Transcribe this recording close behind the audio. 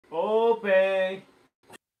Upe,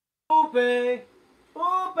 upe,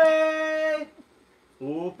 upe,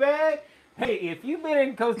 upe. Hey, if you've been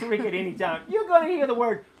in Costa Rica at any time, you're going to hear the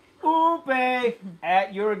word upe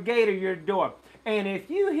at your gate or your door. And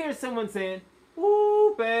if you hear someone saying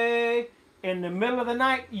upe in the middle of the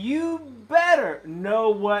night, you better know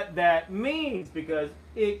what that means because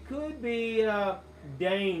it could be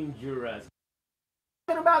dangerous.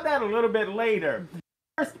 Talking about that a little bit later.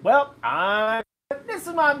 First, well, this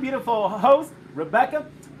is my beautiful host, Rebecca,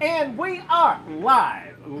 and we are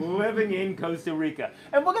live living in Costa Rica.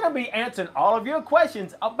 And we're going to be answering all of your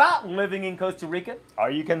questions about living in Costa Rica.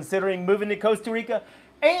 Are you considering moving to Costa Rica?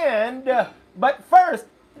 And, but first,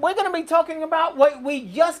 we're going to be talking about what we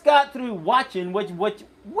just got through watching, which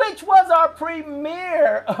was our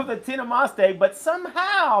premiere of the Tinamaste, but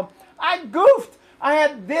somehow I goofed. I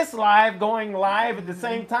had this live going live at the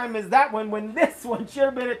same time as that one when this one should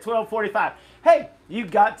have been at 12:45. Hey, you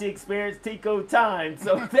got to experience Tico time,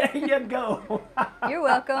 so there you go. You're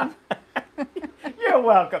welcome. You're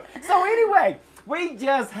welcome. So anyway, we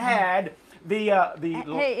just had the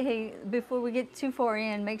Hey, before we get too far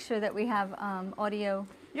in, make sure that we have audio.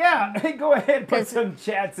 Yeah, go ahead, put some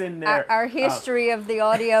chats in there. Our history of the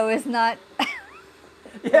audio is not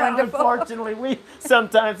yeah, wonderful. Unfortunately, we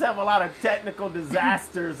sometimes have a lot of technical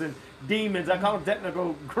disasters and demons. I call them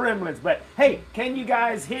technical gremlins. But hey, can you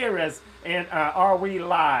guys hear us? And are we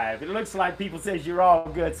live? It looks like people says you're all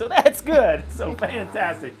good, so that's good. So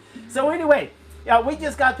fantastic. So anyway, we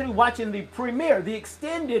just got through watching the premiere, the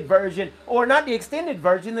extended version, or not the extended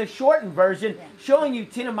version, the shortened version, showing you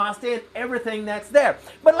Tinamaste and everything that's there.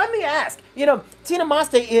 But let me ask, you know,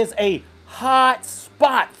 Tinamaste is a hot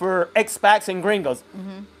spot for expats and gringos.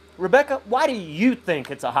 Mm-hmm. Rebecca, why do you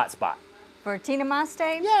think it's a hot spot? For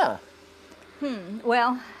Tinamaste? Yeah.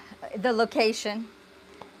 Well, the location.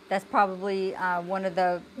 That's probably one of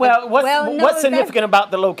the... What's significant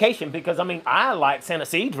about the location? Because, I mean, I like San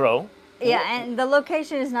Isidro. Yeah, and the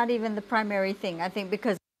location is not even the primary thing, I think,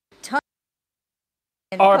 because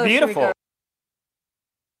are beautiful.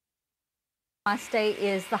 Tinamaste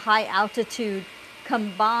is the high altitude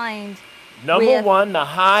combined Number one, the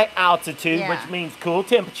high altitude, Yeah. which means cool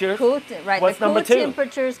temperatures. Right. What's the number cool two?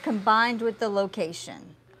 temperatures combined with the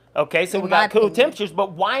location. Okay, so in we my got cool opinion. temperatures,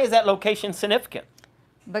 but why is that location significant?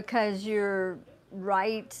 Because you're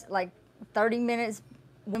right, like 30 minutes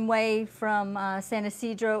one way from San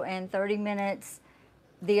Isidro and 30 minutes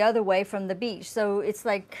the other way from the beach. So it's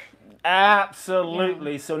like...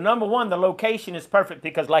 Absolutely. So number one, the location is perfect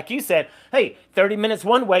because like you said, hey, 30 minutes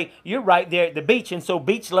one way, you're right there at the beach. And so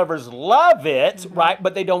beach lovers love it, right?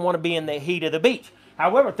 But they don't want to be in the heat of the beach.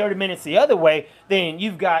 However, 30 minutes the other way, then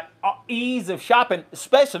you've got ease of shopping,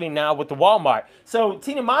 especially now with the Walmart. So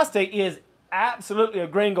Tinamaste is absolutely a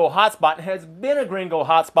gringo hotspot and has been a gringo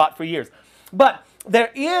hotspot for years. But there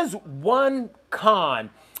is one con.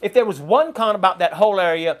 If there was one con about that whole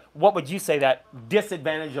area, what would you say that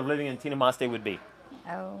disadvantage of living in Tinamaste would be?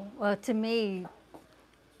 Oh, well, to me,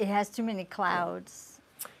 it has too many clouds.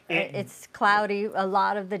 It's cloudy a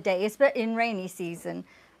lot of the day, especially in rainy season.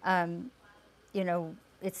 You know,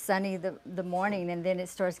 it's sunny the morning and then it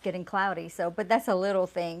starts getting cloudy. So, but that's a little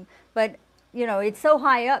thing. But, you know, it's so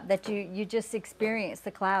high up that you just experience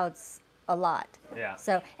the clouds a lot. Yeah.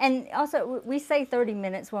 So, and also we say 30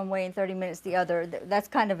 minutes one way and 30 minutes the other. That's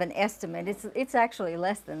kind of an estimate. It's actually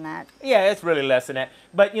less than that. Yeah, it's really less than that.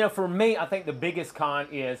 But, you know, for me, I think the biggest con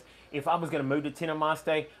is if I was going to move to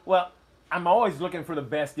Tinamaste, well, I'm always looking for the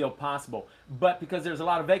best deal possible. But because there's a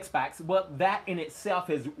lot of expats, well, that in itself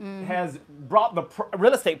has brought the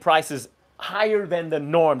real estate prices higher than the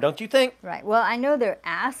norm, don't you think? Right. Well, I know they're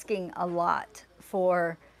asking a lot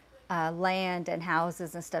for land and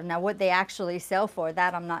houses and stuff. Now, what they actually sell for,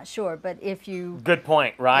 that I'm not sure. But if you... Good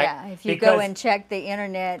point, right? Yeah, if you go and check the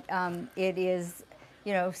internet, it is,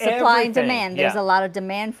 you know, supply and demand. There's a lot of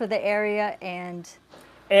demand for the area and...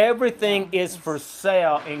 Everything is for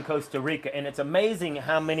sale in Costa Rica, and it's amazing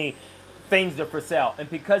how many things are for sale. And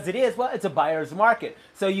because it is, well, it's a buyer's market.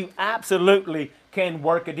 So you absolutely can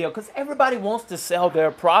work a deal because everybody wants to sell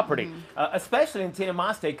their property, especially in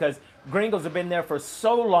Tinamaste because gringos have been there for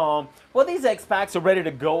so long. Well, these expats are ready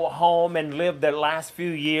to go home and live their last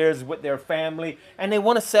few years with their family, and they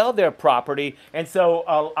want to sell their property. And so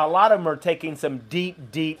a lot of them are taking some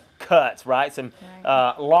deep cuts, right? Some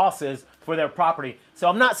losses for their property. So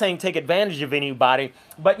I'm not saying take advantage of anybody,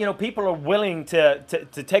 but you know, people are willing to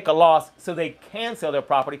take a loss so they can sell their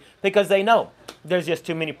property because they know there's just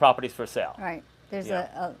too many properties for sale. Right. There's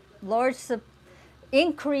a large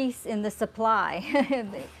increase in the supply.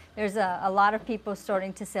 There's a lot of people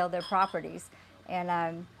starting to sell their properties.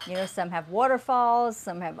 And you know, some have waterfalls,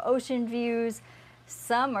 some have ocean views,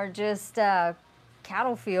 some are just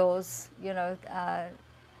cattle fields. You know,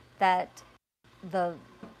 that the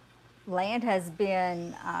land has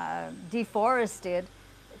been deforested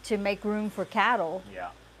to make room for cattle,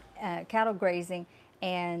 Yeah. cattle grazing,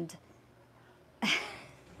 and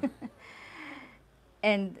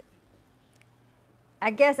and I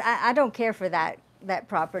guess I don't care for that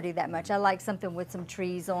property that much. I like something with some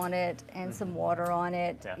trees on it and some water on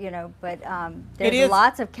it, Yeah. you know. But It there's is.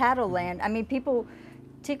 lots of cattle land. I mean,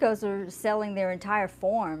 Ticos are selling their entire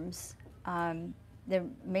farms. There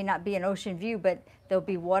may not be an ocean view, but there'll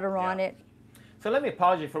be water on Yeah. it. So let me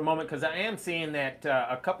pause you for a moment because I am seeing that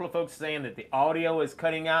a couple of folks saying that the audio is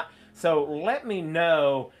cutting out. So let me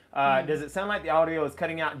know, does it sound like the audio is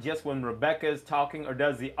cutting out just when Rebecca is talking, or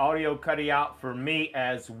does the audio cut out for me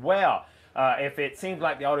as well? If it seems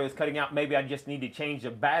like the audio is cutting out, maybe I just need to change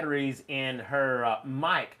the batteries in her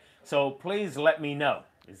mic. So please let me know.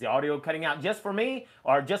 Is the audio cutting out just for me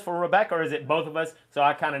or just for Rebecca, or is it both of us? So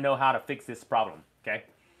I kind of know how to fix this problem, okay?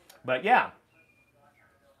 But yeah,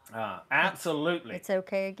 absolutely. It's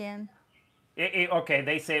okay again. Okay,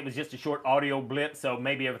 they say it was just a short audio blip, so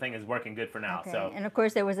maybe everything is working good for now. Okay. So And of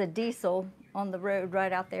course, there was a diesel on the road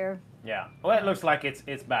right out there. yeah, well, it looks like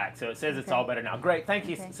it's back, so it says it's Okay. all better now. Great, thank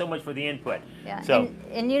you Okay. so much for the input. Yeah. So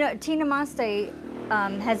And you know, Tinamaste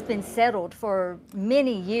has been settled for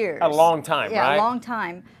many years. a long time, Yeah, right? a long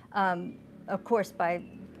time. Of course, by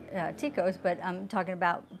Ticos, but I'm talking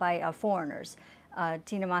about by foreigners.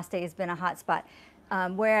 Tinamaste has been a hot spot.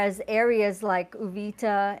 Whereas areas like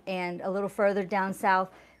Uvita and a little further down south,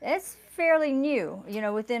 it's fairly new. You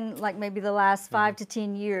know, within like maybe the last 5 to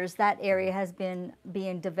 10 years, that area has been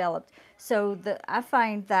being developed. So I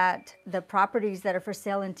find that the properties that are for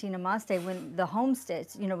sale in Tinamaste, when the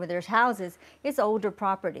homesteads, you know, where there's houses, it's older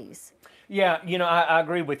properties. yeah, you know, I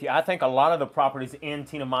agree with you. I think a lot of the properties in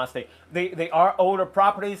Tinamaste, they are older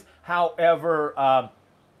properties. However,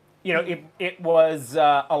 you know, it was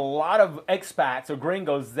a lot of expats or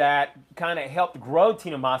gringos that kind of helped grow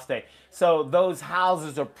Tinamaste. So those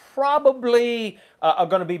houses are probably are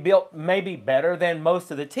going to be built maybe better than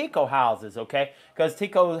most of the Tico houses, okay? Because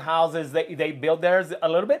Tico houses, they build theirs a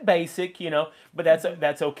little bit basic, you know, but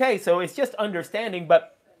that's okay. So it's just understanding.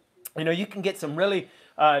 But, you know, you can get some really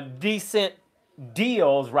decent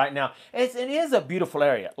deals right now. It is a beautiful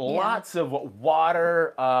area. Lots of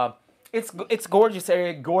water. It's gorgeous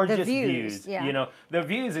area, gorgeous views. Yeah. You know, the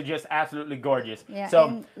views are just absolutely gorgeous. Yeah,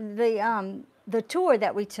 So and the tour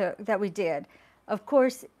that we did, of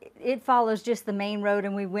course, it follows just the main road,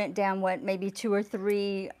 and we went down maybe 2 or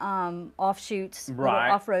 3 offshoots, little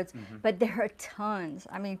Right. off roads. But there are tons.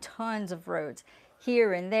 I mean, tons of roads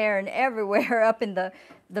here and there and everywhere up in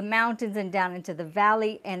the mountains and down into the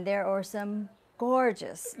valley, and there are some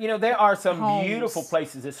gorgeous. you know, there are some Homes. beautiful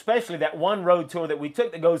places, especially that one road tour that we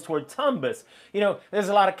took that goes toward Tumbas. You know, there's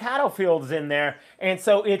a lot of cattle fields in there, and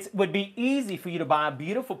so it would be easy for you to buy a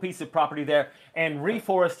beautiful piece of property there and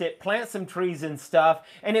reforest it, plant some trees and stuff,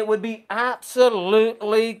 and it would be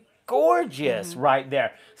absolutely gorgeous right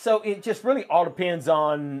there. So it just really all depends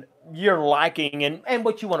on your liking and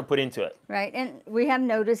what you want to put into it. Right, and we have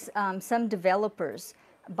noticed some developers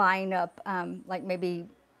buying up like maybe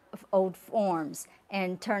old farms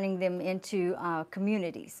and turning them into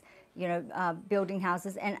communities, you know, building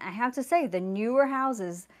houses. And I have to say, the newer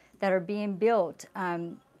houses that are being built,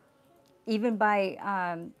 even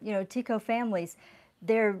by, you know, Tico families,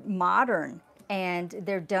 they're modern and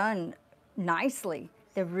they're done nicely.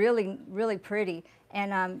 They're really, really pretty.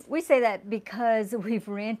 And we say that because we've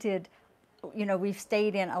rented, you know, we've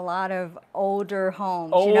stayed in a lot of older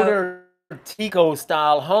homes. You know, Older Tico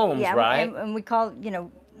style homes, yeah, right? and we call, you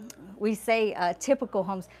know, we say typical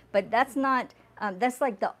homes, but that's not, that's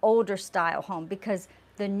like the older style home, because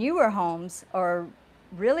the newer homes are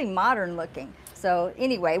really modern looking. So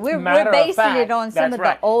anyway, we're basing fact, it on some that's of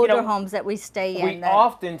right. the older You know, homes that we stay in. We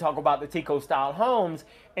often talk about the Tico style homes,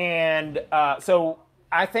 and so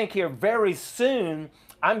I think here very soon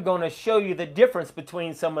I'm going to show you the difference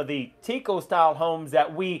between some of the Tico style homes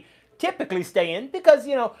that we typically stay in, because,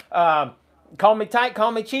 you know, call me tight,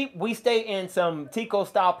 call me cheap. We stay in some Tico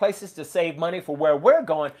style places to save money for where we're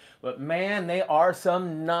going. But man, they are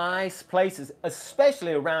some nice places,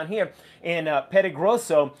 especially around here in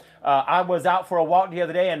Pedigroso. I was out for a walk the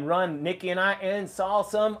other day and Nikki and I, and saw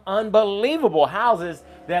some unbelievable houses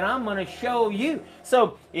that I'm going to show you.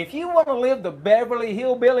 So if you want to live the Beverly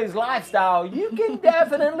Hillbillies lifestyle, you can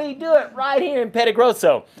definitely do it right here in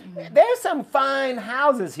Pedigroso. There's some fine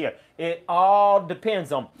houses here. It all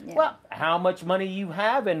depends on, well, how much money you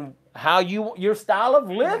have and how your style of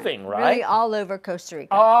living, right? Really all over Costa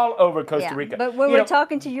Rica. All over Costa Rica. But when we're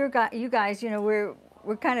talking to you guys, we're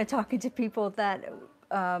kind of talking to people that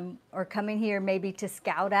are coming here maybe to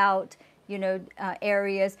scout out,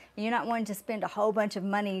 areas, and you're not wanting to spend a whole bunch of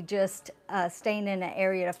money just staying in an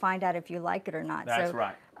area to find out if you like it or not. That's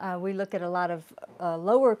right. We look at a lot of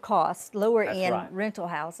lower cost, lower end rental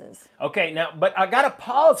houses. Okay, now, but I got to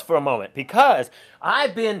pause for a moment because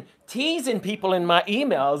I've been teasing people in my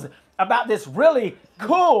emails about this really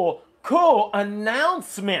cool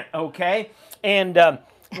announcement, okay? And I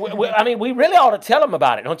mean, we really ought to tell them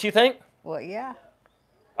about it, don't you think? Well, yeah.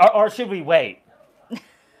 Or should we wait?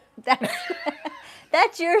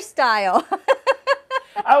 That's your style.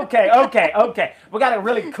 Okay. We got a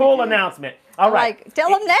really cool announcement. All right. Like, tell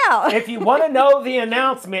them now. If you want to know the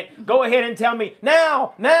announcement, go ahead and tell me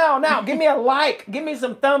now. Give me a like. Give me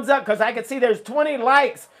some thumbs up because I can see there's 20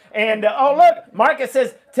 likes. And, oh, look, Marcus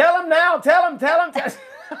says, tell them now. Tell them.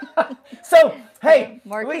 So, hey.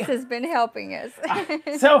 Marcus has been helping us.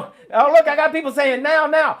 Oh, look, I got people saying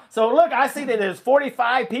now. So, look, I see that there's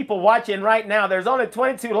 45 people watching right now. There's only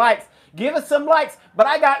 22 likes. Give us some likes. But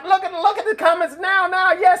I got, look at the comments now.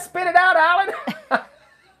 Yes, spit it out, Alan.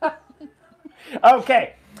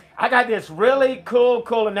 Okay, I got this really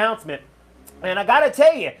cool announcement. And I got to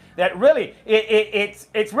tell you that really, it's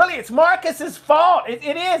Marcus's fault.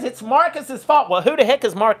 It's Marcus's fault. Well, who the heck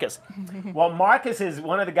is Marcus? Well, Marcus is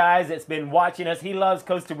one of the guys that's been watching us. He loves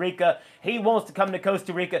Costa Rica. He wants to come to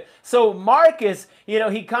Costa Rica. So Marcus,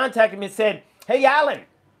 he contacted me and said, hey, Alan,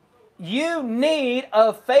 you need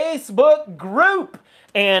a Facebook group.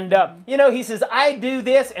 And, he says, I do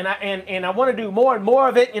this and I want to do more and more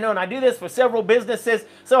of it, and I do this for several businesses.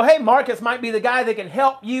 So, hey, Marcus might be the guy that can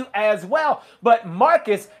help you as well. But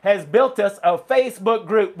Marcus has built us a Facebook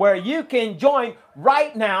group where you can join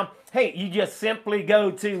right now. Hey, you just simply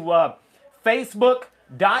go to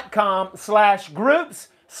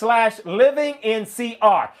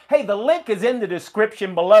facebook.com/groups/living-in-CR. Hey, the link is in the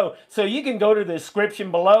description below, so you can go to the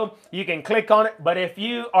description below. You can click on it, but if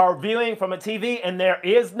you are viewing from a TV and there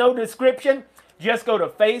is no description, just go to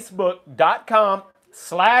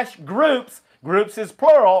facebook.com/groups, groups is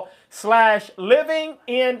plural,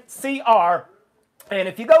 /living-in-CR. And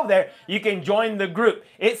if you go there, you can join the group.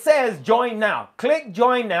 It says join now. Click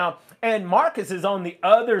join now, and Marcus is on the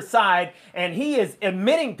other side, and he is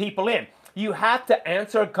admitting people in. You have to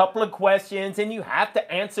answer a couple of questions, and you have to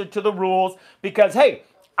answer to the rules because, hey,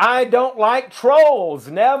 I don't like trolls,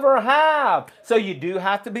 never have. So you do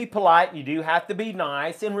have to be polite. You do have to be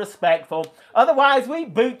nice and respectful. Otherwise, we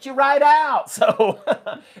boot you right out. So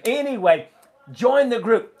anyway, join the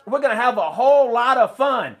group. We're going to have a whole lot of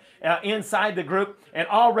fun inside the group. And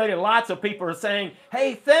already lots of people are saying,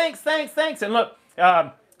 hey, thanks. And look,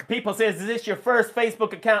 people says, is this your first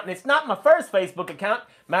Facebook account? And it's not my first Facebook account.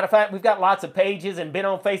 Matter of fact, we've got lots of pages and been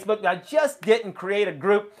on Facebook. I just didn't create a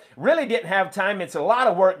group. Really didn't have time. It's a lot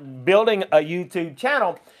of work building a YouTube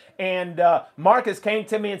channel. And Marcus came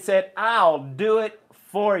to me and said, I'll do it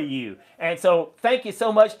for you. And so thank you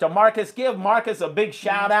so much to Marcus. Give Marcus a big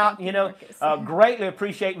shout out. Greatly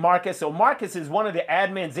appreciate Marcus. So Marcus is one of the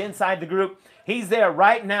admins inside the group. He's there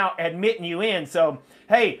right now admitting you in. So,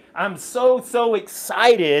 hey, I'm so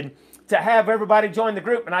excited to have everybody join the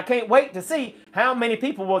group. And I can't wait to see how many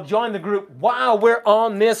people will join the group while we're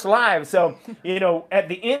on this live. So, at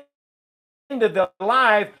the end of the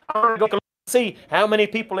live, I'm going to see how many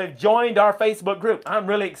people have joined our Facebook group. I'm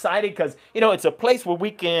really excited because, it's a place where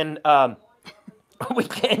we can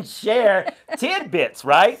share tidbits,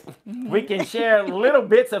 right? We can share little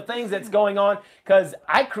bits of things that's going on because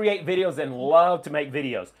I create videos and love to make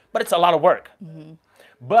videos, but it's a lot of work.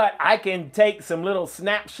 But I can take some little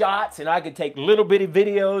snapshots and I can take little bitty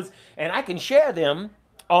videos and I can share them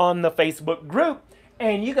on the Facebook group,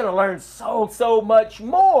 and you're going to learn so much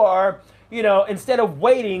more. Instead of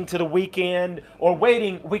waiting to the weekend or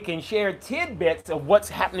waiting, we can share tidbits of what's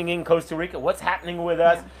happening in Costa Rica, what's happening with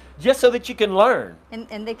us, just so that you can learn.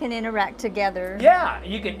 And they can interact together. Yeah,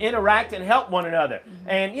 you can interact and help one another.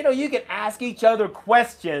 And, you can ask each other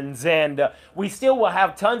questions, and we still will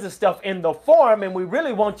have tons of stuff in the forum, and we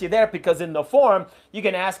really want you there because in the forum, you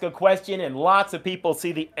can ask a question, and lots of people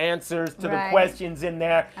see the answers to the questions in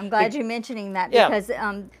there. I'm glad you're mentioning that because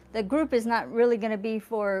the group is not really going to be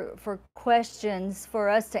for questions for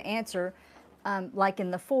us to answer like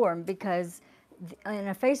in the forum, because in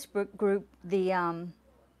a Facebook group,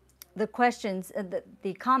 the questions,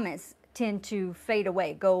 the comments tend to fade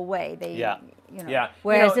away, go away. you know. Yeah.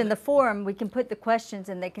 Whereas in the forum, we can put the questions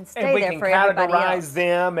and they can stay there for everybody else.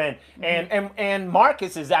 And we can categorize them, and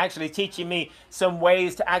Marcus is actually teaching me some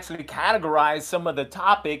ways to actually categorize some of the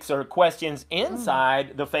topics or questions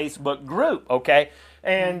inside the Facebook group, okay?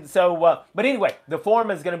 And so, but anyway, the forum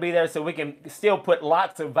is going to be there so we can still put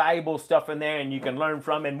lots of valuable stuff in there and you can learn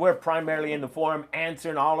from. And we're primarily in the forum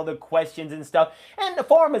answering all of the questions and stuff. And the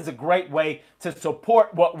forum is a great way to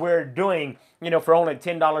support what we're doing, you know, for only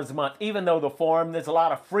 $10 a month. Even though the forum, there's a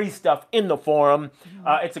lot of free stuff in the forum.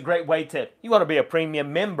 It's a great way to, you want to be a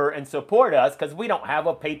premium member and support us because we don't have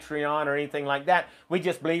a Patreon or anything like that. We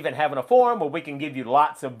just believe in having a forum where we can give you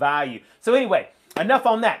lots of value. So anyway, enough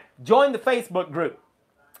on that. Join the Facebook group.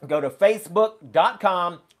 Go to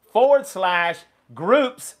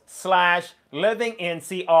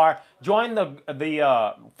facebook.com/groups/livingncr. Join the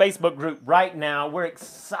Facebook group right now. We're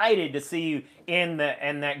excited to see you in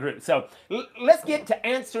that group. So let's get to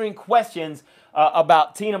answering questions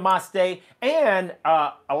about Tina Maste and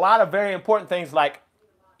a lot of very important things like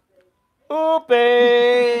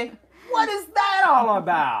Upe. What is that all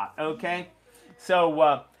about? Okay.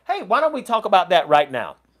 So hey, why don't we talk about that right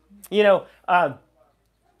now? You know.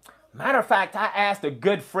 Matter of fact, I asked a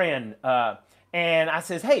good friend, and I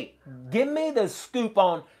says, hey, give me the scoop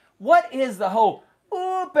on what is the whole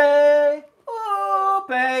Upe.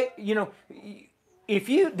 You know, if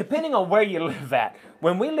you, depending on where you live at,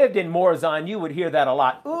 when we lived in Morazan, you would hear that a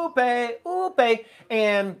lot. Upe.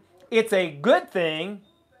 And it's a good thing,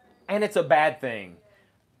 and it's a bad thing.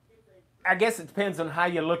 I guess it depends on how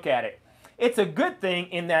you look at it. It's a good thing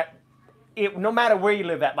in that no matter where you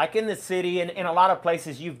live at, like in the city and in a lot of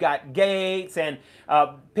places, you've got gates and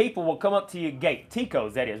people will come up to your gate.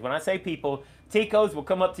 Ticos, that is. When I say people, Ticos will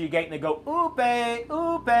come up to your gate and they go,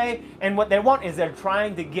 Upe. And what they want is they're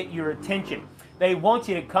trying to get your attention. They want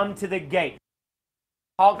you to come to the gate,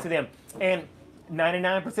 talk to them. And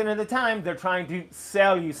 99% of the time, they're trying to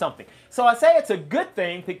sell you something. So I say it's a good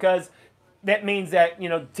thing because that means that, you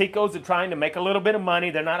know, Ticos are trying to make a little bit of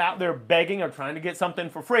money. They're not out there begging or trying to get something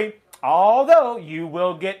for free. Although you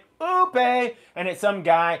will get Upe, and it's some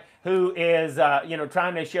guy who is, you know,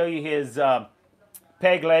 trying to show you his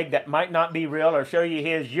peg leg that might not be real, or show you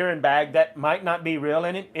his urine bag that might not be real,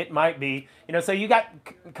 and it might be. You know, so you got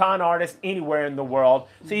con artists anywhere in the world.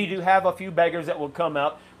 So you do have a few beggars that will come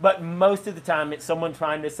out, but most of the time it's someone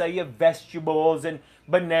trying to sell you vegetables and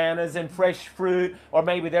bananas and fresh fruit, or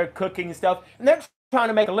maybe they're cooking stuff, and they're trying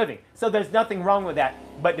to make a living. So there's nothing wrong with that.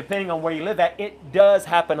 But depending on where you live at, it does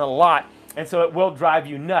happen a lot. And so it will drive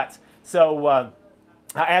you nuts. So I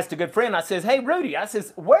asked a good friend, I says, hey, Rudy, I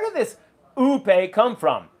says, where did this Upe come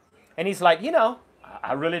from? And he's like, you know,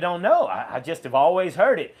 I really don't know. I just have always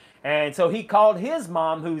heard it. And so he called his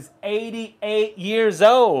mom, who's 88 years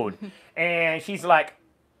old. And she's like,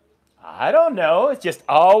 I don't know. It's just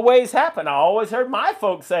always happened. I always heard my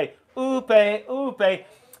folks say, Upe.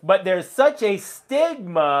 But there's such a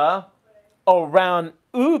stigma around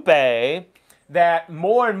Upe that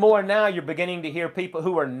more and more now you're beginning to hear people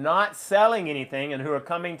who are not selling anything and who are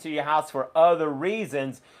coming to your house for other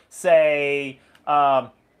reasons say,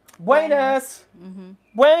 buenas,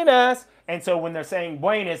 buenas. And so when they're saying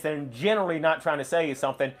buenas, they're generally not trying to sell you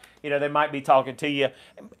something. You know, they might be talking to you.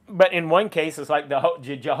 But in one case, it's like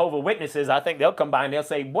the Jehovah Witnesses. I think they'll come by and they'll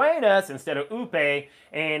say buenas instead of Upe.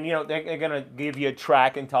 And, you know, they're going to give you a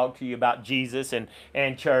track and talk to you about Jesus and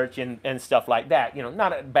church and stuff like that. You know,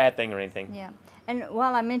 not a bad thing or anything. Yeah. And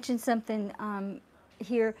while I mentioned something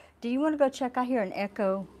here, do you want to go check? I hear an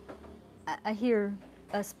echo. I hear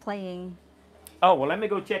us playing. Oh, well, let me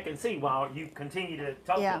go check and see while you continue to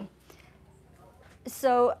talk to me.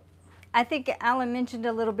 So I think Alan mentioned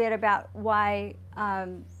a little bit about why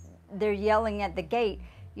they're yelling at the gate.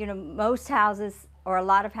 You know, most houses or a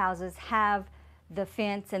lot of houses have the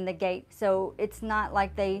fence and the gate. So it's not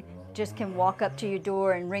like they just can walk up to your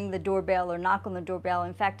door and ring the doorbell or knock on the doorbell.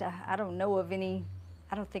 In fact, I don't know of any,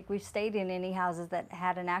 I don't think we've stayed in any houses that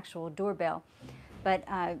had an actual doorbell. But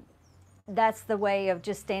that's the way of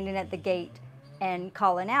just standing at the gate and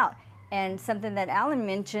calling out. And something that Alan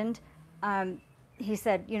mentioned, he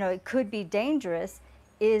said, you know, it could be dangerous,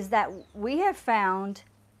 is that we have found,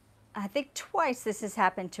 I think twice this has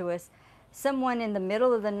happened to us, someone in the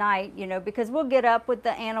middle of the night, you know, because we'll get up with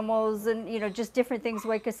the animals and, you know, just different things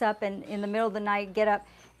wake us up, and in the middle of the night get up.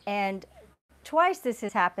 And twice this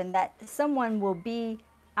has happened that someone will be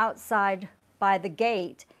outside by the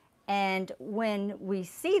gate, and when we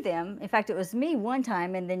see them, in fact, it was me one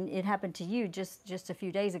time, and then it happened to you just a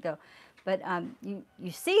few days ago. But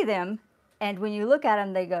you see them, and when you look at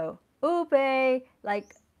them, they go, Upe.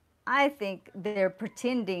 Like, I think they're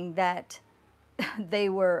pretending that they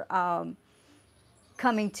were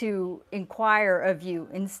coming to inquire of you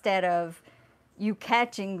instead of you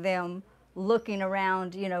catching them looking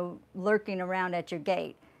around, lurking around at your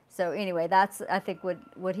gate. So anyway, that's, I think,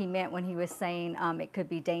 what he meant when he was saying it could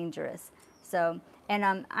be dangerous. So,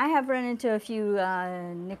 and I have run into a few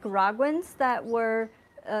Nicaraguans that were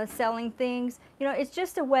selling things. It's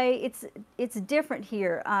just a way, it's different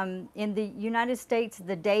here. In the United States,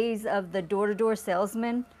 the days of the door-to-door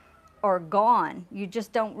salesman are gone. You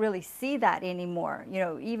just don't really see that anymore.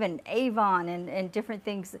 Even Avon and different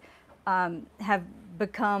things have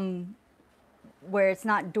become where it's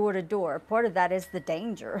not door to door. Part of that is the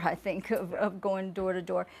danger, I think, of going door to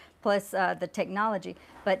door, plus the technology.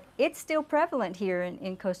 But it's still prevalent here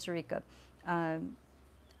in Costa Rica.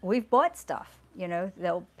 We've bought stuff,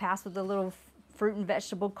 they'll pass with a little fruit and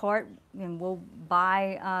vegetable cart, and we'll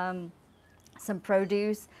buy some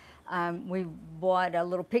produce. We bought a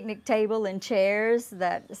little picnic table and chairs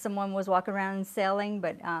that someone was walking around and selling.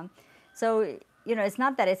 But so, it's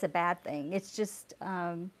not that it's a bad thing. It's just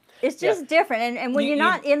different. And when you're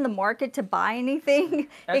not in the market to buy anything,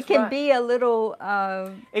 it can be a little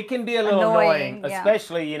it can be a little annoying, yeah.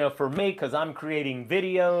 Especially, for me, because I'm creating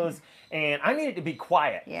videos and I need it to be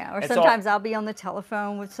quiet. Yeah, or sometimes I'll be on the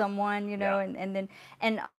telephone with someone,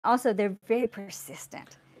 and also they're very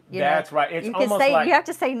persistent. That's right. It's you can almost say, like you have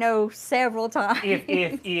to say no several times.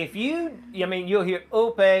 If you, you'll hear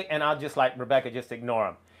 "Upe," and I'll just like, Rebecca, just ignore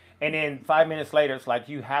them. And then 5 minutes later, it's like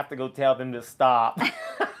you have to go tell them to stop.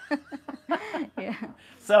 Yeah.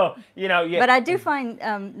 So, yeah. But I do find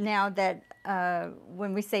now that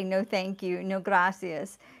when we say no thank you, no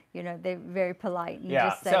gracias, they're very polite and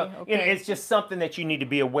just say, okay. It's just something that you need to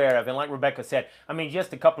be aware of. And like Rebecca said,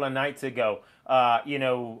 just a couple of nights ago,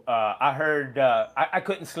 I heard, I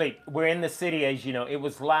couldn't sleep. We're in the city, as you know. It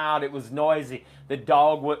was loud. It was noisy. The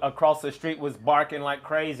dog across the street was barking like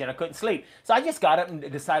crazy, and I couldn't sleep. So I just got up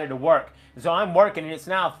and decided to work. So I'm working, and it's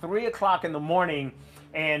now 3 o'clock in the morning,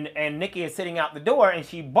 and Nikki is sitting out the door, and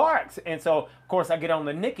she barks. And so, of course, I get on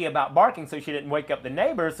to Nikki about barking so she didn't wake up the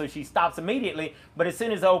neighbors, so she stops immediately. But as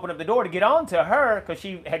soon as I open up the door to get on to her, because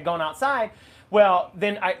she had gone outside, well,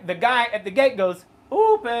 then the guy at the gate goes,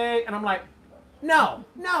 "Upe," and I'm like, no,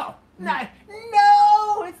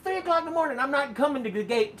 it's 3 o'clock in the morning. I'm not coming to the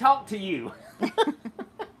gate to talk to you.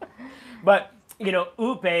 But,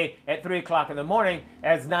 "Upe" at 3 o'clock in the morning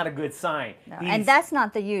is not a good sign. No, and that's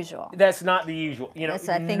not the usual. That's not the usual.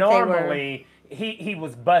 Normally, he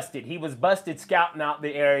was busted. He was busted scouting out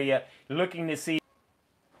the area, looking to see.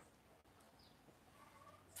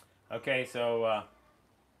 Okay, so...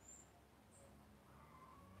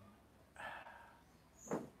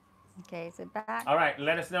 Okay, is it back? All right,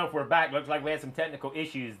 let us know if we're back. Looks like we had some technical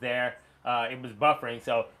issues there. It was buffering,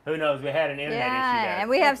 so who knows? We had an internet issue there. And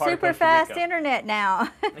we have super fast internet now.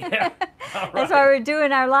 Yeah, all right. That's why we're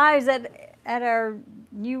doing our lives at our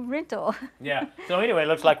new rental. Yeah, so anyway, it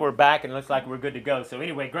looks like we're back and it looks like we're good to go. So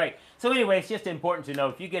anyway, great. So anyway, it's just important to know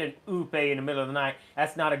if you get an "Upe" in the middle of the night,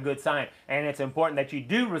 that's not a good sign. And it's important that you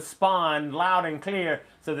do respond loud and clear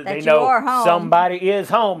so that they know somebody is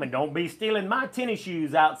home, and don't be stealing my tennis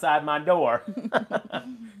shoes outside my door.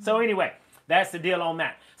 So anyway, that's the deal on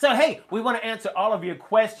that. So hey, we want to answer all of your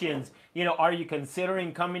questions. Are you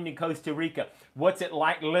considering coming to Costa Rica? What's it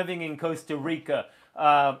like living in Costa Rica?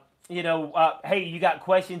 Hey, you got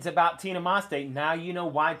questions about Tinamaste. Now you know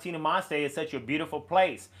why Tinamaste is such a beautiful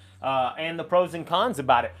place and the pros and cons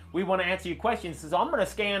about it. We want to answer your questions. So I'm going to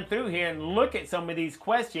scan through here and look at some of these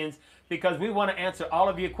questions because we want to answer all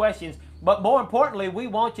of your questions. But more importantly, we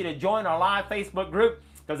want you to join our live Facebook group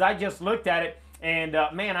because I just looked at it. And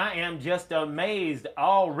man, I am just amazed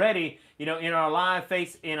already. In our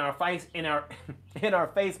Facebook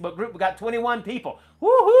group, we got 21 people.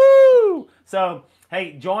 Woohoo! So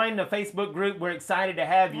hey, join the Facebook group. We're excited to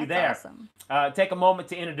have you there. Awesome. Take a moment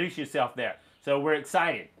to introduce yourself there. So we're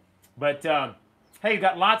excited. But hey, you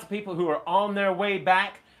got lots of people who are on their way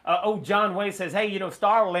back. John Way says, hey,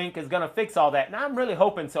 Starlink is going to fix all that. And I'm really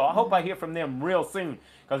hoping so. I hope I hear from them real soon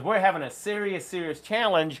because we're having a serious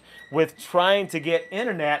challenge with trying to get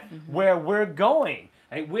internet where we're going.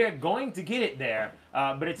 Hey, we're going to get it there,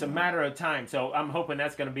 but it's a matter of time. So I'm hoping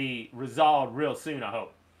that's going to be resolved real soon, I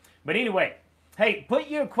hope. But anyway, hey, put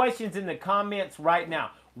your questions in the comments right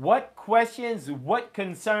now. What questions, what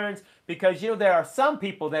concerns? Because, there are some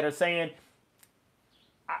people that are saying,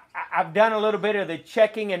 I've done a little bit of the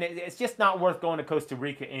checking, and it's just not worth going to Costa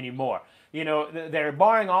Rica anymore. They're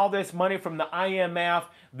borrowing all this money from the IMF.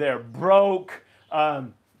 They're broke.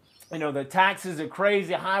 The taxes are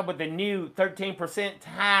crazy high with the new 13%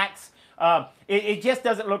 tax. It just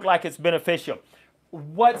doesn't look like it's beneficial.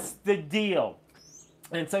 What's the deal?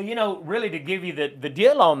 And so, really to give you the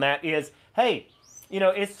deal on that is, hey,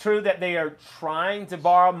 it's true that they are trying to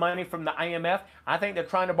borrow money from the IMF. I think they're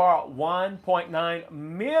trying to borrow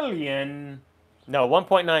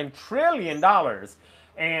 1.9 trillion dollars.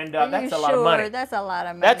 And Are you that's a lot of money. sure? That's a lot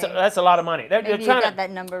of That's money. that's a lot of money. They're Maybe you trying got to.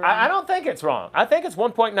 that number I wrong. don't think it's wrong. I think it's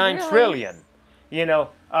 1.9 Really? trillion.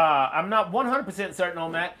 I'm not 100% certain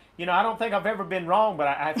on that. I don't think I've ever been wrong, but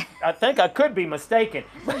I think I could be mistaken.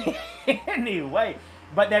 Anyway,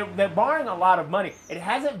 but they're borrowing a lot of money. It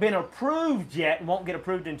hasn't been approved yet and won't get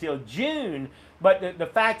approved until June. But the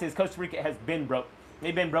fact is Costa Rica has been broke.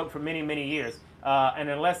 They've been broke for many, many years. And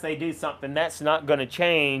unless they do something, that's not going to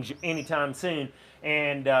change anytime soon.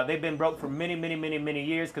 And they've been broke for many, many, many, many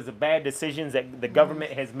years because of bad decisions that the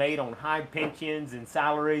government has made on high pensions and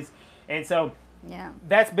salaries. And so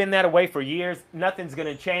that's been that way for years. Nothing's going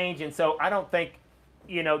to change. And so I don't think,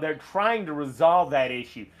 they're trying to resolve that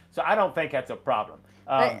issue. So I don't think that's a problem.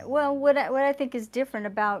 Well, what I think is different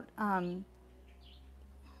about the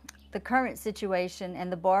current situation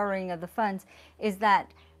and the borrowing of the funds is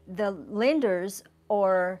that the lenders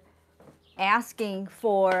are asking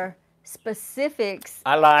for specifics.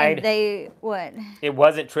 I lied. And what? It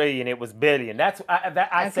wasn't trillion. It was billion. I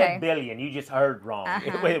Okay. said billion. You just heard wrong.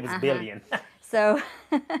 It was billion. So,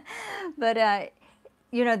 but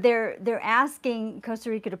they're asking Costa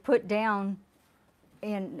Rica to put down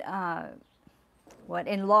in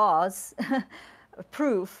laws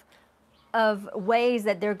proof of ways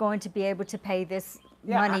that they're going to be able to pay this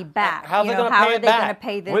money back. How are they going to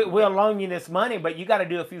pay this? We'll loan you this money, but you got to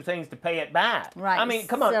do a few things to pay it back. Right. I mean,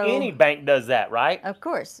 come on, any bank does that, right? Of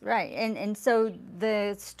course, right. And so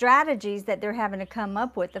the strategies that they're having to come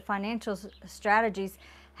up with, the financial strategies,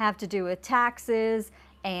 have to do with taxes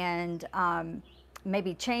and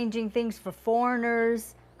maybe changing things for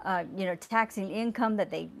foreigners. Taxing income that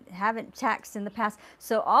they haven't taxed in the past.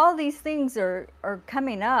 So all these things are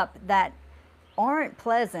coming up that aren't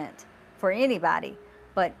pleasant for anybody.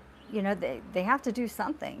 But, they have to do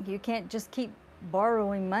something. You can't just keep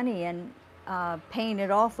borrowing money and paying it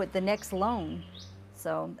off with the next loan.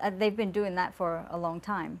 So they've been doing that for a long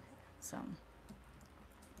time. So.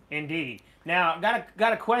 Indeed. Now,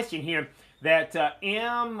 got a question here. That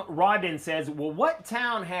M. Rodden says, well, what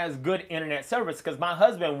town has good internet service? Because my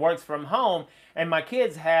husband works from home and my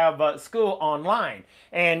kids have school online.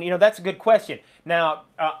 And, that's a good question. Now,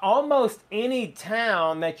 almost any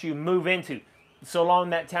town that you move into, so long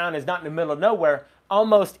that town is not in the middle of nowhere,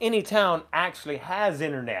 almost any town actually has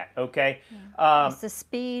internet, okay? It's the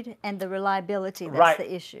speed and the reliability that's right.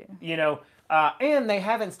 the issue. And they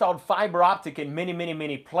have installed fiber optic in many, many,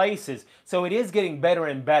 many places. So it is getting better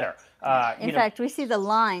and better. In fact, we see the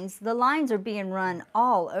lines. The lines are being run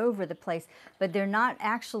all over the place, but they're not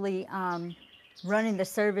actually running the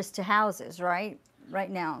service to houses, right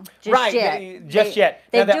now. Just yet.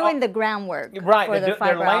 They're doing the groundwork for the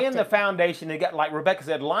fiber They're laying optic. the foundation. They got, like Rebecca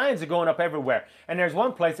said, lines are going up everywhere. And there's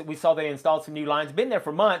one place that we saw they installed some new lines. Been there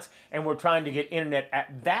for months, and we're trying to get internet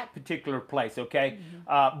at that particular place, okay?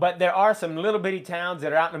 But there are some little bitty towns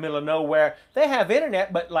that are out in the middle of nowhere. They have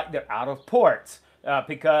internet, but like they're out of ports.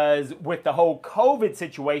 Because with the whole COVID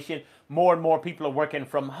situation, more and more people are working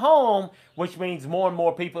from home, which means more and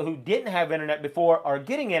more people who didn't have internet before are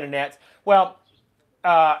getting internet. Well,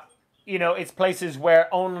 it's places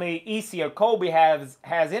where only EC or Colby has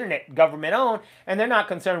internet, government owned, and they're not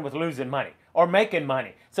concerned with losing money or making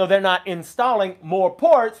money. So they're not installing more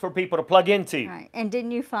ports for people to plug into. Right. And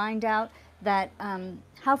didn't you find out that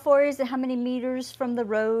how far is it? How many meters from the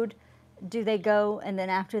road do they go, and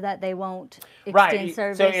then after that they won't extend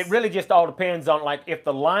service? So it really just all depends on, like, if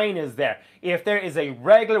the line is there. If there is a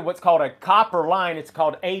regular, what's called a copper line, it's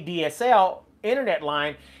called ADSL internet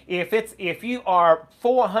line. If you are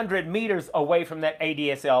 400 meters away from that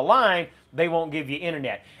ADSL line, they won't give you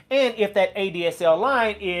internet. And if that ADSL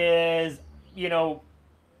line is,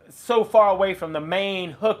 so far away from the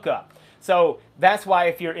main hookup. So that's why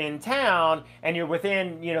if you're in town and you're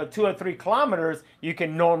within, 2 or 3 kilometers, you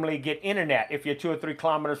can normally get internet if you're 2 or 3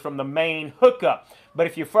 kilometers from the main hookup. But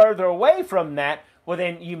if you're further away from that, well,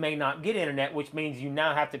 then you may not get internet, which means you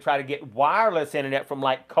now have to try to get wireless internet from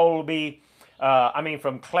like Colby,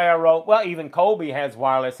 from Claro. Well, even Colby has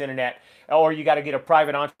wireless internet, or you got to get a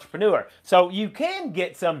private entrepreneur. So you can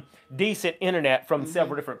get some decent internet from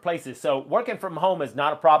several different places. So working from home is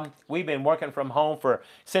not a problem. We've been working from home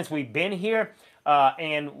since we've been here,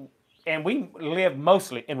 and we live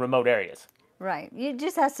mostly in remote areas. Right. You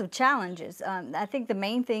just have some challenges. I think the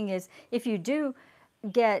main thing is if you do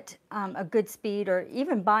get a good speed, or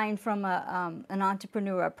even buying from an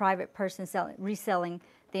entrepreneur, a private person reselling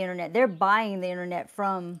the internet, they're buying the internet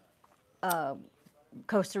from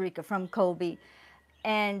Costa Rica, from Colby.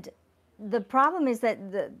 And the problem is that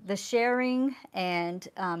the sharing and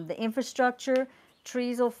the infrastructure,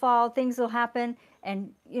 trees will fall, things will happen,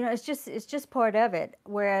 and it's just part of it.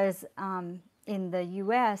 Whereas in the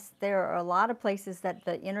U.S., there are a lot of places that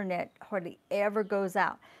the internet hardly ever goes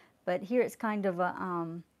out, but here it's kind of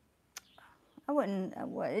a I wouldn't.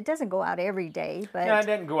 It doesn't go out every day, but no, it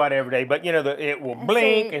doesn't go out every day. But it will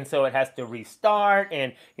blink, and so it has to restart,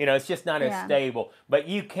 and it's just not as stable. But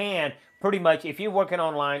you can pretty much, if you're working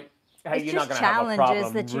online, hey, you're not going to have a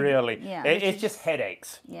problem. Really, it's just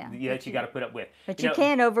headaches. That you got to put up with. But you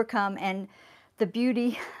can overcome, and the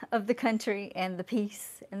beauty of the country and the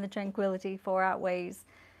peace and the tranquility far outweighs.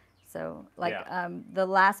 So, like the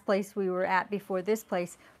last place we were at before this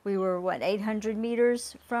place, we were 800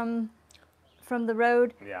 meters from the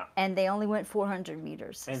road, and they only went 400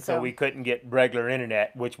 meters. And so we couldn't get regular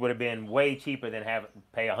internet, which would have been way cheaper than having to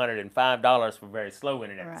pay $105 for very slow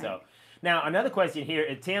internet. Right. So now another question here,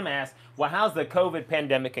 Tim asked, well, how's the COVID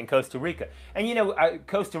pandemic in Costa Rica? And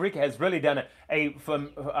Costa Rica has really done a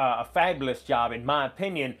fabulous job, in my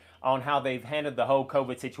opinion, on how they've handled the whole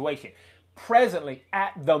COVID situation. Presently,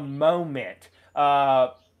 at the moment,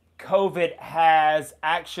 COVID has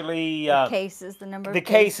actually the number of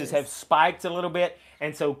cases have spiked a little bit,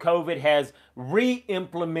 and so COVID has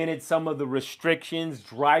re-implemented some of the restrictions,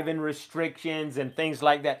 driving restrictions and things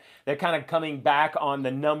like that. They're kind of coming back on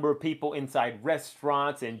the number of people inside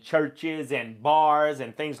restaurants and churches and bars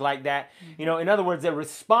and things like that. In other words, they're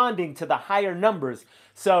responding to the higher numbers.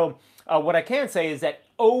 So what I can say is that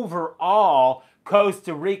overall,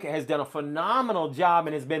 Costa Rica has done a phenomenal job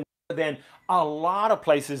and has been than a lot of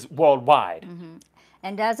places worldwide.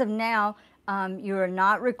 And as of now, you are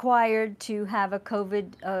not required to have a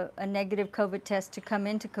negative COVID test to come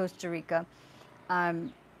into Costa Rica.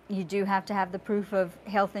 You do have to have the proof of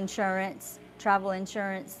health insurance, travel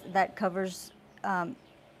insurance that covers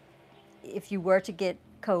if you were to get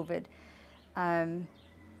COVID.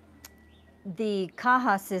 The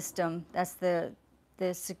Caja system, that's the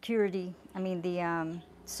security, the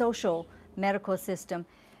social medical system,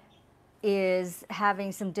 is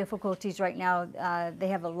having some difficulties right now. They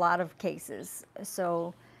have a lot of cases,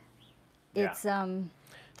 so it's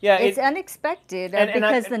it's unexpected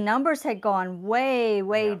because the numbers had gone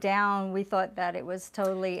way down. We thought that it was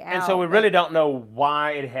totally out. And so we really don't know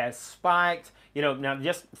why it has spiked. Now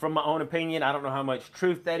just from my own opinion, I don't know how much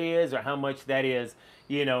truth that is or how much that is,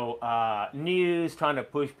 news trying to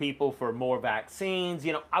push people for more vaccines.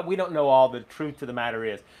 We don't know all the truth to the matter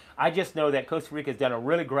is. I just know that Costa Rica has done a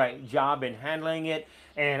really great job in handling it,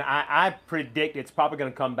 and I predict it's probably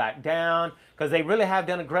going to come back down because they really have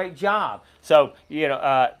done a great job. So,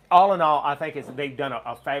 all in all, I think they've done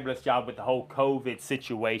a fabulous job with the whole COVID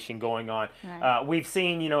situation going on. Right. We've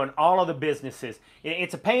seen, in all of the businesses,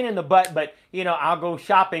 it's a pain in the butt, but, I'll go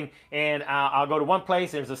shopping and I'll go to one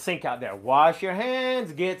place, there's a sink out there. Wash your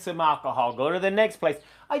hands, get some alcohol. Go to the next place.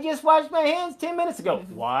 I just washed my hands 10 minutes ago.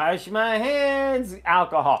 Wash my hands,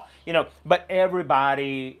 alcohol. But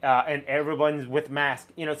everybody and everyone's with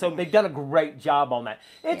masks. So they've done a great job on that.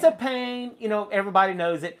 It's a pain. Everybody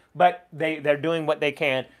knows it, but they're doing what they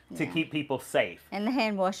can to keep people safe. And the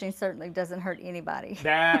hand washing certainly doesn't hurt anybody.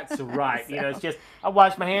 That's right. So. It's just I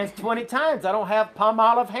wash my hands 20 times. I don't have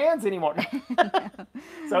Palmolive hands anymore.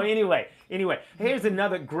 So anyway, here's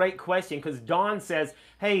another great question because Dawn says,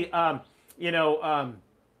 hey,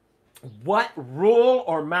 what rural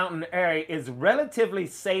or mountain area is relatively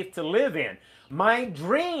safe to live in? My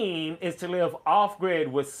dream is to live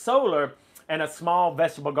off-grid with solar and a small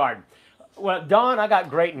vegetable garden. Well, Dawn, I got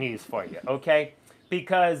great news for you, okay?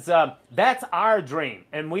 Because that's our dream,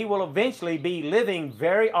 and we will eventually be living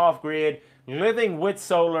very off-grid, living with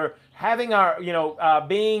solar, having our,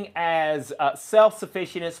 being as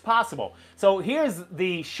self-sufficient as possible. So here's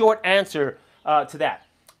the short answer to that.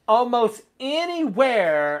 Almost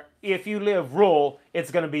anywhere, if you live rural,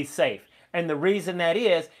 it's going to be safe. And the reason that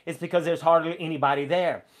is because there's hardly anybody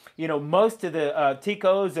there. Most of the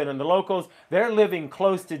Ticos and the locals, they're living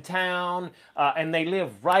close to town and they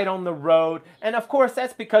live right on the road. And of course,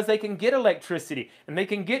 that's because they can get electricity and they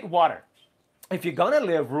can get water. If you're going to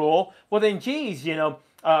live rural, well then, geez,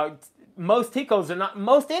 most Ticos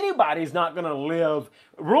most anybody's not going to live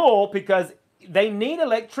rural because they need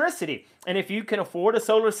electricity. And if you can afford a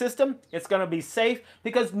solar system, it's going to be safe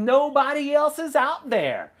because nobody else is out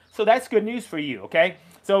there. So that's good news for you, okay?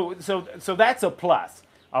 So that's a plus.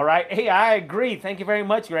 All right. Hey, I agree. Thank you very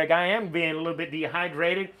much, Greg. I am being a little bit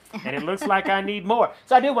dehydrated, and it looks like I need more.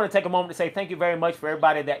 So I do want to take a moment to say thank you very much for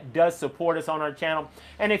everybody that does support us on our channel.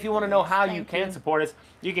 And if you want to know how you can support us,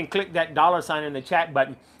 you can click that $ in the chat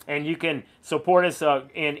button, and you can support us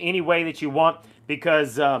in any way that you want,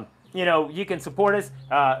 because you know, you can support us,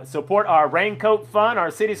 support our raincoat fund, our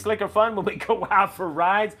city slicker fund when we go out for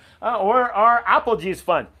rides, or our apple juice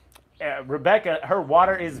fund. Rebecca, her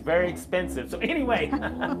water is very expensive. So anyway,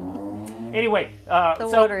 the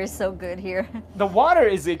water is so good here. The water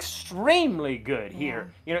is extremely good here,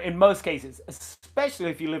 you know, in most cases, especially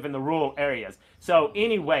if you live in the rural areas. So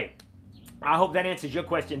anyway, I hope that answers your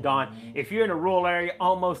question, Dawn. If you're in a rural area,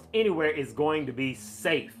 almost anywhere is going to be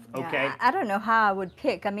safe, okay? Yeah, I don't know how I would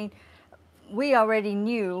pick. I mean, we already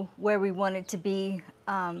knew where we wanted to be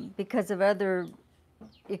because of other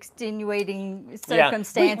extenuating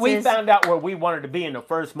circumstances. Yeah, we found out where we wanted to be in the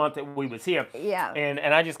first month that we was here. Yeah. And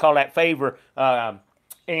I just call that favor.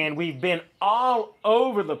 And we've been all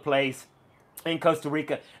over the place in Costa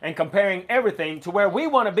Rica and comparing everything to where we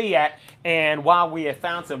want to be at. And while we have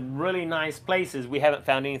found some really nice places, we haven't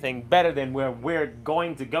found anything better than where we're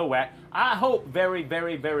going to go at. I hope very,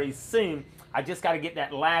 very, very soon. I just got to get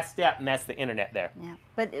that last step, and that's the internet there. Yeah.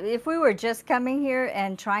 But if we were just coming here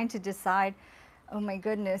and trying to decide, oh my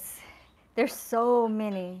goodness, there's so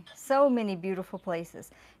many beautiful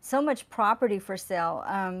places, so much property for sale,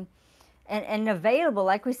 and available.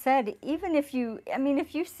 Like we said, even if you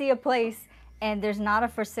see a place and there's not a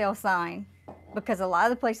for sale sign, because a lot of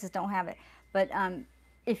the places don't have it, but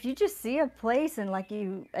if you just see a place and like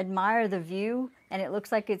you admire the view and it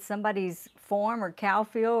looks like it's somebody's farm or cow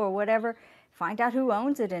field or whatever, find out who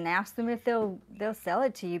owns it and ask them if they'll sell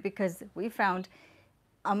it to you, because we found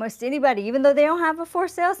almost anybody, even though they don't have a for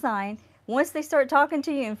sale sign, once they start talking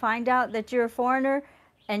to you and find out that you're a foreigner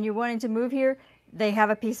and you're wanting to move here, they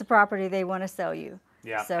have a piece of property they want to sell you.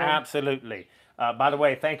 Yeah, so. Absolutely. By the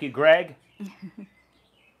way, thank you, Greg.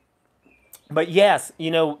 But yes,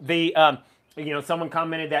 you know, someone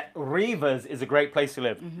commented that Rivas is a great place to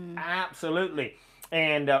live. Mm-hmm. Absolutely.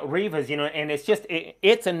 And Rivas, you know, and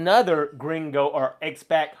it's another gringo or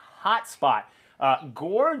expat hotspot.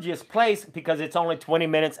 Gorgeous place because it's only 20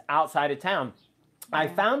 minutes outside of town. Yeah. I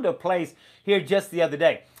found a place here just the other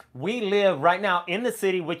day. We live right now in the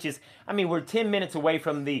city, which is, I mean, we're 10 minutes away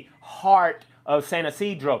from the heart of San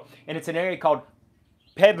Isidro, and it's an area called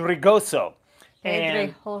Pedregoso.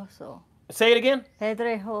 Pedregoso. Say it again?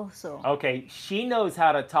 Pedregoso. Okay, she knows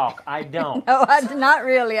how to talk. I don't. No, not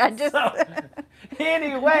really. I just...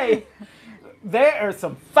 Anyway, there are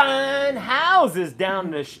some fine houses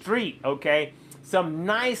down the street, okay? Some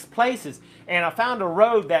nice places. And I found a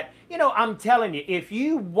road that, you know, I'm telling you, if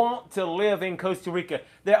you want to live in Costa Rica,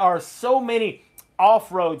 there are so many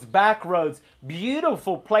off-roads, back roads,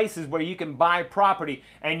 beautiful places where you can buy property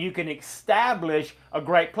and you can establish a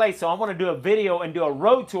great place. So I want to do a video and do a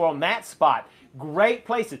road tour on that spot. Great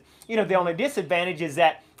places. You know, the only disadvantage is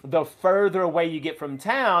that the further away you get from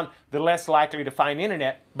town, the less likely to find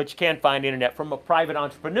internet, but you can find internet from a private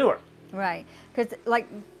entrepreneur. Right, because like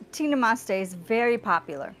Tinamaste is very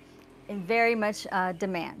popular and very much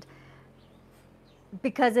demand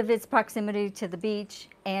because of its proximity to the beach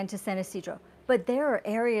and to San Isidro. But there are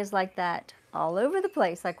areas like that all over the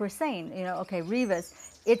place, like we're saying, you know, okay,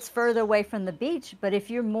 Rivas, it's further away from the beach, but if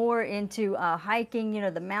you're more into hiking, you know,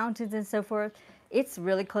 the mountains and so forth, it's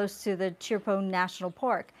really close to the Chirpo National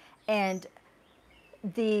Park. And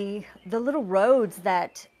the little roads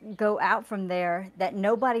that go out from there that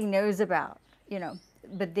nobody knows about, you know,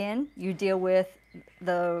 but then you deal with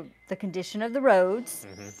the condition of the roads.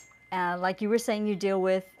 Mm-hmm. Like you were saying, you deal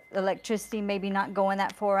with electricity maybe not going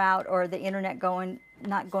that far out, or the internet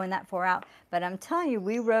not going that far out. But I'm telling you,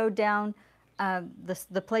 we rode down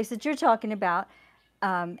the place that you're talking about,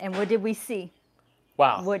 and what did we see?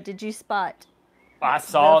 Wow. What did you spot? I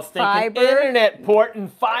saw a stinking internet port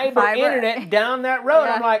and fiber internet down that road.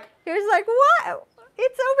 Yeah. I'm like, he was like, what?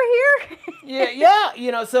 It's over here. yeah.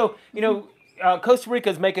 You know, so, you know, Costa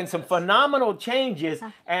Rica is making some phenomenal changes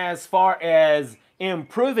as far as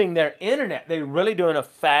improving their internet. They're really doing a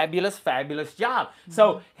fabulous, fabulous job. Mm-hmm.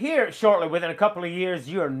 So here, shortly, within a couple of years,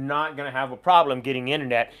 you're not going to have a problem getting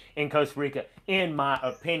internet in Costa Rica, in my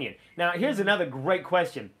opinion. Now, here's another great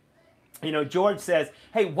question. You know, George says,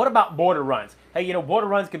 hey, what about border runs? Hey, you know, border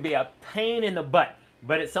runs can be a pain in the butt,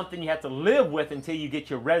 but it's something you have to live with until you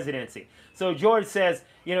get your residency. So George says,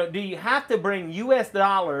 you know, do you have to bring US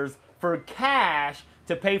dollars for cash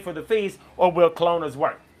to pay for the fees, or will colonas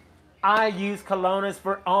work? I use colonas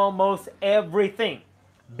for almost everything.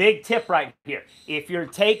 Big tip right here. If you're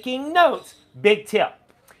taking notes, big tip.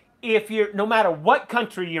 no matter what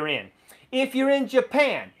country you're in. If you're in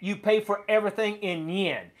Japan, you pay for everything in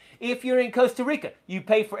yen. If you're in Costa Rica, you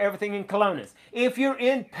pay for everything in colones. If you're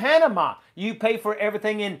in Panama, you pay for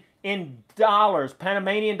everything in dollars,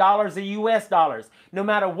 Panamanian dollars or US dollars. No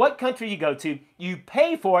matter what country you go to, you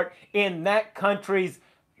pay for it in that country's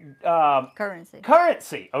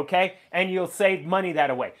currency, okay? And you'll save money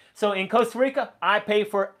that way. So in Costa Rica, I pay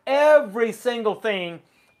for every single thing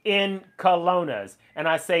in colones, and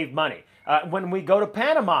I save money. When we go to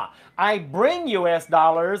Panama, I bring US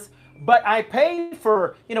dollars, but I pay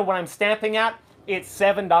for, when I'm stamping out, it's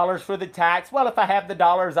 $7 for the tax. Well, if I have the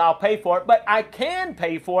dollars, I'll pay for it, but I can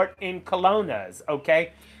pay for it in colones,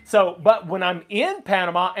 okay? So, but when I'm in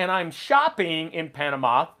Panama and I'm shopping in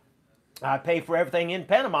Panama, I pay for everything in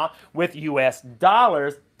Panama with US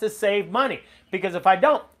dollars to save money. Because if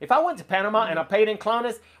I went to Panama and I paid in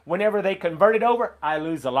colones, whenever they convert it over, I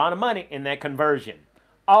lose a lot of money in that conversion.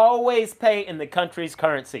 Always pay in the country's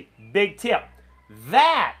currency. Big tip.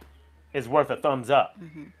 That is worth a thumbs up.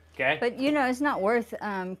 Okay? But it's not worth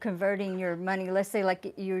converting your money. Let's say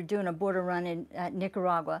like you're doing a border run in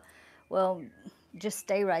Nicaragua. Well, just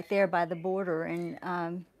stay right there by the border,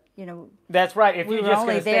 and That's right. If you're just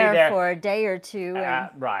going to stay there for a day or two.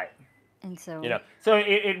 Right. And so. So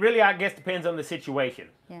it really, I guess, depends on the situation.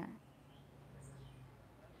 Yeah.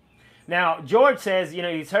 Now, George says,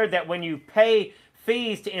 he's heard that when you pay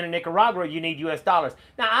fees to enter Nicaragua, you need US dollars.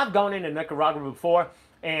 Now, I've gone into Nicaragua before,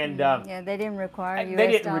 and yeah, they didn't require US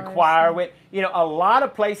they didn't dollars. require it. A lot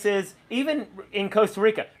of places, even in Costa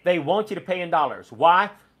Rica, they want you to pay in dollars.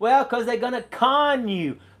 Why? Well, because they're going to con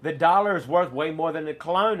you. The dollar is worth way more than the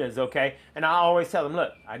colones, okay? And I always tell them,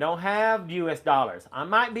 look, I don't have US dollars. I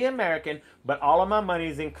might be American, but all of my money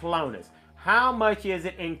is in colones. How much is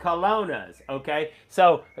it in colones, okay?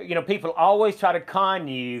 So, people always try to con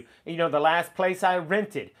you. The last place I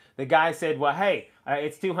rented, the guy said, well, hey,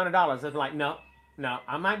 it's $200. I was like, no,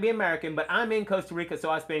 I might be American, but I'm in Costa Rica, so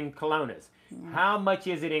I spend colones. How much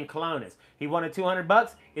is it in colones? He wanted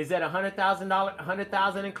 $200. Is that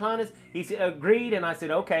 $100,000 in colones? He said, agreed, and I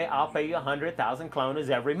said, okay, I'll pay you 100,000 colones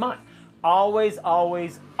every month. Always,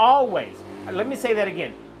 always, always. Let me say that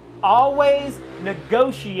again. Always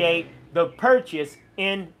negotiate the purchase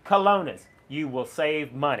in colones. You will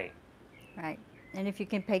save money. Right. And if you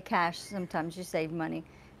can pay cash, sometimes you save money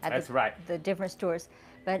at That's right. the different stores.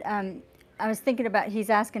 But I was thinking about, he's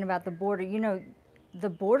asking about the border. The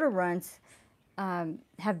border runs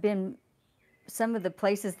have been some of the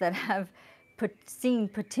places that have seen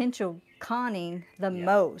potential conning the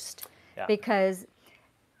most. Yeah. Because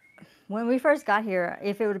when we first got here,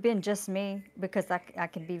 if it would have been just me, because I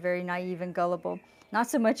can be very naive and gullible, not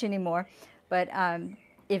so much anymore, but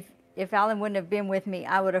if Alan wouldn't have been with me,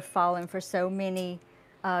 I would have fallen for so many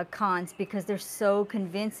cons because they're so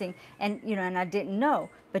convincing, and and I didn't know.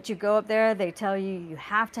 But you go up there, they tell you you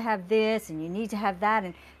have to have this and you need to have that,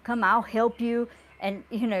 and come, I'll help you, and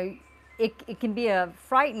it can be a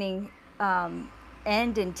frightening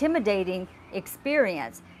and intimidating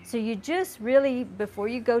experience. So you just really, before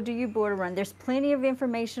you go do your border run, there's plenty of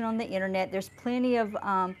information on the internet. There's plenty of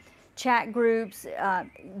chat groups,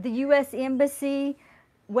 the U.S. Embassy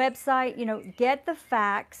website. Get the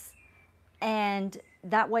facts, and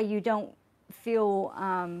that way you don't feel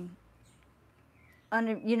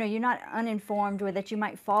you're not uninformed, or that you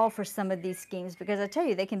might fall for some of these schemes, because I tell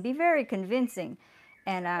you, they can be very convincing.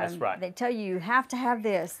 And That's right. They tell you have to have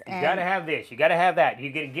this. You got to have this. You got to have that.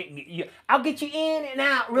 I'll get you in and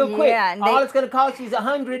out real quick. Yeah, and all it's going to cost you is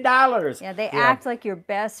 $100. Yeah, they act like your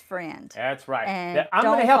best friend. That's right. And I'm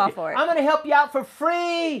don't gonna help fall you. for it. I'm going to help you out for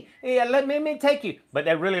free. Yeah, let me take you. But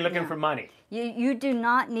they're really looking for money. You do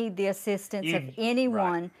not need the assistance of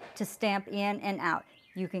anyone to stamp in and out.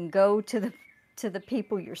 You can go to the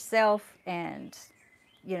people yourself, and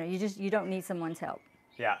you don't need someone's help.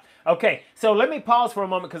 Yeah. Okay, so let me pause for a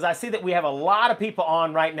moment, because I see that we have a lot of people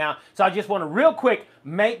on right now. So I just want to real quick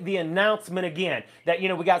make the announcement again that,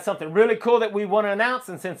 we got something really cool that we want to announce.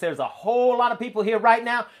 And since there's a whole lot of people here right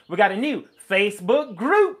now, we got a new Facebook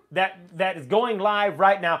group that is going live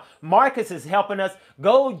right now. Marcus is helping us.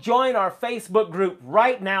 Go join our Facebook group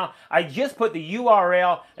right now. I just put the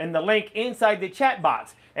URL and the link inside the chat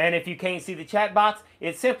box. And if you can't see the chat box,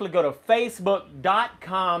 it's simply go to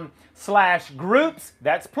facebook.com/groups.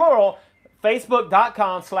 That's plural.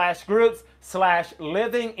 Facebook.com/groups.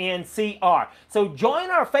 FacebookGroup.com/LivingInCR. So join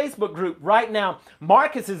our Facebook group right now.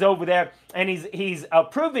 Marcus is over there, and he's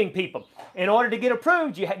approving people. In order to get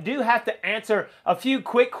approved, you do have to answer a few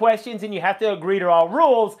quick questions, and you have to agree to all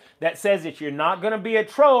rules that says that you're not going to be a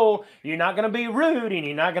troll, you're not going to be rude, and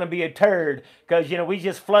you're not going to be a turd, because, you know, we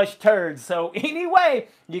just flush turds. So anyway,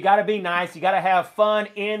 you got to be nice. You got to have fun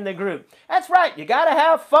in the group. That's right. You got to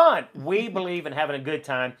have fun. We believe in having a good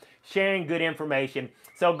time, sharing good information.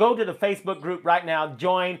 So go to the Facebook group right now.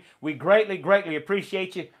 Join. We greatly, greatly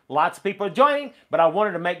appreciate you. Lots of people are joining, but I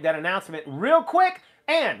wanted to make that announcement real quick.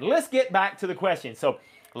 And let's get back to the question. So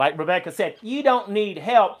like Rebecca said, you don't need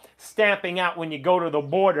help stamping out when you go to the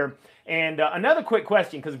border. And another quick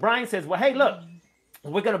question, because Brian says, well, hey, look,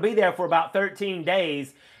 we're going to be there for about 13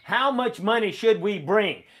 days. How much money should we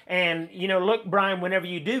bring? And, you know, look, Brian, whenever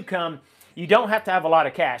you do come, you don't have to have a lot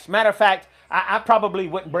of cash. Matter of fact, I probably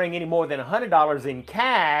wouldn't bring any more than $100 in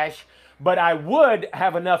cash, but I would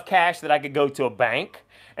have enough cash that I could go to a bank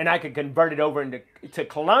and I could convert it over into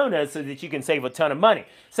Kelowna so that you can save a ton of money.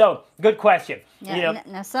 So, good question. Yeah, you know,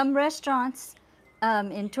 now some restaurants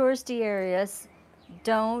in touristy areas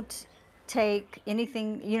don't take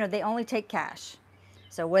anything, you know, they only take cash.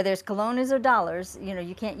 So whether it's Kelownas or dollars, you know,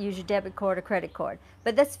 you can't use your debit card or credit card.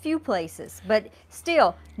 But that's few places. But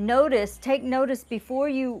still, take notice before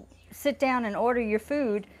you sit down and order your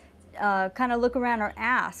food. Kind of look around or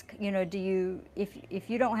ask, you know, if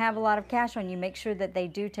you don't have a lot of cash on you, make sure that they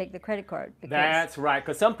do take the credit card. That's right,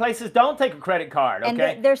 because some places don't take a credit card,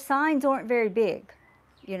 okay? And their signs aren't very big.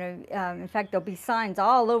 You know, in fact, there'll be signs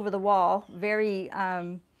all over the wall, very,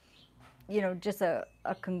 you know, just a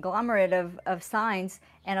conglomerate of signs,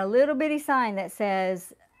 and a little bitty sign that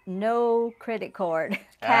says, no credit card,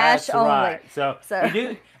 cash only. Right. So you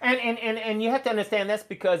do, and you have to understand that's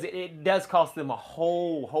because it does cost them a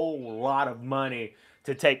whole lot of money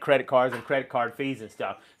to take credit cards and credit card fees and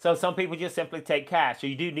stuff. So some people just simply take cash. So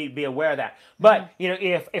you do need to be aware of that. But you know,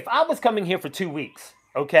 if I was coming here for 2 weeks,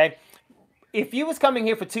 okay, if you was coming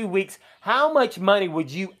here for 2 weeks, how much money would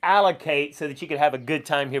you allocate so that you could have a good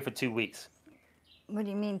time here for 2 weeks? What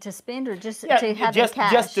do you mean, to spend or just to have just, the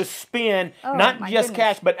cash? just to spend, not just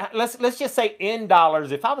cash, but let's just say in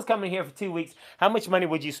dollars. If I was coming here for 2 weeks, how much money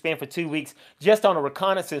would you spend for 2 weeks just on a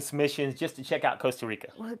reconnaissance mission just to check out Costa Rica?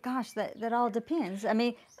 Well, gosh, that all depends. I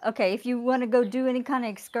mean, okay, if you want to go do any kind of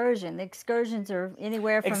excursion, the excursions are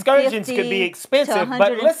anywhere from excursions 50 could be expensive, to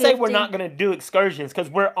but let's say 150. we're not going to do excursions because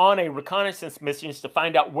we're on a reconnaissance mission to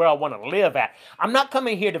find out where I want to live at. I'm not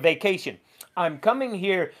coming here to vacation. I'm coming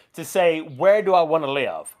here to say, where do I want to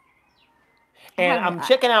live? And I'm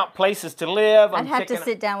checking out places to live. I'd have to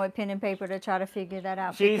sit down with pen and paper to try to figure that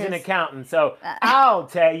out. She's an accountant, so I'll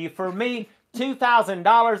tell you, for me,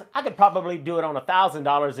 $2,000, I could probably do it on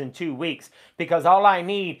 $1,000 in 2 weeks, because all I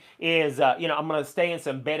need is, you know, I'm going to stay in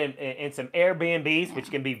some in some Airbnbs,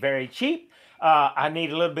 which can be very cheap. I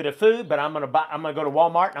need a little bit of food, but I'm gonna go to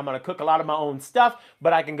Walmart and I'm gonna cook a lot of my own stuff.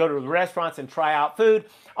 But I can go to the restaurants and try out food.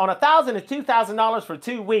 On $1,000 to $2,000 for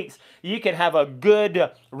 2 weeks, you can have a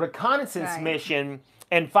good reconnaissance mission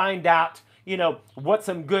and find out, you know, what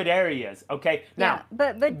some good areas. Okay, now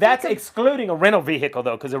but that's excluding a rental vehicle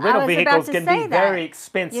though, because the rental vehicles can be very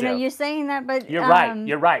expensive. You know, you're saying that, but you're right.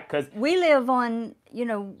 You're right, because we live on. You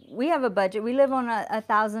know, we have a budget. We live on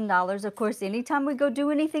 $1,000. Of course, anytime we go do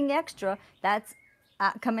anything extra, that's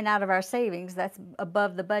coming out of our savings. That's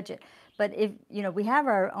above the budget. But if, you know, we have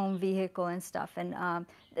our own vehicle and stuff, and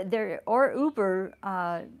there or Uber,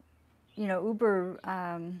 you know, Uber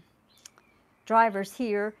drivers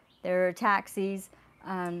here. There are taxis,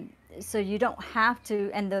 so you don't have to,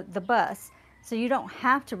 and the bus. So you don't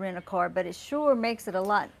have to rent a car, but it sure makes it a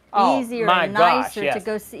lot easier and nicer to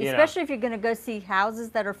go see, especially if you're going to go see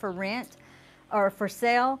houses that are for rent or for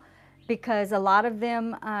sale, because a lot of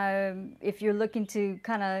them, if you're looking to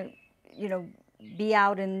kind of, you know, be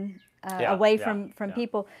out and away from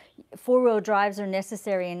people, four-wheel drives are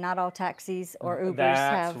necessary, and not all taxis or Ubers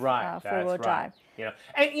have four-wheel drive. You know,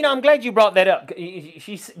 and you know, I'm glad you brought that up.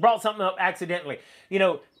 She brought something up accidentally. You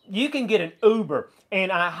know, you can get an Uber,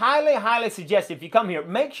 and I highly suggest, if you come here,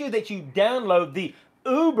 make sure that you download the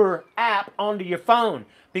Uber app onto your phone,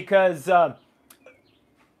 because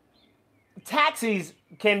taxis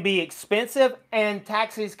can be expensive, and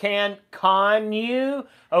taxis can con you,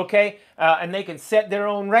 okay? And they can set their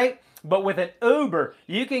own rate. But with an Uber,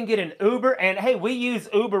 you can get an Uber, and hey, we use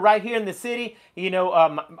Uber right here in the city. You know,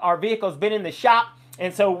 our vehicle's been in the shop,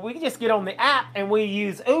 and so we just get on the app and we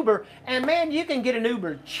use Uber, and man, you can get an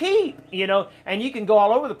Uber cheap, you know, and you can go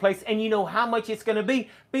all over the place, and you know how much it's going to be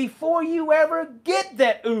before you ever get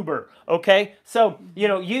that Uber, okay? So, you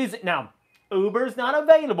know, use it. Now, Uber's not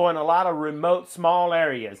available in a lot of remote, small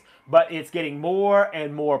areas, but it's getting more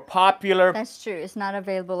and more popular. That's true. It's not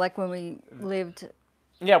available like when we lived.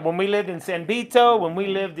 Yeah, when we lived in San Vito, when we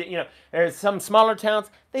lived, there's some smaller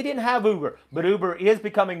towns, they didn't have Uber, but Uber is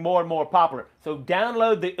becoming more and more popular. So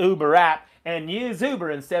download the Uber app and use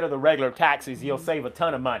Uber instead of the regular taxis. You'll save a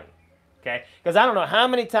ton of money. Okay? Because I don't know how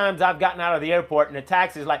many times I've gotten out of the airport and the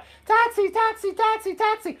taxi's like, taxi, taxi, taxi,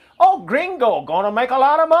 taxi. Oh, gringo, gonna make a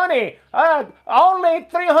lot of money. Only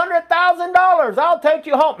 $300,000. I'll take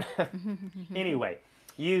you home. Anyway,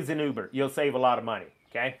 use an Uber. You'll save a lot of money.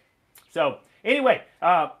 Okay? So, anyway,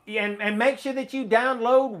 and make sure that you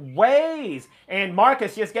download Waze. And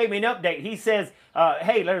Marcus just gave me an update. He says,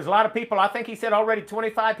 hey, there's a lot of people. I think he said already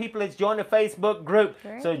 25 people that's joined the Facebook group.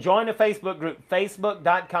 Great. So join the Facebook group,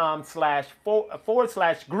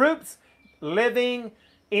 facebook.com/groups living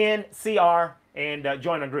in CR, and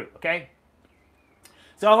join a group, okay?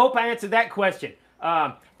 So I hope I answered that question.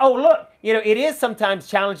 Oh, look, it is sometimes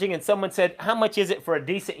challenging. And someone said, how much is it for a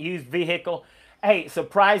decent used vehicle? Hey,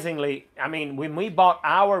 surprisingly, I mean, when we bought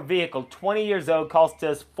our vehicle, 20 years old, cost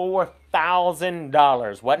us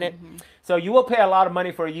 $4,000, wasn't it? Mm-hmm. So you will pay a lot of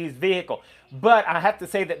money for a used vehicle. But I have to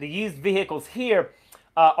say that the used vehicles here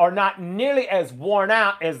are not nearly as worn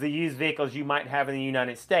out as the used vehicles you might have in the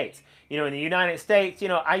United States. In the United States,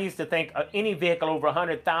 I used to think any vehicle over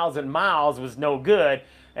 100,000 miles was no good.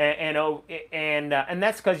 And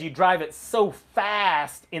that's because you drive it so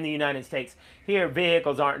fast in the United States. Here,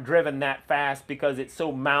 vehicles aren't driven that fast because it's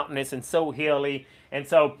so mountainous and so hilly, and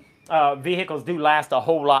so vehicles do last a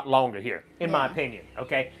whole lot longer here, in my opinion.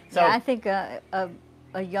 Okay, so yeah, I think a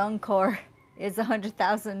young car is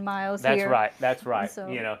 100,000 miles here. That's right.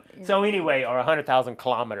 So, so anyway, or 100,000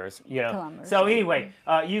 kilometers. Kilometers. So anyway,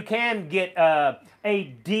 you can get a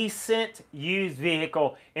decent used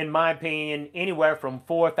vehicle, in my opinion, anywhere from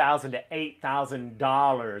 $4,000 to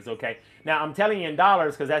 $8,000. Okay. Now I'm telling you in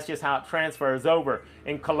dollars because that's just how it transfers over.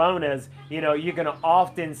 In colonas, you're going to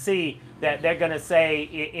often see that they're going to say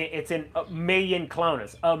it's in a million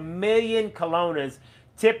colonas. A million colonas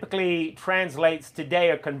typically translates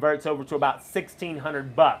today or converts over to about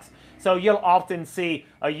 $1,600. So you'll often see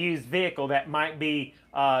a used vehicle that might be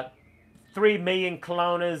 3 million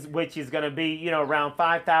colonas, which is going to be, around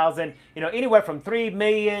 5,000, anywhere from 3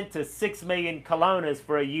 million to 6 million colonas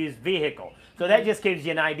for a used vehicle. So that just gives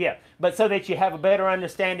you an idea. But so that you have a better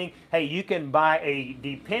understanding, hey, you can buy a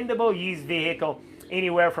dependable used vehicle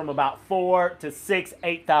anywhere from about $4,000 to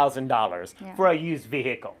 $6,000, $8,000 for a used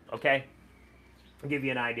vehicle, okay? I'll give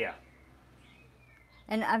you an idea.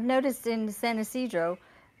 And I've noticed in San Isidro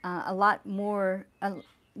a lot more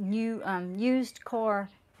new used car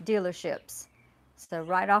dealerships. So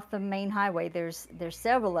right off the main highway, there's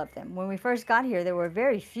several of them. When we first got here, there were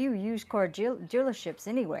very few used car dealerships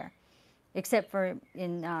anywhere, except for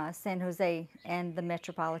in San Jose and the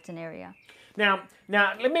metropolitan area. Now,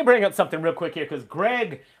 let me bring up something real quick here, because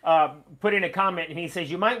Greg put in a comment, and he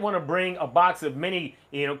says you might want to bring a box of mini,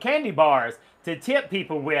 candy bars to tip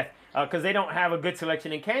people with, because they don't have a good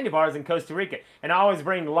selection in candy bars in Costa Rica. And I always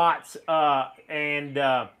bring lots,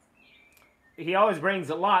 he always brings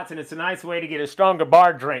lots, and it's a nice way to get a stronger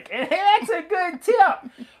bar drink. And that's a good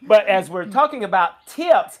tip. But as we're talking about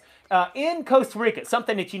tips, in Costa Rica,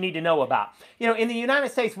 something that you need to know about. In the United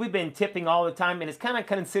States, we've been tipping all the time, and it's kind of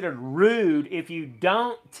considered rude if you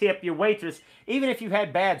don't tip your waitress, even if you've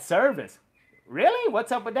had bad service. Really?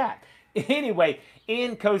 What's up with that? Anyway,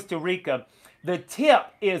 in Costa Rica, the tip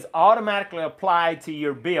is automatically applied to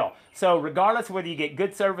your bill. So regardless of whether you get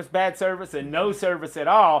good service, bad service, and no service at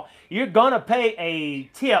all, you're going to pay a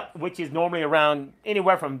tip, which is normally around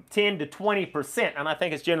anywhere from 10 to 20%. And I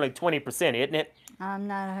think it's generally 20%, isn't it? I'm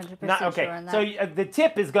not 100% sure on that. So the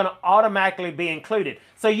tip is going to automatically be included.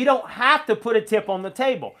 So you don't have to put a tip on the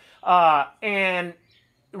table. And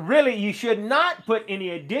really, you should not put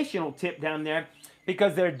any additional tip down there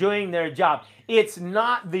because they're doing their job. It's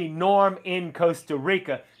not the norm in Costa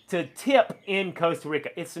Rica to tip in Costa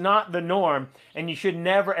Rica. It's not the norm, and you should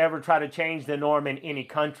never, ever try to change the norm in any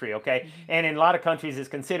country, okay? And in a lot of countries, it's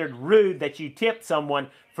considered rude that you tip someone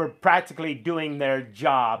for practically doing their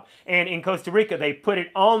job. And in Costa Rica, they put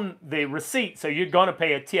it on the receipt, so you're going to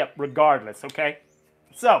pay a tip regardless, okay?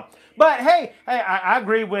 So, but hey, I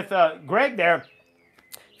agree with Greg there.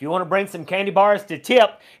 If you want to bring some candy bars to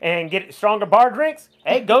tip and get stronger bar drinks,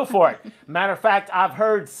 hey, go for it. Matter of fact, I've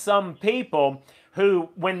heard some people who,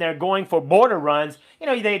 when they're going for border runs,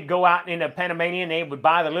 they'd go out in a Panamanian, they would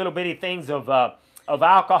buy the little bitty things of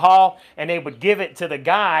alcohol, and they would give it to the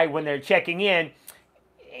guy when they're checking in.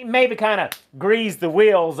 Maybe kind of grease the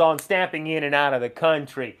wheels on stamping in and out of the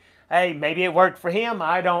country. Hey, maybe it worked for him.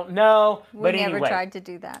 I don't know. We But never anyway, tried to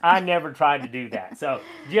do that. I never tried to do that. So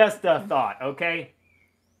just a thought, okay?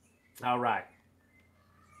 All right.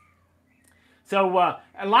 So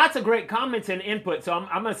lots of great comments and input. So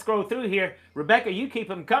I'm going to scroll through here. Rebecca, you keep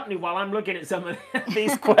them company while I'm looking at some of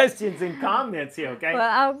these questions and comments here, okay? Well,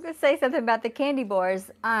 I'll say something about the candy bars.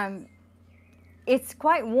 It's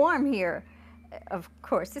quite warm here. Of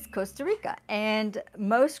course, it's Costa Rica. And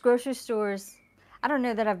most grocery stores, I don't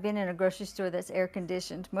know that I've been in a grocery store that's air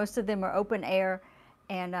conditioned. Most of them are open air.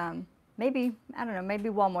 And maybe, I don't know, maybe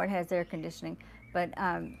Walmart has air conditioning. But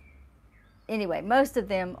anyway, most of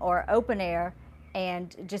them are open air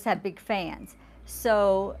and just have big fans.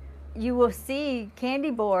 So you will see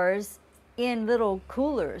candy bars in little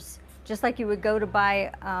coolers, just like you would go to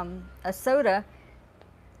buy a soda,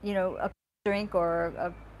 you know, a drink or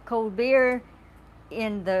a cold beer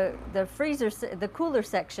in the freezer, the cooler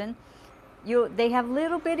section. They have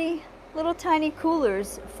little tiny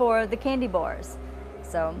coolers for the candy bars.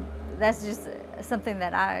 So that's just something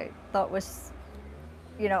that I thought was,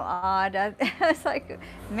 you know, odd. It's like,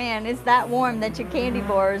 man, it's that warm that your candy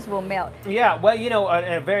bars will melt. Yeah, well, you know,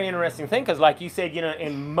 a very interesting thing, because like you said, you know,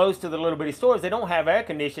 in most of the little bitty stores, they don't have air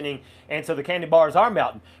conditioning, and so the candy bars are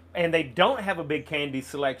melting, and they don't have a big candy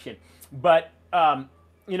selection. But,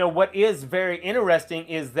 you know, what is very interesting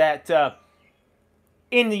is that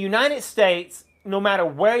in the United States, no matter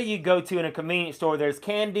where you go to in a convenience store, there's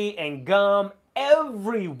candy and gum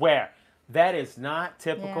everywhere. That is not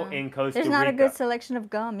typical in Costa Rica. There's not a good selection of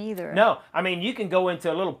gum either. No, I mean, you can go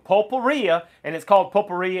into a little pulperia, and it's called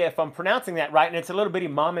pulperia if I'm pronouncing that right, and it's a little bitty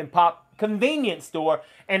mom and pop convenience store,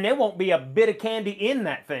 and there won't be a bit of candy in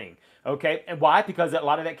that thing, okay? And why? Because a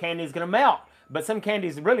lot of that candy is going to melt. But some candy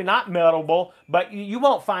is really not meltable, but you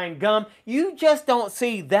won't find gum. You just don't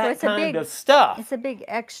see that kind of stuff. It's a big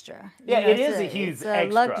extra. Yeah, it is a huge extra.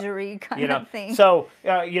 It's a luxury kind of thing. So,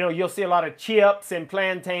 you know, you'll see a lot of chips and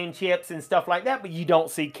plantain chips and stuff like that, but you don't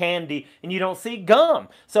see candy and you don't see gum.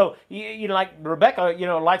 So, you know, like Rebecca, you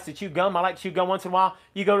know, likes to chew gum. I like to chew gum once in a while.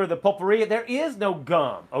 You go to the pulperia, there is no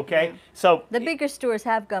gum, okay? Yeah. So the bigger stores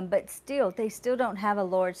have gum, but they still don't have a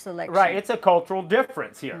large selection. Right, it's a cultural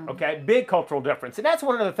difference here, okay? Big cultural difference. And that's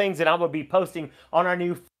one of the things that I will be posting on our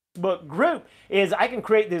new Facebook group, is I can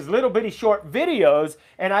create these little bitty short videos,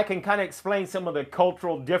 and I can kind of explain some of the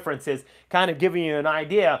cultural differences, kind of giving you an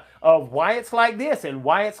idea of why it's like this and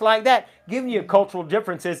why it's like that, giving you cultural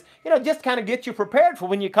differences, you know, just kind of get you prepared for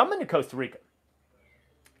when you come into Costa Rica.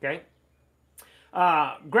 Okay?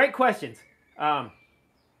 Great questions.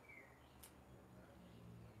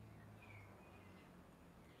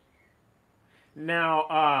 Now,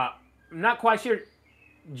 I'm not quite sure.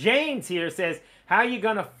 James here says, how are you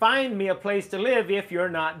going to find me a place to live if you're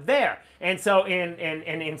not there? And so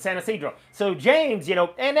in San Isidro. So James, you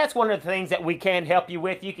know, and that's one of the things that we can help you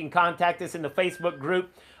with. You can contact us in the Facebook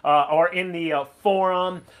group or in the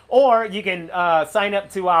forum, or you can sign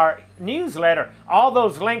up to our newsletter. All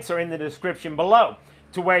those links are in the description below,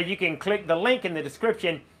 to where you can click the link in the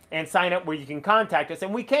description and sign up where you can contact us,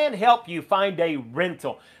 and we can help you find a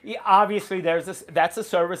rental. Obviously, that's a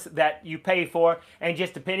service that you pay for, and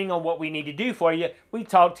just depending on what we need to do for you, we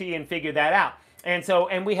talk to you and figure that out.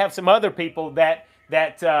 And we have some other people that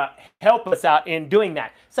help us out in doing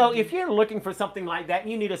that. So if you're looking for something like that,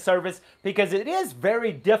 and you need a service, because it is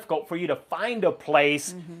very difficult for you to find a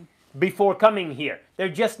place before coming here. They're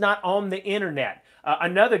just not on the internet.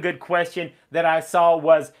 Another good question that I saw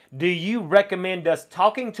was, do you recommend us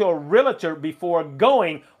talking to a realtor before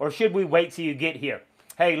going, or should we wait till you get here?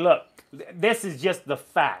 Hey, look, this is just the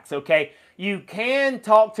facts, okay? You can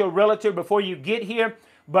talk to a realtor before you get here,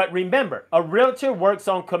 but remember, a realtor works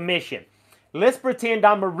on commission. Let's pretend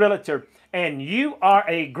I'm a realtor and you are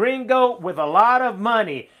a gringo with a lot of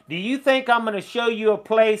money. Do you think I'm going to show you a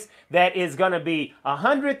place that is going to be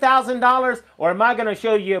 $100,000, or am I going to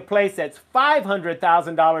show you a place that's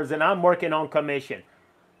 $500,000 and I'm working on commission?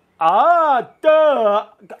 Duh.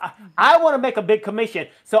 I want to make a big commission,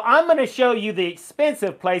 so I'm going to show you the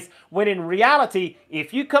expensive place, when in reality,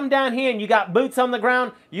 if you come down here and you got boots on the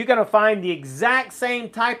ground, you're going to find the exact same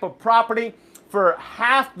type of property for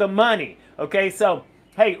half the money. Okay, so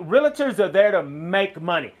hey, realtors are there to make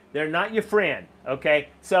money. They're not your friend, okay?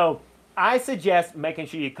 So I suggest making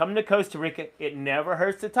sure you come to Costa Rica. It never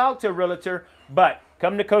hurts to talk to a realtor, but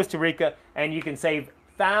come to Costa Rica and you can save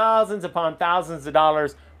thousands upon thousands of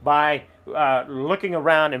dollars by looking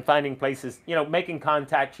around and finding places, you know, making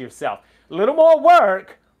contacts yourself. A little more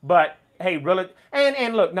work, but hey,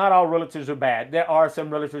 and look, not all realtors are bad. There are some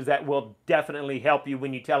realtors that will definitely help you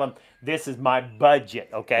when you tell them, this is my budget,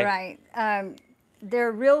 okay? Right. There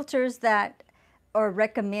are realtors that or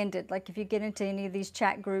recommended. Like if you get into any of these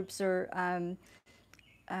chat groups or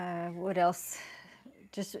what else,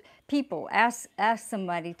 just people ask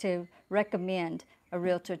somebody to recommend a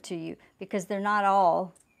realtor to you, because they're not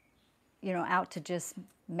all, you know, out to just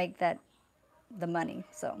make the money.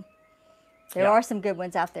 So there Yeah. are some good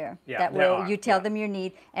ones out there Yeah, that there will, are. you tell Yeah. them your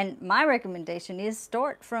need. And my recommendation is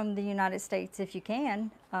start from the United States if you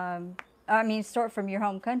can. I mean, start from your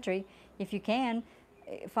home country if you can.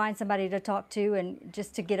 Find somebody to talk to and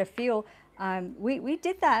just to get a feel. We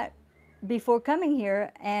did that before coming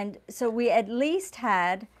here, and so we at least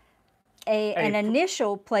had an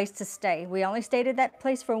initial place to stay. We only stayed at that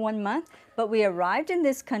place for 1 month, but we arrived in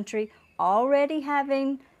this country already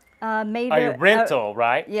having made A rental,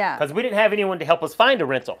 right? yeah. Because we didn't have anyone to help us find a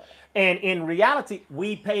rental. And in reality,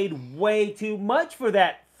 we paid way too much for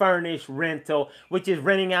that furnished rental, which is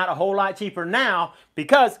renting out a whole lot cheaper now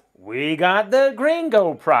because we got the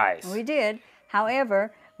gringo price. We did.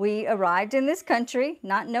 However, we arrived in this country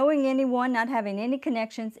not knowing anyone, not having any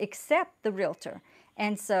connections except the realtor.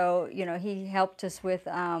 And so, you know, he helped us with,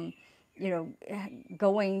 you know,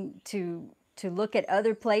 going to look at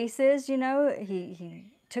other places. You know, he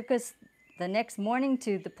took us the next morning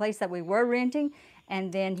to the place that we were renting,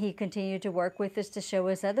 and then he continued to work with us to show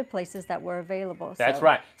us other places that were available. That's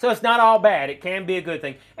right. So it's not all bad. It can be a good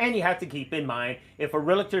thing. And you have to keep in mind, if a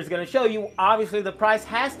realtor is going to show you, obviously the price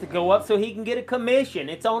has to go up so he can get a commission.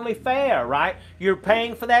 It's only fair, right? You're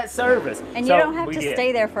paying for that service. And so you don't have to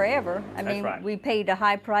stay there forever. I mean, right. we paid a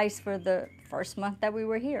high price for the first month that we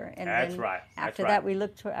were here. And That's then right. after that, we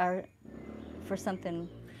looked for something.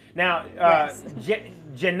 Now,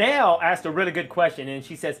 Janelle asked a really good question, and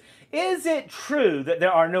she says, is it true that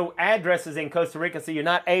there are no addresses in Costa Rica, so you're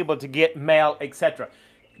not able to get mail, etc.?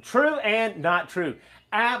 True and not true.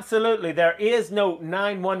 Absolutely, there is no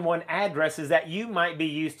 911 addresses that you might be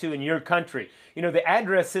used to in your country. You know, the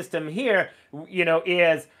address system here, you know,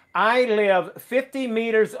 is I live 50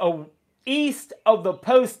 meters east of the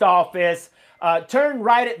post office, turn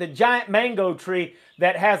right at the giant mango tree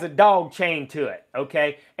that has a dog chained to it,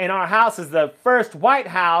 okay? And our house is the first white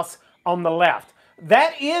house on the left.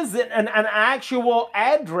 That is an actual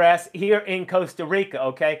address here in Costa Rica,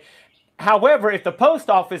 okay? However, if the post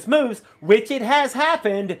office moves, which it has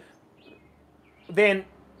happened, then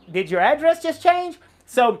did your address just change?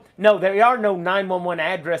 So, no, there are no 911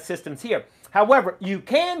 address systems here. However, you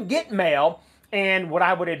can get mail, and what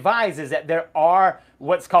I would advise is that there are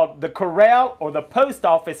what's called the corral or the post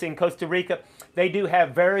office in Costa Rica. They do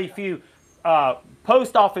have very few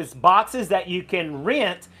post office boxes that you can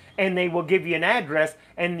rent, and they will give you an address,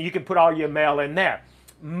 and you can put all your mail in there.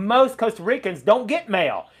 Most Costa Ricans don't get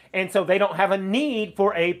mail, and so they don't have a need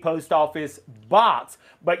for a post office box.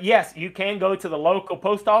 But yes, you can go to the local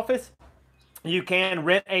post office. You can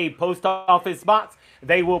rent a post office box.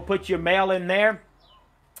 They will put your mail in there.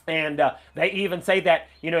 And they even say that,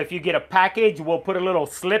 you know, if you get a package, we'll put a little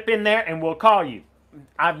slip in there and we'll call you.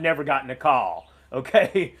 I've never gotten a call,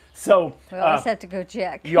 okay? So We always have to go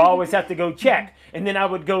check. you always have to go check. And then I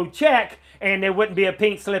would go check, and there wouldn't be a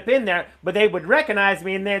pink slip in there, but they would recognize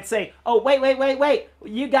me and they'd say, oh, wait,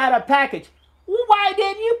 you got a package. Why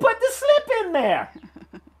didn't you put the slip in there?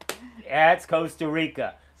 That's Costa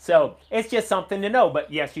Rica. So it's just something to know,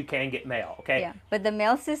 but yes, you can get mail, okay? Yeah, but the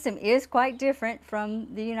mail system is quite different from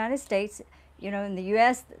the United States. You know, in the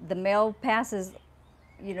U.S., the mail passes,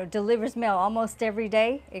 you know, delivers mail almost every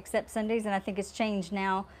day except Sundays, and I think it's changed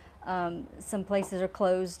now. Some places are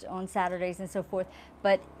closed on Saturdays and so forth.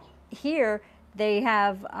 But here, they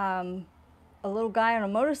have a little guy on a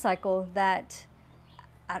motorcycle that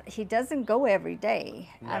he doesn't go every day.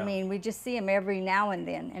 No. I mean, we just see him every now and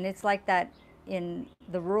then, and it's like that in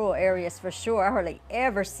the rural areas for sure. I hardly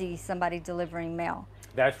ever see somebody delivering mail.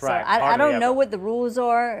 That's So right. I don't know ever. what the rules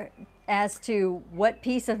are as to what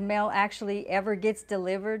piece of mail actually ever gets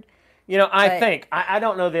delivered. You know, I think, I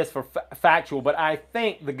don't know this for factual, but I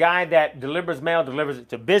think the guy that delivers mail delivers it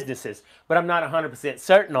to businesses, but I'm not 100%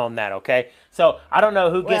 certain on that, okay? So I don't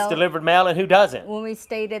know who gets delivered mail and who doesn't. When we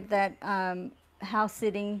stayed at that house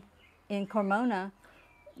sitting in Carmona,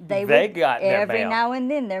 They would, got their every mail. now and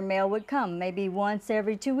then their mail would come, maybe once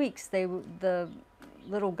every 2 weeks. The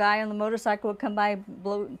little guy on the motorcycle would come by,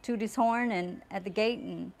 toot his horn and at the gate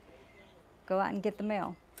and go out and get the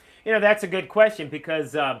mail. You know, that's a good question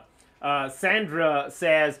because Sandra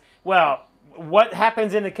says, well, what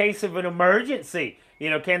happens in the case of an emergency? You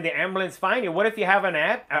know, can the ambulance find you? What if you have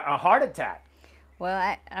a heart attack?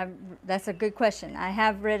 Well, that's a good question. I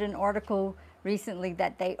have read an article recently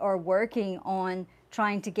that they are working on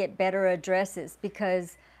trying to get better addresses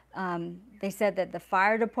because they said that the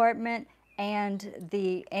fire department and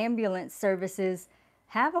the ambulance services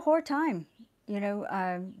have a hard time.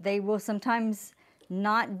 They will sometimes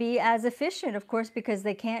not be as efficient, of course, because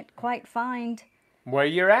they can't quite find where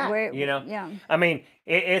you're at, where. Yeah, I mean,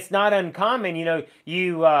 it's not uncommon,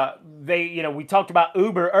 we talked about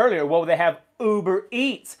Uber earlier. Well, they have Uber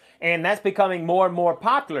Eats, and that's becoming more and more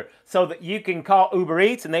popular, so that you can call Uber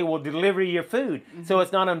Eats and they will deliver your food. So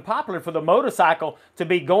it's not unpopular for the motorcycle to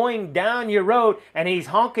be going down your road and he's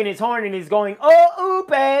honking his horn and he's going, oh,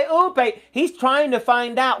 Upe, Upe. He's trying to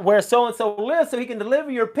find out where so-and-so lives so he can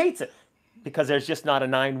deliver your pizza, because there's just not a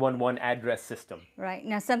 911 address system. Right.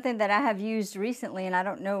 Now, something that I have used recently, and I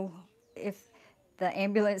don't know if the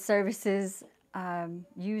ambulance services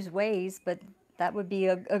use Waze, but that would be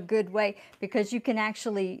a good way, because you can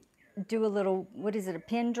actually do a little, what is it, a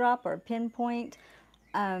pin drop or a pinpoint?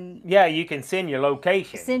 Yeah, you can send your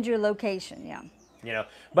location. Send your location, yeah.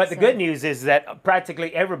 But the good news is that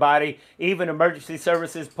practically everybody, even emergency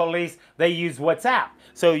services, police, they use WhatsApp.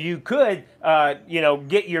 So you could,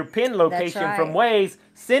 get your pin location from Waze,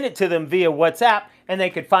 send it to them via WhatsApp, and they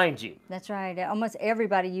could find you. That's right. Almost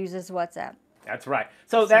everybody uses WhatsApp. That's right.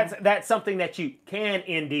 So that's something that you can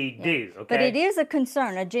indeed do. Okay. But it is a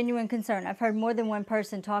concern, a genuine concern. I've heard more than one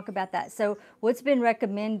person talk about that. So what's been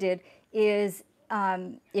recommended is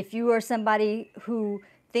if you are somebody who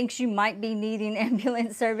thinks you might be needing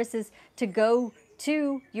ambulance services, to go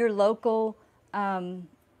to your local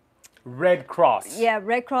Red Cross. Yeah,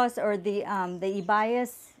 Red Cross, or the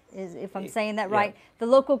IBAIS, is, if I'm saying that right, the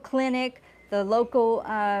local clinic, the local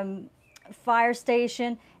fire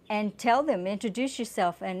station, and tell them, introduce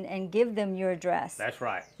yourself, and give them your address. That's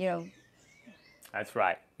right. That's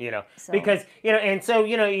right. So. Because, and so,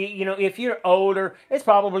 if you're older, it's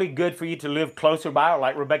probably good for you to live closer by, or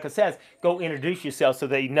like Rebecca says, go introduce yourself so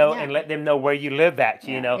they know, and let them know where you live at,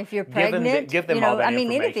 If you're pregnant, give them all that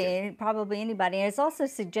information. Anything, probably anybody. And it's also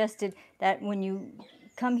suggested that when you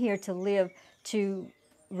come here to live, to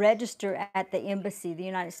register at the embassy, the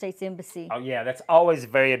United States Embassy. Oh, yeah, that's always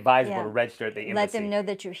very advisable to register at the embassy. Let them know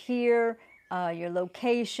that you're here, your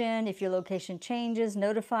location. If your location changes,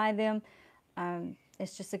 notify them.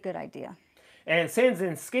 It's just a good idea. And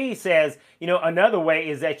Sinzinski says, another way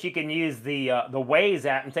is that you can use the Waze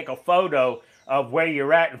app and take a photo of where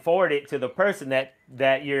you're at and forward it to the person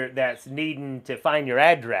that's needing to find your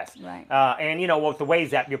address. Right. And with the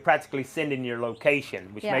Waze app, you're practically sending your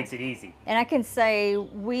location, which makes it easy. And I can say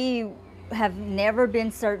we have never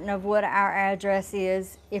been certain of what our address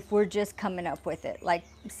is if we're just coming up with it. Like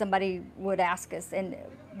somebody would ask us, and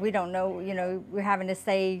we don't know. We're having to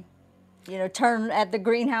say, turn at the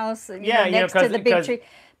greenhouse, next to the big tree.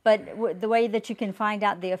 But the way that you can find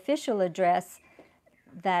out the official address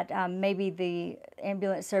that maybe the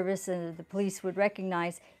ambulance service and the police would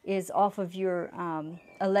recognize is off of your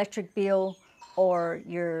electric bill or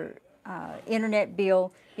your internet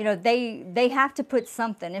bill. They have to put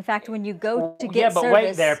something. In fact, when you go to get service... Yeah, but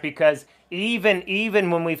wait there, because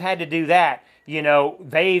even when we've had to do that,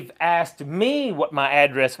 they've asked me what my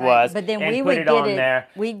address was, but then and we put would it get on there.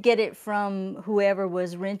 We'd get it from whoever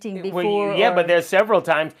was renting before. Well, but there's several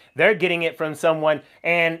times they're getting it from someone,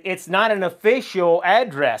 and it's not an official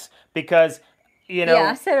address because,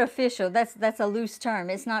 Yeah, I said official. That's a loose term.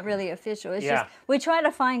 It's not really official. It's just we try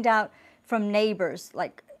to find out from neighbors,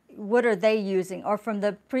 like, what are they using, or from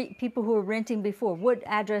the people who were renting before, what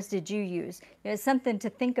address did you use? It's something to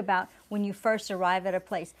think about when you first arrive at a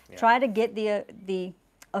place. Try to get the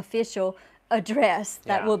official address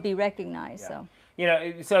that will be recognized. So.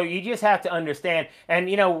 So you just have to understand, and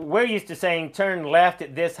we're used to saying turn left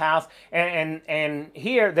at this house, and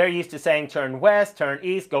here they're used to saying turn west, turn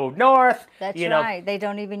east, go north. That's right. They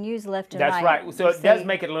don't even use left and right. That's right. So it does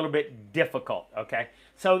make it a little bit difficult. Okay.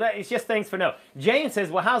 So it's just things for note. James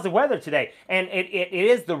says, well, how's the weather today? And it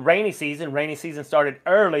is the rainy season. Rainy season started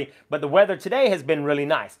early, but the weather today has been really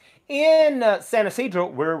nice. In San Ysidro,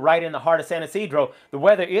 we're right in the heart of San Ysidro. The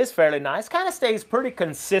weather is fairly nice. Kind of stays pretty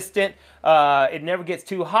consistent. It never gets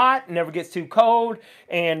too hot, never gets too cold.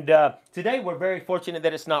 And today we're very fortunate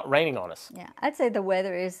that it's not raining on us. Yeah, I'd say the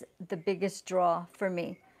weather is the biggest draw for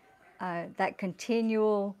me. That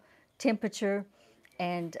continual temperature,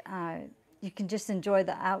 and you can just enjoy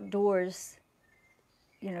the outdoors,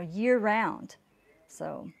 year round.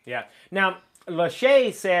 So. Yeah. Now,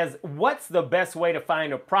 Lachey says, what's the best way to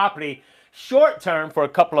find a property short term for a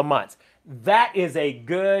couple of months? That is a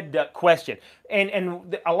good question.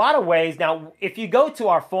 and a lot of ways. Now, if you go to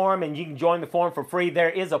our forum and you can join the forum for free, there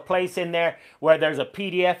is a place in there where there's a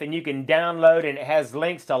PDF and you can download, and it has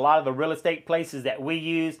links to a lot of the real estate places that we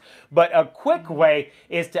use. But a quick way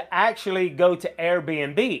is to actually go to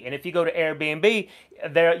Airbnb. And if you go to Airbnb,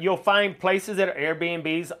 there you'll find places that are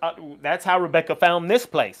Airbnbs. That's how Rebecca found this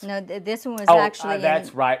place. No, this one was Oh, actually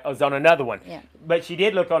that's right. I was on another one. Yeah. But she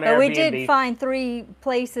did look on But Airbnb. we did find 3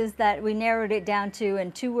 places that we narrowed it down to,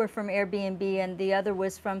 and 2 were from Airbnb, and the other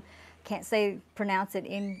was from, can't pronounce it,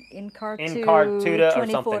 Incartuda or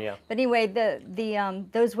something, yeah. But anyway,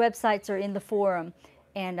 those websites are in the forum,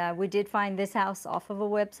 and we did find this house off of a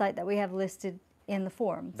website that we have listed in the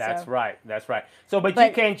forum. That's so. right. That's right. So, but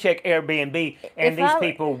you can check Airbnb, and these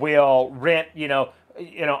people will rent,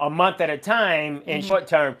 a month at a time in short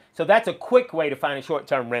term. So that's a quick way to find a short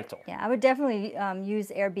term rental. Yeah, I would definitely use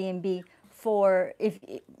Airbnb for if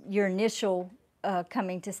your initial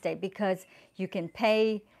coming to stay, because you can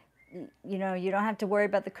pay. You don't have to worry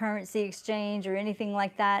about the currency exchange or anything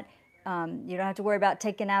like that. You don't have to worry about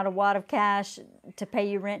taking out a wad of cash to pay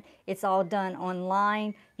your rent. It's all done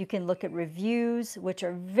online. You can look at reviews, which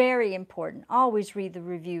are very important. Always read the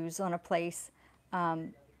reviews on a place,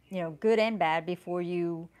 good and bad, before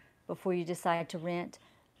you decide to rent.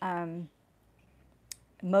 A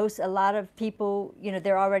lot of people,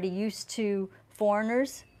 they're already used to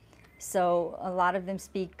foreigners, so a lot of them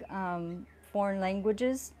speak foreign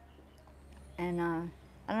languages, and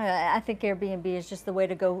I don't know, I think Airbnb is just the way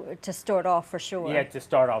to go to start off, for sure. Yeah, to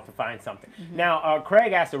start off to find something. Now,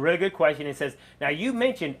 Craig asked a really good question. He says, now you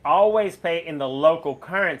mentioned always pay in the local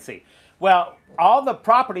currency. Well, all the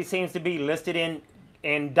property seems to be listed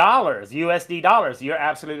in dollars, USD dollars. You're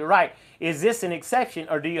absolutely right. Is this an exception,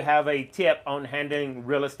 or do you have a tip on handling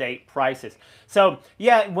real estate prices? So,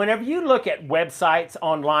 yeah, whenever you look at websites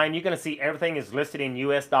online, you're going to see everything is listed in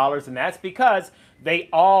US dollars, and that's because they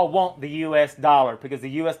all want the US dollar, because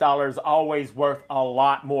the US dollar is always worth a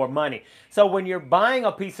lot more money. So when you're buying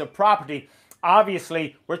a piece of property,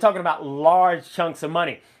 obviously, we're talking about large chunks of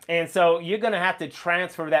money. And so you're going to have to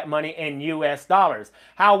transfer that money in US dollars.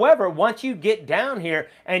 However, once you get down here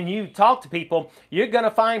and you talk to people, you're going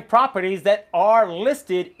to find properties that are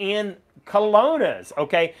listed in colonas,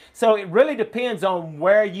 okay? So it really depends on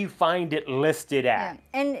where you find it listed at.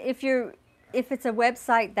 Yeah. And if it's a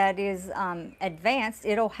website that is advanced,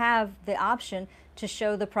 it'll have the option to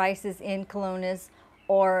show the prices in colonas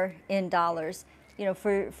or in dollars,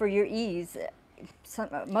 for your ease.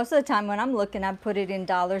 Most of the time when I'm looking, I put it in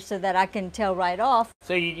dollars so that I can tell right off.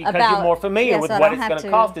 So because you're more familiar with what it's going to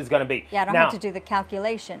cost is going to be. Yeah, I don't have to do the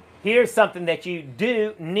calculation. Here's something that you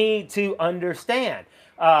do need to understand.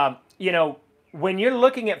 When you're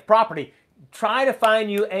looking at property, try to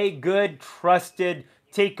find you a good, trusted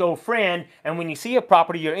Tico friend, and when you see a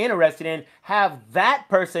property you're interested in, have that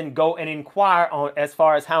person go and inquire on as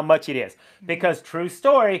far as how much it is. Because true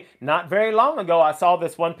story, not very long ago I saw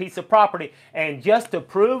this one piece of property, and just to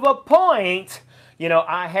prove a point,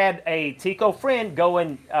 I had a Tico friend go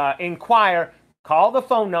and inquire, call the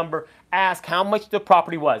phone number, ask how much the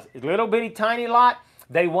property was. A little bitty tiny lot.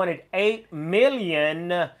 They wanted 8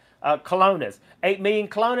 million colonas. 8 million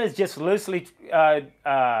colonas, just loosely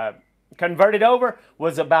converted over,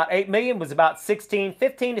 was about 8 million, was about $15,000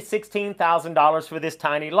 to $16,000 for this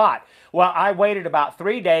tiny lot. Well, I waited about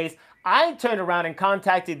 3 days. I turned around and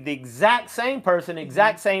contacted the exact same person,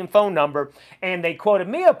 exact same phone number, and they quoted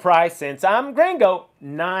me a price, since I'm gringo,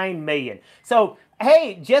 $9 million. So,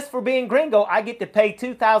 hey, just for being gringo, I get to pay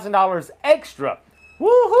 $2,000 extra.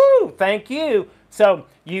 Woohoo! Thank you. So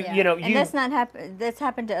and that's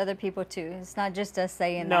happened to other people too. It's not just us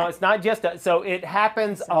saying that. No, it's not just us. So it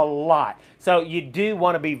happens a lot. So you do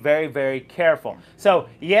want to be very, very careful. So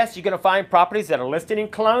yes, you're going to find properties that are listed in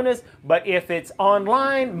colonas, but if it's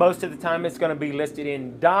online, most of the time it's going to be listed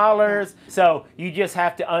in dollars. So you just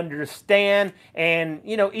have to understand, and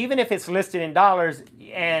even if it's listed in dollars,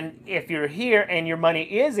 and if you're here and your money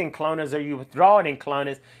is in colonas or you withdraw it in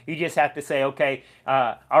colonas, you just have to say, okay,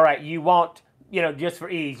 all right, you want, just for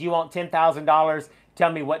ease, you want $10,000. Tell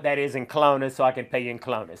me what that is in colonas so I can pay you in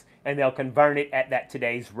colonas. And they'll convert it at that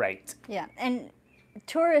today's rate. Yeah, and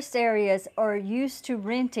tourist areas are used to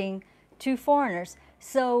renting to foreigners.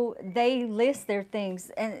 So they list their things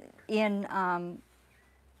in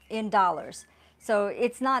dollars. So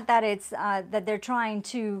it's not that it's that they're trying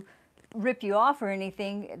to rip you off or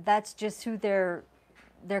anything. That's just who their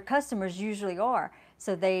customers usually are.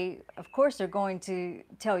 So they, of course, are going to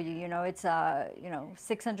tell you, it's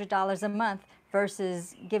 $600 a month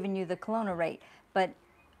versus giving you the colonna rate. But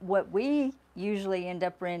what we usually end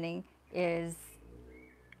up renting is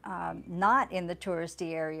not in the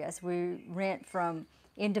touristy areas. We rent from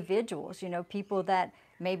individuals, you know, people that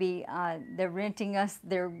maybe they're renting us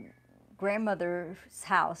their grandmother's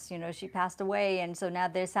house. You know, she passed away, and so now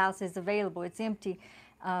this house is available. It's empty,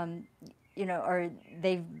 you know, or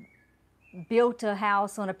they've built a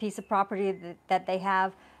house on a piece of property that they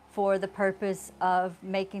have for the purpose of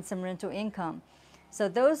making some rental income. So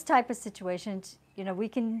those type of situations, you know, we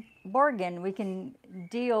can bargain, we can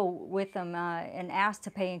deal with them and ask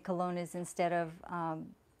to pay in colones instead of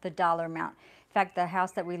the dollar amount. In fact, the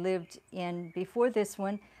house that we lived in before this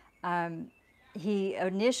one, he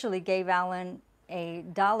initially gave Alan a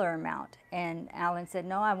dollar amount, and Alan said,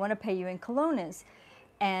 no, I want to pay you in colones.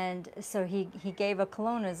 And so he gave a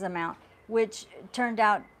colones amount, which turned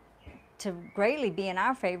out to greatly be in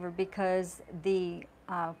our favor because the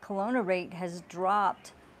colonna rate has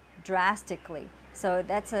dropped drastically. So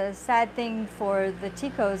that's a sad thing for the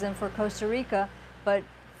Ticos and for Costa Rica, but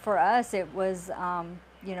for us it was,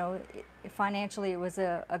 you know, financially it was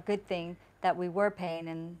a good thing that we were paying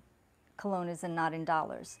in colones and not in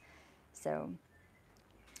dollars. So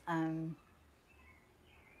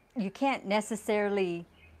you can't necessarily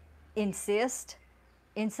insist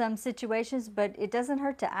in some situations, but it doesn't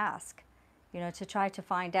hurt to ask, you know, to try to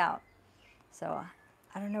find out. So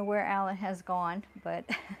I don't know where Alan has gone, but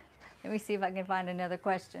let me see if I can find another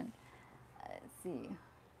question. Let's see.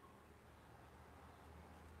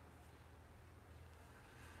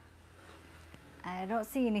 I don't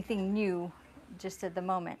see anything new just at the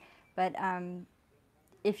moment, but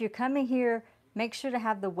if you're coming here, make sure to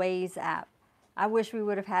have the Waze app. I wish we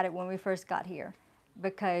would have had it when we first got here,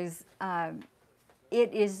 because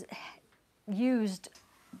it is used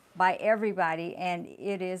by everybody, and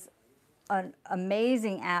it is an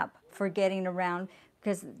amazing app for getting around,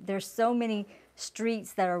 because there's so many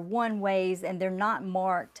streets that are one ways and they're not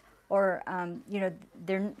marked, or you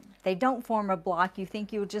know, they don't form a block. You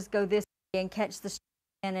think you'll just go this way and catch the street,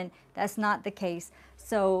 and that's not the case.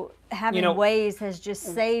 So having Waze has just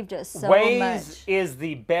saved us so much. Waze is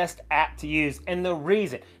the best app to use, and the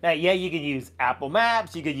reason. Now, yeah, you could use Apple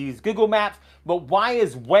Maps, you could use Google Maps, but why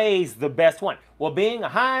is Waze the best one? Well, being a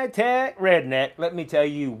high-tech redneck, let me tell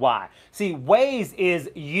you why. See, Waze is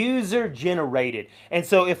user-generated, and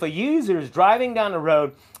so if a user is driving down the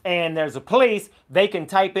road and there's a police, they can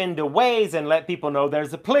type into Waze and let people know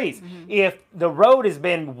there's a police. If the road has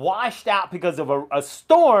been washed out because of a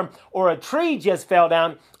storm or a tree just fell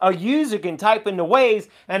down, a user can type into Waze,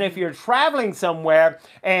 and if you're traveling somewhere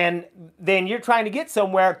and then you're trying to get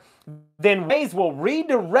somewhere, then Waze will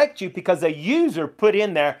redirect you because a user put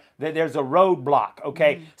in there that there's a roadblock,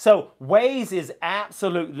 okay? So Waze is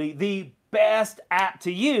absolutely the best app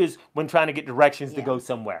to use when trying to get directions to go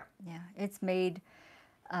somewhere. Yeah, it's made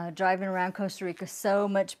driving around Costa Rica so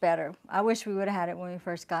much better. I wish we would have had it when we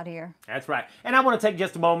first got here. That's right. And I want to take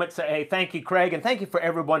just a moment to say, hey, thank you, Craig, and thank you for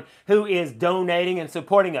everyone who is donating and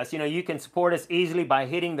supporting us. You know, you can support us easily by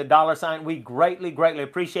hitting the $. We greatly, greatly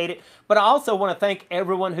appreciate it. But I also want to thank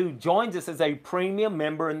everyone who joins us as a premium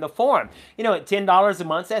member in the forum. You know, at $10 a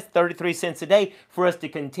month, that's 33 cents a day for us to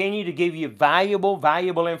continue to give you valuable,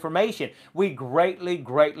 valuable information. We greatly,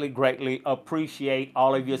 greatly, greatly appreciate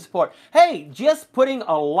all of your support. Hey, just putting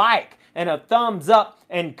a like and a thumbs up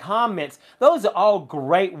and comments, those are all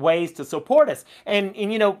great ways to support us. And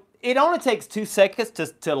you know, it only takes 2 seconds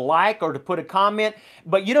to like or to put a comment,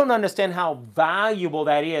 but you don't understand how valuable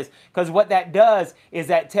that is, because what that does is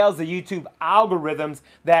that tells the YouTube algorithms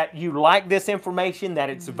that you like this information,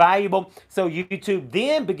 that it's valuable. So YouTube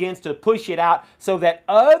then begins to push it out so that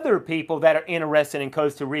other people that are interested in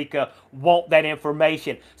Costa Rica want that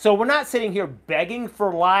information. So we're not sitting here begging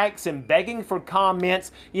for likes and begging for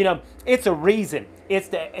comments. You know, it's a reason. It's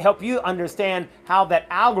to help you understand how that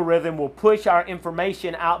algorithm will push our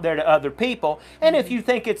information out there to other people. And if you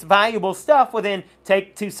think it's valuable stuff, well then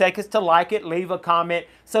take 2 seconds to like it, leave a comment,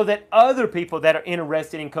 so that other people that are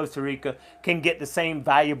interested in Costa Rica can get the same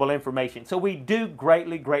valuable information. So we do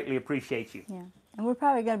greatly, greatly appreciate you. Yeah, and we're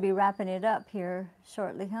probably going to be wrapping it up here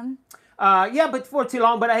shortly, huh? Yeah, but for too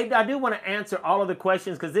long. But I do want to answer all of the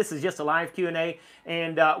questions, because this is just a live Q&A,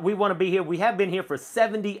 and we want to be here. We have been here for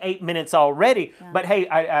 78 minutes already. Yeah. But hey,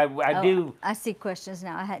 I see questions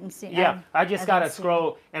now. I hadn't seen. Yeah, I just got to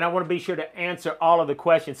scroll, and I want to be sure to answer all of the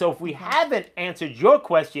questions. So if we haven't answered your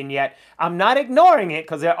question yet, I'm not ignoring it,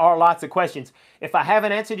 because there are lots of questions. If I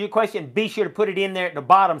haven't answered your question, be sure to put it in there at the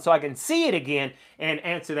bottom so I can see it again and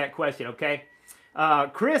answer that question. Okay.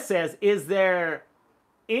 Chris says, is there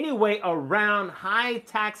any way around high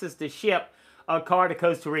taxes to ship a car to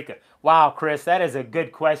Costa Rica? Wow, Chris, that is a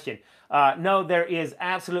good question. no, there is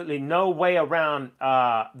absolutely no way around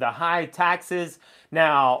the high taxes.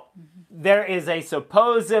 Now, there is a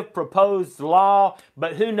supposed proposed law,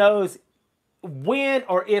 but who knows when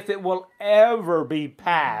or if it will ever be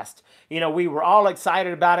passed. We were all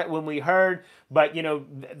excited about it when we heard, but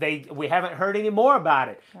we haven't heard any more about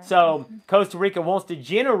it. Right. So Costa Rica wants to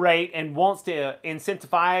generate and wants to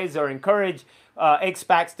incentivize or encourage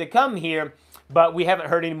expats to come here, but we haven't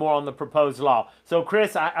heard any more on the proposed law. So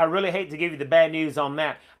Chris, I really hate to give you the bad news on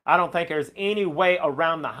that. I don't think there's any way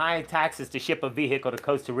around the high taxes to ship a vehicle to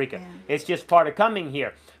Costa Rica. Yeah. It's just part of coming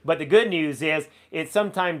here. But the good news is it's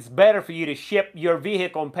sometimes better for you to ship your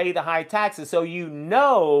vehicle and pay the high taxes so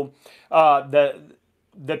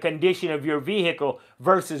the condition of your vehicle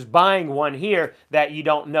versus buying one here that you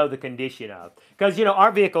don't know the condition of. Because,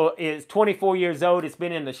 our vehicle is 24 years old. It's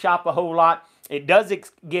been in the shop a whole lot. It does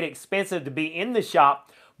get expensive to be in the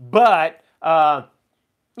shop, but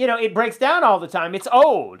it breaks down all the time. It's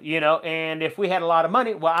old, and if we had a lot of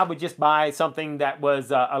money, well, I would just buy something that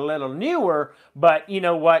was a little newer, but you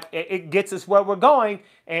know what? It gets us where we're going,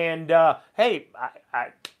 and hey,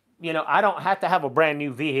 I don't have to have a brand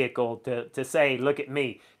new vehicle to say, look at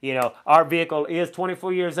me. Our vehicle is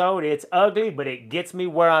 24 years old. It's ugly, but it gets me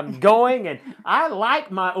where I'm going, and I like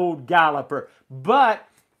my old Galloper, but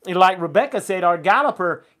like Rebecca said, our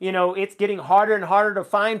Galloper, it's getting harder and harder to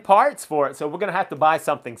find parts for it. So we're going to have to buy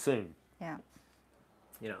something soon. Yeah.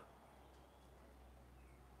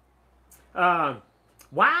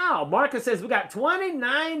 Wow. Marcus says we got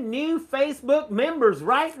 29 new Facebook members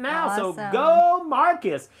right now. Awesome. So go,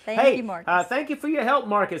 Marcus. Thank you, Marcus. Thank you for your help,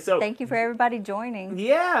 Marcus. So thank you for everybody joining.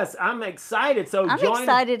 Yes, I'm excited. So I'm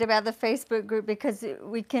excited about the Facebook group because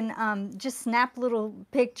we can just snap little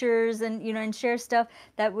pictures and and share stuff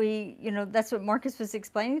that we that's what Marcus was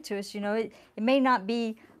explaining to us. It may not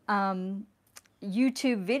be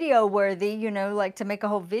YouTube video worthy, like to make a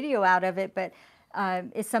whole video out of it, but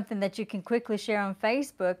it's something that you can quickly share on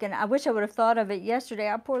Facebook. And I wish I would have thought of it yesterday.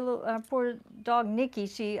 Our poor dog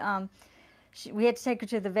Nikki, we had to take her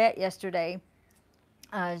to the vet yesterday.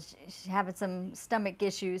 She's having some stomach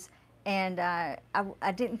issues, and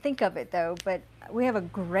I didn't think of it though. But we have a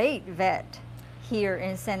great vet here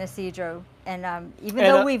in San Isidro, and even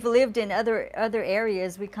though we've lived in other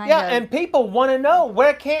areas, we kind of and people want to know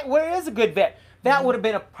where is a good vet. That would have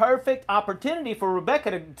been a perfect opportunity for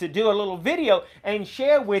Rebecca to do a little video and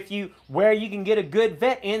share with you where you can get a good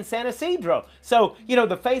vet in San Isidro. So,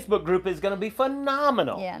 the Facebook group is going to be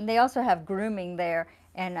phenomenal. Yeah, and they also have grooming there.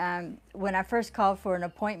 And when I first called for an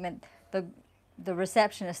appointment, the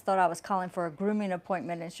receptionist thought I was calling for a grooming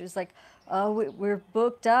appointment. And she was like, oh, we're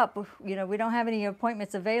booked up. We don't have any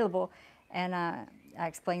appointments available. And I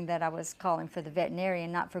explained that I was calling for the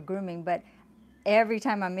veterinarian, not for grooming. But every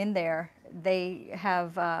time I'm in there, they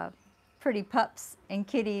have pretty pups and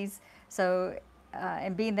kitties, so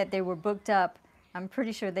and being that they were booked up, I'm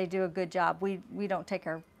pretty sure they do a good job. We don't take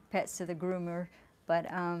our pets to the groomer, but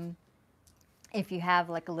if you have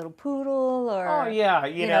like a little poodle or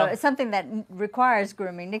you know something that requires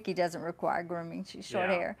grooming, Nikki doesn't require grooming. She's short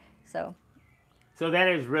hair, so that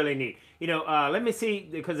is really neat. Let me see,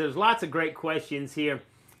 because there's lots of great questions here.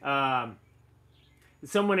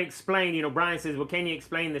 Someone explained, Brian says, well, can you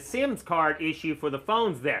explain the SIMS card issue for the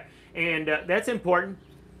phones there? And that's important.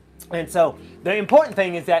 And so the important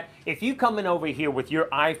thing is that if you come in over here with your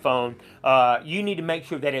iPhone, you need to make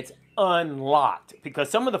sure that it's unlocked, because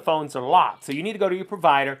some of the phones are locked. So you need to go to your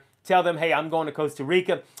provider, tell them, hey, I'm going to Costa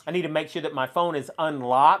Rica. I need to make sure that my phone is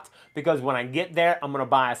unlocked, because when I get there, I'm going to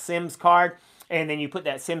buy a SIMS card. And then you put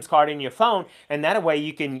that SIMS card in your phone, and that way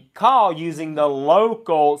you can call using the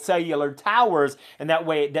local cellular towers, and that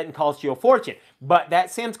way it doesn't cost you a fortune. But that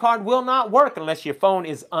SIMS card will not work unless your phone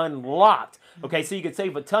is unlocked. Okay, so you can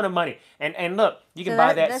save a ton of money. And look, you can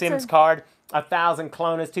buy that SIMS card, 1,000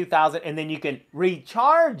 clonas, 2,000, and then you can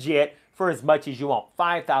recharge it for as much as you want,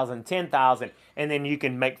 5,000, 10,000, and then you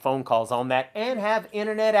can make phone calls on that and have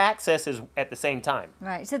internet access at the same time.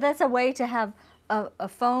 Right, so that's a way to have a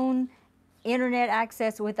phone internet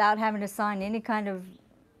access without having to sign any kind of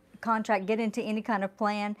contract, get into any kind of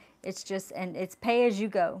plan. It's just, and it's pay as you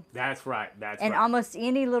go. That's right. And almost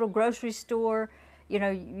any little grocery store,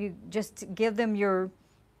 you just give them your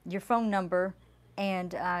phone number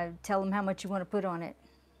and tell them how much you want to put on it,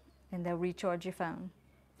 and they'll recharge your phone.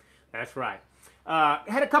 That's right. I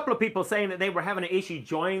had a couple of people saying that they were having an issue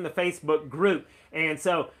joining the Facebook group. And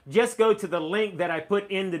so just go to the link that I put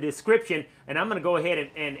in the description, and I'm going to go ahead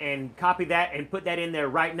and copy that and put that in there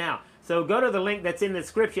right now. So go to the link that's in the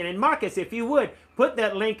description. And Marcus, if you would, put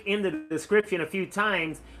that link in the description a few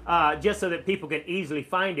times just so that people can easily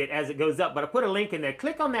find it as it goes up. But I put a link in there.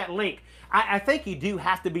 Click on that link. I think you do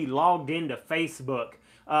have to be logged into Facebook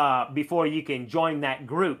before you can join that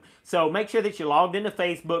group. So make sure that you're logged into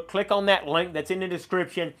Facebook. Click on that link that's in the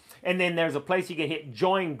description. And then there's a place you can hit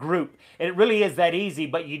join group. And it really is that easy,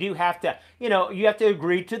 but you do have to, you have to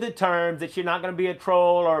agree to the terms that you're not going to be a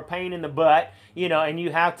troll or a pain in the butt, and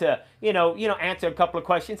you have to, answer a couple of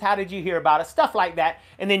questions. How did you hear about it? Stuff like that.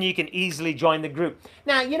 And then you can easily join the group.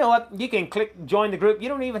 Now, you know what? You can click join the group. You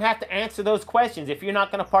don't even have to answer those questions. If you're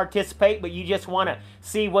not going to participate, but you just want to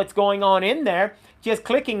see what's going on in there, just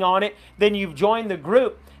clicking on it, then you've joined the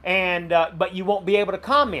group, and but you won't be able to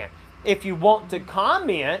comment. If you want to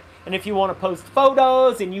comment, and if you want to post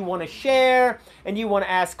photos, and you want to share, and you want to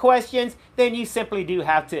ask questions, then you simply do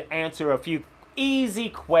have to answer a few easy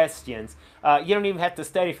questions. You don't even have to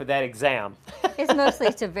study for that exam. It's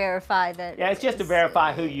mostly to verify that. Yeah, it's just to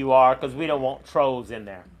verify who you are, because we don't want trolls in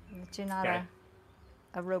there. That you're not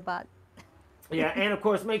a robot. Yeah, and of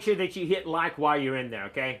course, make sure that you hit like while you're in there,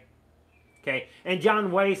 okay? Okay, and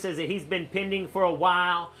John Way says that he's been pending for a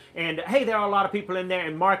while, and hey, there are a lot of people in there,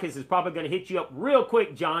 and Marcus is probably going to hit you up real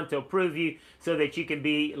quick, John, to approve you so that you can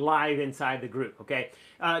be live inside the group, okay?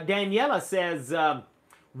 Daniela says,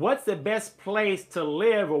 what's the best place to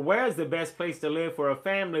live, or where's the best place to live for a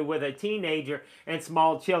family with a teenager and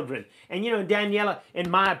small children? And Daniela, in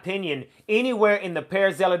my opinion, anywhere in the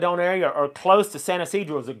Perez Zeledon area or close to San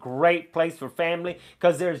Isidro is a great place for family,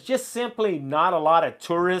 because there's just simply not a lot of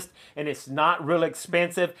tourists, and it's not real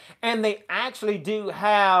expensive. And they actually do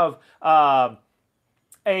have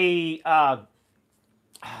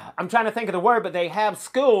I'm trying to think of the word, but they have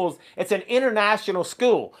schools. It's an international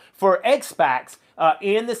school for expats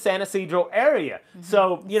in the San Isidro area. Mm-hmm.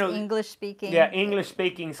 So, English speaking. Yeah, English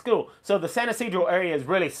speaking school. So the San Isidro area is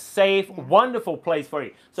really safe, wonderful place for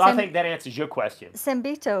you. So I think that answers your question. San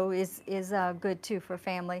Vito is good too for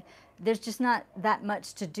family. There's just not that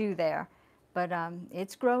much to do there, but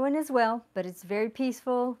it's growing as well. But it's very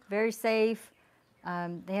peaceful, very safe.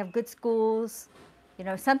 They have good schools.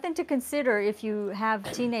 Something to consider if you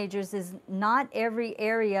have teenagers is not every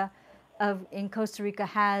area in Costa Rica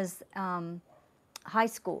has high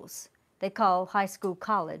schools. They call high school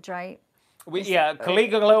college, right?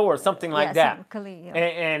 Caligula or something like that.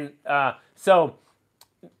 And so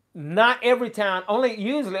not every town,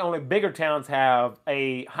 usually only bigger towns have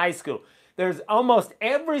a high school. There's almost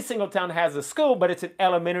every single town has a school, but it's an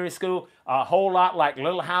elementary school, a whole lot like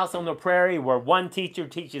Little House on the Prairie, where one teacher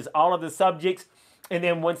teaches all of the subjects. And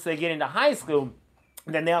then once they get into high school,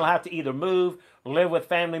 then they'll have to either move, live with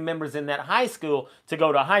family members in that high school to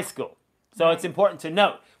go to high school. So It's important to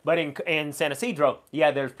note. But in San Isidro,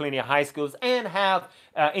 there's plenty of high schools and have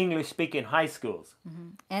English-speaking high schools. Mm-hmm.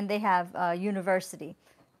 And they have university,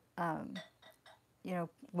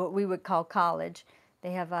 what we would call college.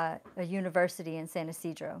 They have a university in San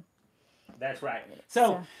Isidro. That's right.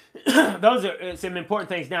 So those are some important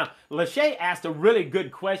things. Now, Lachey asked a really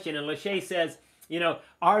good question, and Lachey says,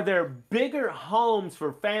 are there bigger homes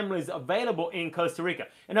for families available in Costa Rica?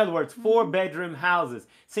 In other words, 4-bedroom houses.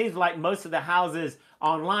 Seems like most of the houses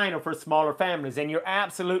online are for smaller families, and you're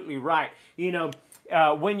absolutely right.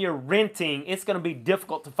 When you're renting, it's going to be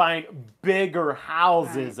difficult to find bigger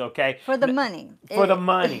houses, okay? For the money. The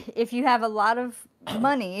money. If you have a lot of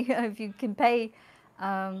money, if you can pay,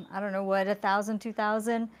 I don't know what, $1,000,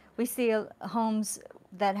 $2,000. We see homes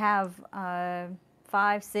that have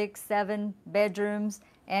 5, 6, 7 bedrooms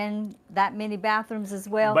and that many bathrooms as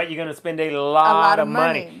well. But you're going to spend a lot of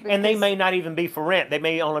money. And they may not even be for rent. They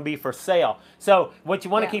may only be for sale. So what you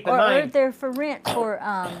want to keep in mind... Or they're for rent for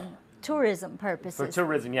tourism purposes. For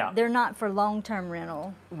tourism, yeah. They're not for long-term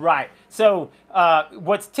rental. Right. So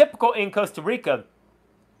what's typical in Costa Rica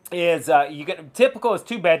is typical is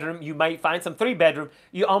 2-bedroom. You might find some 3-bedroom.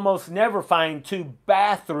 You almost never find 2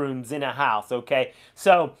 bathrooms in a house, okay?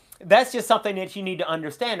 So that's just something that you need to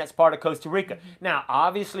understand. That's part of Costa Rica. Now,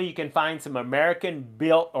 obviously, you can find some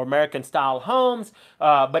American-built or American-style homes,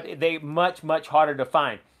 but they're much, much harder to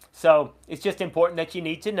find. So it's just important that you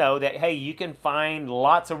need to know that, hey, you can find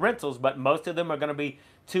lots of rentals, but most of them are going to be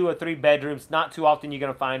 2 or 3 bedrooms. Not too often you're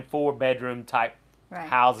going to find 4-bedroom type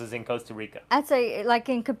houses in Costa Rica. I'd say, like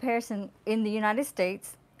in comparison, in the United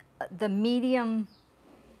States, the medium,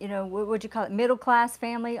 what would you call it, middle-class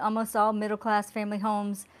family, almost all middle-class family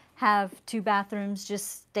homes have 2 bathrooms,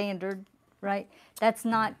 just standard, right? That's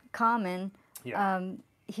not common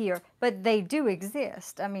here, but they do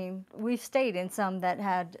exist. I mean, we've stayed in some that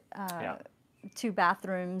had 2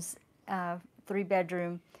 bathrooms,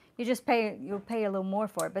 3-bedroom. you'll pay a little more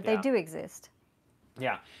for it, but they Yeah. do exist.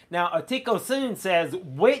 Yeah. Now, Atiko Soon says,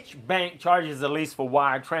 which bank charges the least for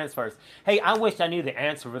wire transfers? Hey, I wish I knew the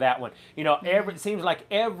answer for that one. You know, it seems like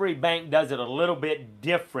every bank does it a little bit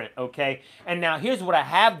different, okay? And now here's what I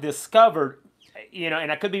have discovered, you know,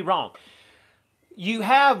 and I could be wrong. You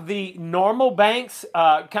have the normal banks,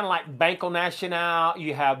 kind of like Banco Nacional,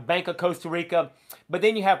 you have Bank of Costa Rica, but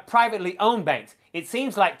then you have privately owned banks. It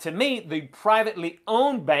seems like to me the privately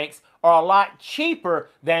owned banks are a lot cheaper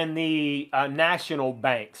than the national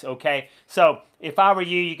banks, okay? So if I were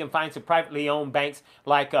you, you can find some privately owned banks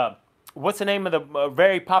like, what's the name of the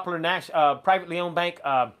very popular privately owned bank?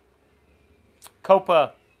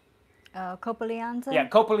 Copa. Copa Alianza? Yeah,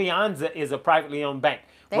 Copa Alianza is a privately owned bank.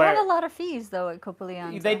 They have a lot of fees, though, at Copa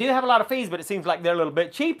Alianza. They do have a lot of fees, but it seems like they're a little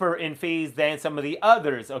bit cheaper in fees than some of the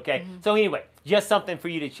others, okay? So anyway, just something for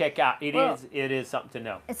you to check out. It is something to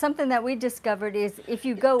know. It's something that we discovered is if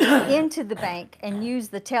you go into the bank and use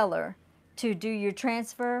the teller to do your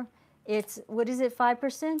transfer, it's, what is it,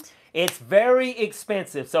 5%? It's very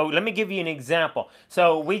expensive. So let me give you an example.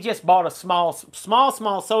 So we just bought a small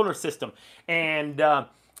solar system, and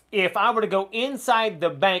if I were to go inside the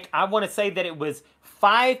bank, I want to say that it was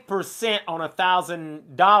 5% on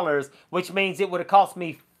 $1,000, which means it would have cost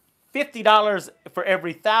me $50 for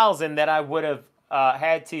every 1,000 that I would have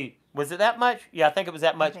had to. Was it that much? Yeah, I think it was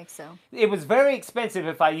that much. I think so. It was very expensive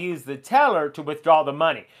if I used the teller to withdraw the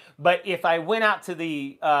money. But if I went out to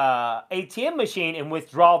the ATM machine and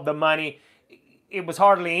withdraw the money, it was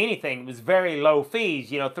hardly anything. It was very low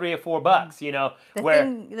fees, you know, $3 or $4, you know.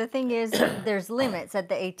 The thing is, there's limits at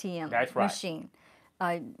the ATM That's right. machine.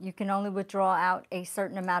 You can only withdraw out a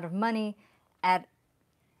certain amount of money at,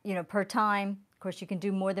 you know, per time. Of course, you can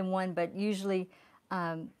do more than one, but usually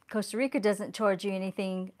Costa Rica doesn't charge you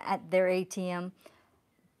anything at their ATM,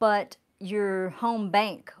 but your home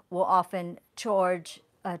bank will often charge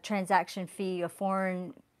a transaction fee, a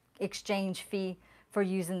foreign exchange fee for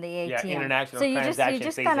using the ATM. Yeah, international so you transaction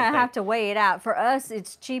just fees kind of and have things. to weigh it out. For us,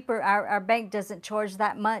 it's cheaper. Our bank doesn't charge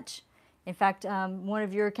that much. In fact, one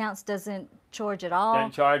of your accounts doesn't charge at all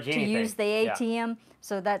Doesn't charge to anything. use the Yeah. ATM.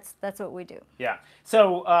 So that's what we do. Yeah.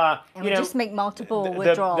 So And you we know, just make multiple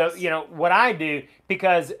withdrawals. you know what I do,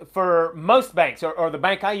 because for most banks, or the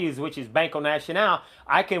bank I use, which is Banco Nacional,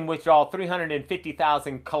 I can withdraw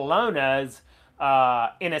 350,000 colonas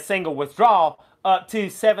in a single withdrawal, up to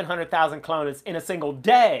 700,000 colonas in a single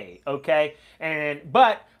day. Okay,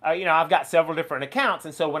 but you know, I've got several different accounts,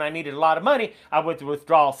 and so when I needed a lot of money, I would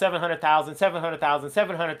withdraw 700,000, 700,000,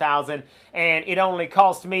 700,000, and it only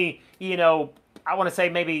cost me, you know, I want to say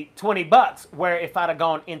maybe $20, where if I'd have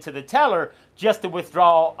gone into the teller just to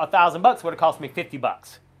withdraw $1,000 would have cost me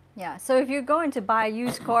 $50. Yeah, so if you're going to buy a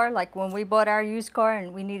used car, like when we bought our used car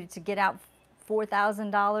and we needed to get out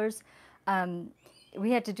 $4,000, we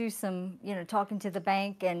had to do some, you know, talking to the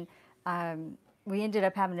bank, and we ended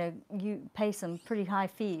up having to pay some pretty high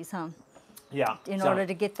fees, huh? Yeah. In order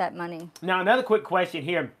to get that money. Now, another quick question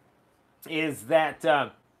here is that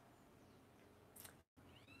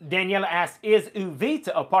Daniela asked, is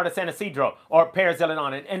Uvita a part of San Isidro or Perez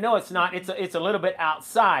Zeledon? And no, it's not. It's a little bit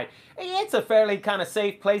outside. It's a fairly kind of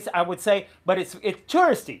safe place, I would say, but it's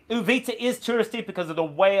touristy. Uvita is touristy because of the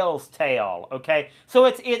whale's tail, okay? So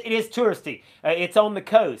it is touristy. It's on the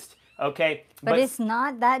coast, okay? But it's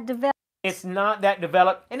not that developed. It's not that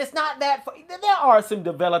developed, and it's not that. There are some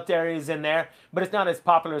developed areas in there, but it's not as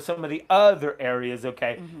popular as some of the other areas,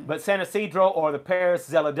 okay? But San Isidro or the Perez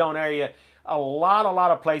Zeledon area, a lot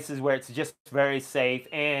of places where it's just very safe,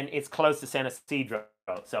 and it's close to San Isidro.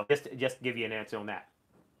 So just to give you an answer on that.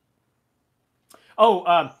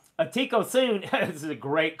 Oh, Atiko Soon, this is a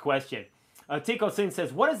great question. Atiko Soon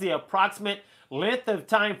says, what is the approximate length of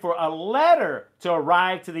time for a letter to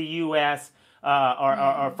arrive to the U.S.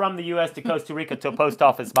 Or from the U.S. to Costa Rica to a post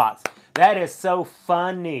office box? That is so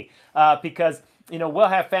funny because, you know, we'll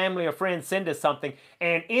have family or friends send us something,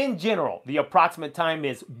 and in general, the approximate time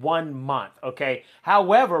is 1 month, okay?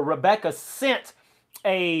 However, Rebecca sent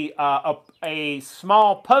a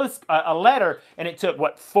small a letter, and it took,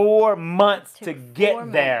 what, 4 months to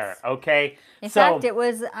get there, okay? In fact, it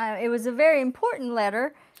was a very important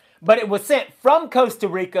letter. But it was sent from Costa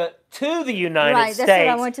Rica to the United States, that's what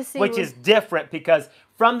I want to see which is different, because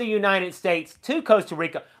from the United States to Costa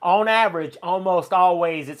Rica, on average, almost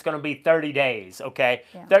always, it's going to be 30 days, okay?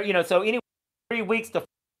 Yeah. You know, so anyway, 3 weeks to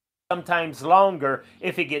sometimes longer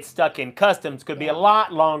if it gets stuck in customs. Could be a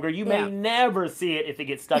lot longer. You may never see it if it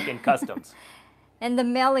gets stuck in customs. And the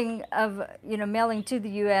mailing to the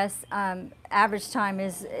U.S., average time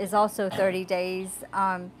is also 30 days.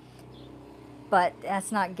 but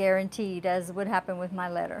that's not guaranteed, as would happen with my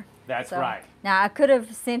letter. That's right. Now, I could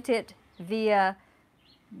have sent it via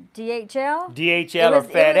DHL. DHL or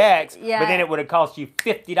FedEx, yeah, but then it would have cost you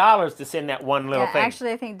 $50 to send that one little thing.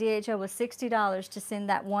 Actually, I think DHL was $60 to send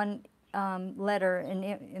that one letter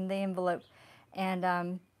in the envelope.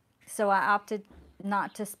 And so I opted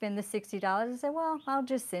not to spend the $60. I said, well, I'll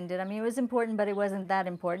just send it. I mean, it was important, but it wasn't that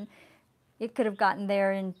important. It could have gotten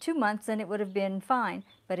there in 2 months and it would have been fine,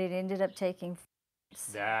 but it ended up taking.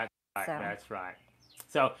 That's right. That's right.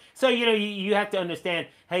 So you have to understand,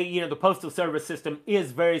 hey, the Postal Service system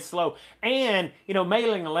is very slow. And,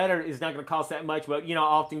 mailing a letter is not going to cost that much, but, I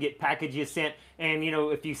often get packages sent. And,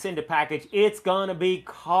 if you send a package, it's going to be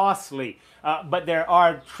costly. But there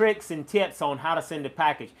are tricks and tips on how to send a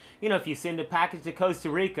package. If you send a package to Costa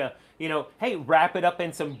Rica, hey, wrap it up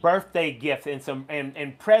in some birthday gifts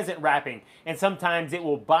and present wrapping. And sometimes it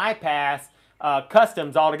will bypass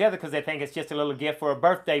customs altogether because they think it's just a little gift for a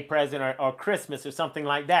birthday present or Christmas or something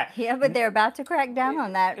like that. Yeah, but they're about to crack down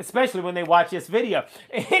on that. Especially when they watch this video.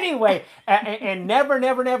 Anyway, and never,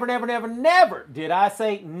 never, never, never, never, never, did I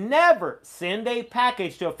say never send a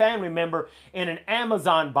package to a family member in an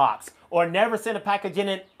Amazon box, or never send a package in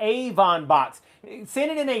an Avon box.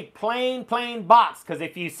 Send it in a plain box, because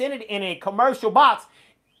if you send it in a commercial box,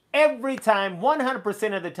 every time,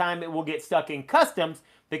 100% of the time, it will get stuck in customs,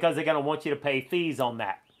 because they're going to want you to pay fees on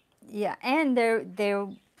that. Yeah, and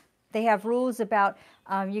they have rules about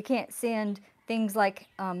you can't send things like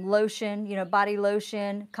lotion, body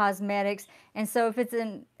lotion, cosmetics. And so if it's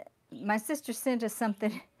my sister sent us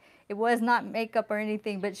something, it was not makeup or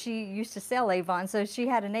anything, but she used to sell Avon, so she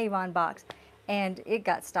had an Avon box, and it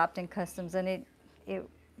got stopped in customs, and it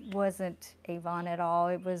wasn't Avon at all.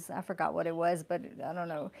 It was, I forgot what it was, but I don't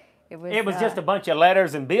know. It was just a bunch of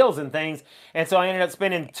letters and bills and things, and so I ended up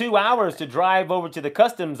spending 2 hours to drive over to the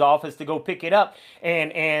customs office to go pick it up,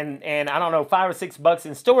 and I don't know, $5 or $6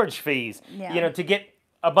 in storage fees, to get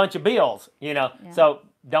a bunch of bills, So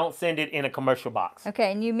don't send it in a commercial box. Okay,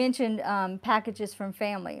 and you mentioned packages from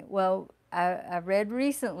family. Well, I read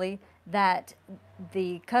recently that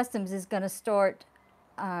the customs is going to start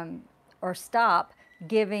or stop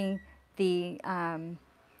giving the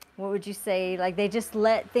what would you say, like they just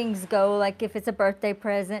let things go, like if it's a birthday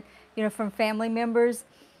present, from family members,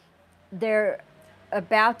 they're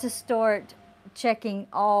about to start checking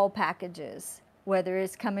all packages, whether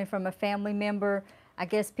it's coming from a family member. I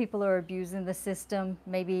guess people are abusing the system,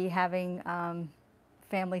 maybe having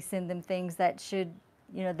family send them things that should,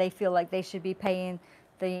 they feel like they should be paying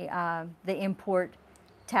the import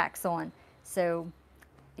tax on. So,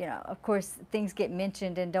 of course, things get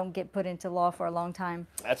mentioned and don't get put into law for a long time.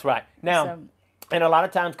 That's right. Now, and a lot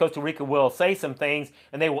of times Costa Rica will say some things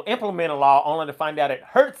and they will implement a law only to find out it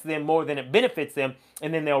hurts them more than it benefits them,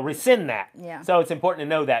 and then they'll rescind that. Yeah. So it's important to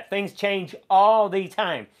know that. Things change all the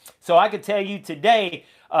time. So I could tell you today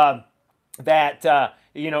that,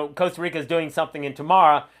 Costa Rica is doing something, and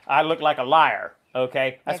tomorrow I look like a liar.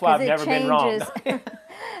 Okay? That's why I've never been wrong.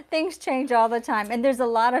 Things change all the time, and there's a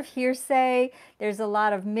lot of hearsay, there's a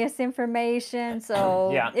lot of misinformation,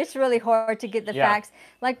 so it's really hard to get the facts.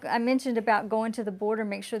 Like I mentioned about going to the border,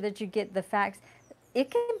 make sure that you get the facts.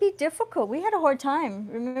 It can be difficult. We had a hard time.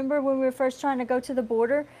 Remember when we were first trying to go to the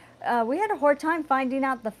border? We had a hard time finding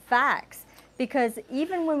out the facts, because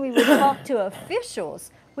even when we would talk to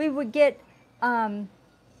officials, we would get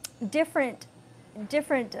different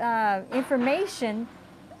information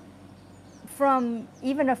from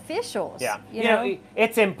even officials. Yeah,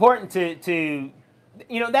 it's important to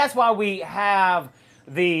that's why we have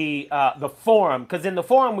the forum, because in the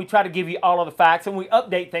forum we try to give you all of the facts and we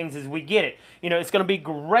update things as we get it. It's going to be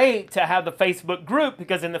great to have the Facebook group,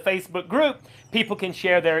 because in the Facebook group people can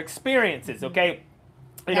share their experiences. Okay.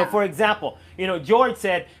 For example, George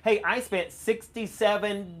said, hey, I spent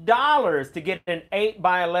 $67 to get an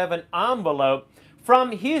 8x11 envelope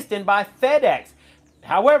from Houston by FedEx.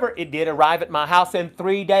 However, it did arrive at my house in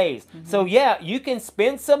 3 days. So yeah, you can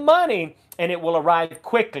spend some money and it will arrive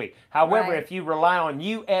quickly. However, if you rely on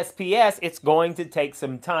USPS, it's going to take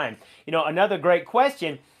some time. Another great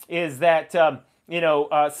question is that,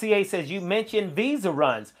 CA says, you mentioned visa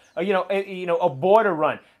runs, a border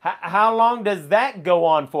run. How long does that go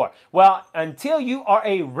on for? Well, until you are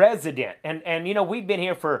a resident, and we've been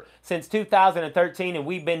here since 2013, and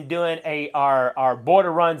we've been doing our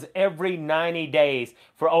border runs every 90 days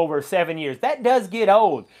for over 7 years. That does get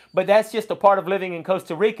old, but that's just a part of living in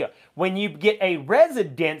Costa Rica. When you get a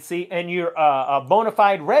residency and you're a bona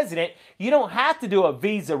fide resident, you don't have to do a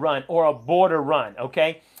visa run or a border run,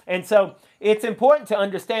 okay? And so it's important to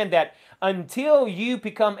understand that until you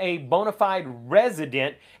become a bona fide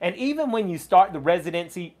resident. And even when you start the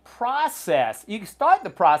residency process, you start the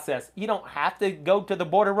process. You don't have to go to the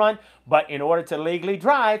border run, but in order to legally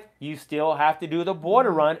drive, you still have to do the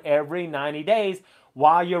border run every 90 days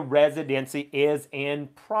while your residency is in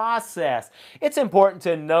process. It's important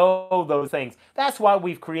to know those things. That's why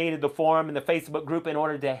we've created the forum and the Facebook group, in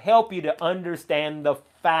order to help you to understand the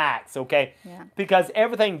facts, okay? Yeah. Because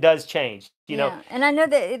everything does change, you know. And I know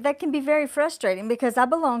that that can be very frustrating, because I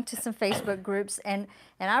belong to some Facebook groups, and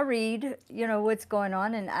I read, you know, what's going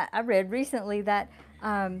on. And I read recently that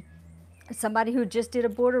somebody who just did a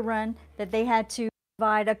border run, that they had to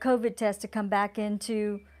provide a COVID test to come back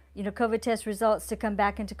into, you know, COVID test results to come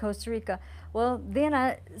back into Costa Rica. Well, then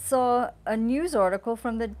I saw a news article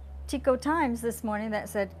from the Tico Times this morning that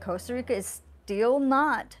said Costa Rica is still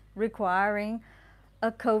not requiring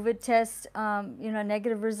a COVID test, you know,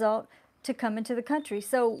 negative result to come into the country.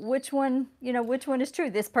 So which one, you know, which one is true?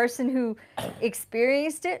 This person who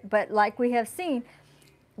experienced it, but like we have seen,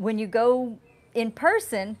 when you go in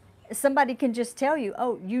person, somebody can just tell you,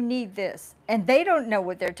 oh, you need this, and they don't know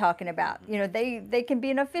what they're talking about. You know, they can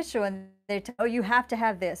be an official and they tell, oh, you have to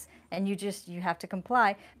have this, and you have to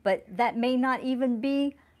comply. But that may not even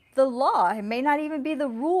be the law. It may not even be the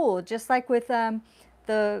rule. Just like with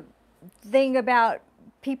the thing about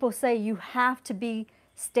people say you have to be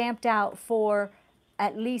stamped out for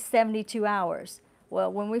at least 72 hours. Well,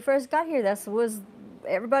 when we first got here,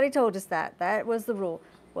 everybody told us that was the rule.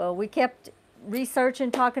 Well, we kept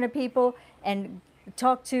researching, talking to people, and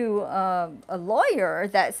talked to a lawyer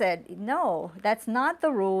that said, no, that's not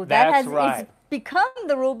the rule. That's right. It's become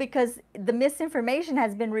the rule because the misinformation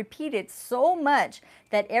has been repeated so much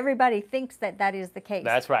that everybody thinks that that is the case.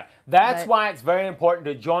 That's right. That's why it's very important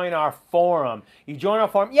to join our forum. You join our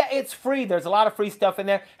forum. Yeah, it's free. There's a lot of free stuff in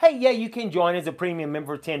there. Hey, yeah, you can join as a premium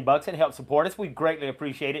member for $10 and help support us. We greatly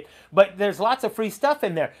appreciate it. But there's lots of free stuff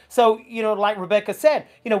in there. So, you know, like Rebecca said,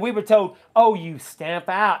 you know, we were told, oh, you stamp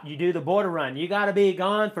out, you do the border run, you got to be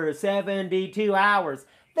gone for 72 hours.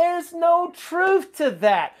 There's no truth to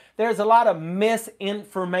that. There's a lot of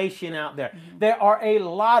misinformation out there. There are a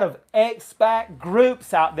lot of expat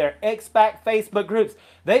groups out there, expat Facebook groups.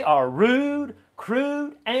 They are rude,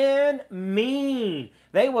 crude, and mean.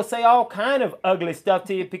 They will say all kind of ugly stuff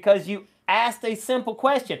to you because you asked a simple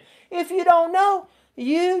question. If you don't know,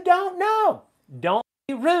 you don't know. Don't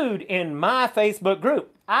be rude in my Facebook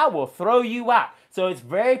group. I will throw you out. So it's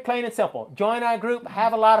very plain and simple. Join our group,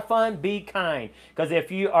 have a lot of fun, be kind. Because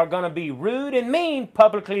if you are going to be rude and mean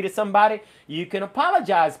publicly to somebody, you can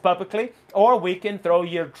apologize publicly, or we can throw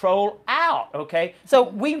your troll out, okay? So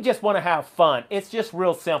we just want to have fun. It's just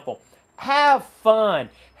real simple. Have fun.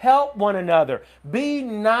 Help one another. Be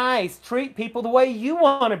nice. Treat people the way you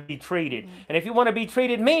want to be treated. And if you want to be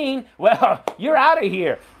treated mean, well, you're out of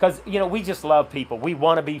here. Because, you know, we just love people. We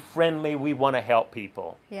want to be friendly. We want to help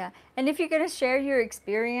people. Yeah. And if you're going to share your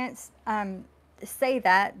experience, say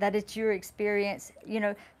that it's your experience. You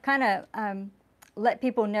know, kind of let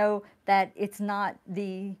people know that it's not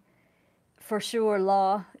the for sure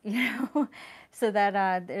law, you know, so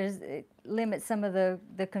that it limits some of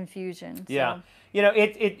the confusion. So. Yeah. You know,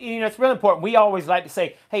 it's really important. We always like to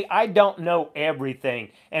say, hey, I don't know everything.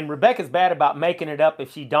 And Rebecca's bad about making it up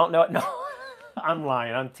if she don't know it. No, I'm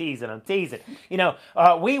lying. I'm teasing. You know,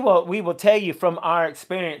 we will tell you from our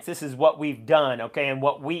experience, this is what we've done, okay, and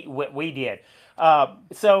what we did.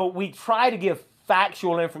 So we try to give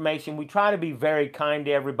factual information. We try to be very kind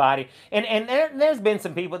to everybody. And there's been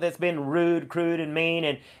some people that's been rude, crude, and mean.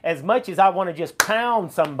 And as much as I want to just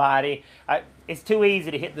pound somebody, it's too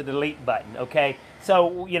easy to hit the delete button, okay?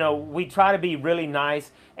 So, you know, we try to be really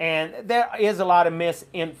nice. And there is a lot of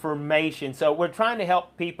misinformation. So we're trying to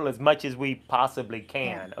help people as much as we possibly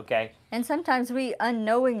can, okay? And sometimes we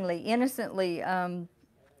unknowingly, innocently,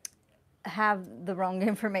 have the wrong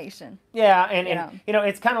information. Yeah, and you know,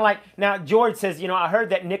 it's kind of like, now George says, you know, I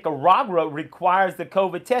heard that Nicaragua requires the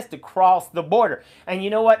COVID test to cross the border. And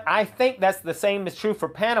you know what? I think that's the same is true for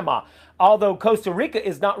Panama. Although Costa Rica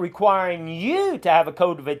is not requiring you to have a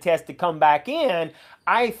COVID test to come back in,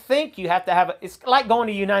 I think you have to have it's like going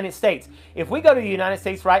to the United States. If we go to the United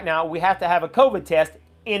States right now, we have to have a COVID test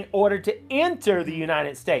in order to enter the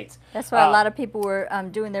United States. That's why a lot of people were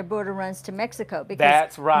doing their border runs to Mexico, because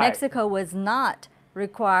that's right. Mexico was not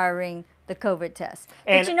requiring the COVID test.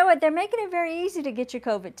 And but you know what? They're making it very easy to get your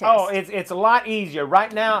COVID test. Oh, it's a lot easier.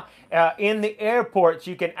 Right now, in the airports,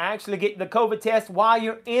 you can actually get the COVID test while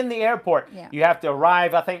you're in the airport. Yeah. You have to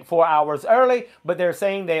arrive, I think, 4 hours early, but they're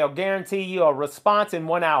saying they'll guarantee you a response in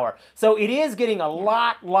 1 hour. So it is getting a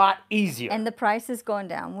lot easier. And the price is going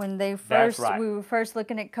down. When they That's first, right. we were first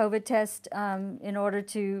looking at COVID test in order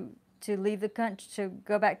to leave the country, to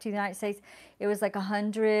go back to the United States, it was like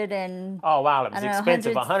 $100 and Oh wow, it was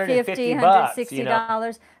expensive, $150, $160. you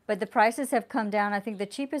know. But the prices have come down. I think the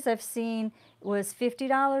cheapest I've seen was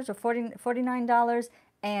 $50 or $49,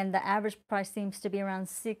 and the average price seems to be around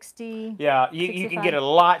 $60. Yeah, you can get it a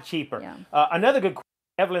lot cheaper. Yeah. Another good question,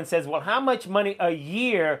 Evelyn says, well, how much money a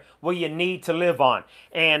year will you need to live on?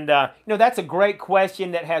 And, you know, that's a great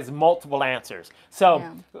question that has multiple answers. So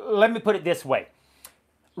let me put it this way.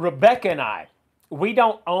 Rebecca and I, we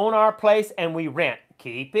don't own our place and we rent.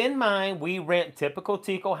 Keep in mind, we rent typical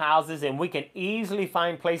Tico houses, and we can easily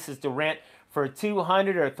find places to rent for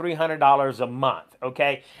 $200 or $300 a month,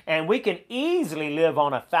 okay? And we can easily live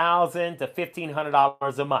on $1,000 to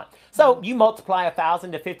 $1,500 a month. So you multiply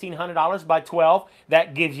 $1,000 to $1,500 by 12,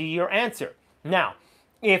 that gives you your answer. Now,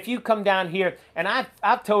 if you come down here, and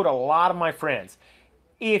I've told a lot of my friends,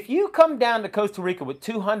 if you come down to Costa Rica with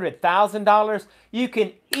 $200,000, you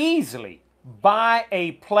can easily buy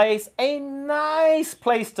a place, a nice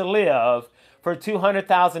place to live for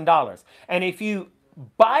 $200,000. And if you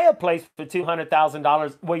buy a place for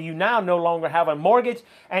 $200,000, well, you now no longer have a mortgage,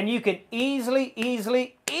 and you can easily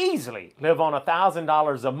live on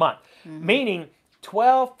 $1,000 a month. Meaning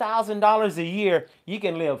 $12,000 a year, you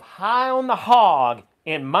can live high on the hog,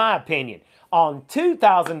 in my opinion. On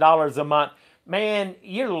 $2,000 a month, man,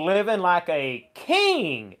 you're living like a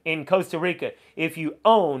king in Costa Rica if you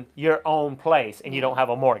own your own place and you don't have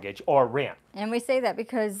a mortgage or rent. And we say that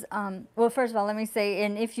because, well, first of all, let me say,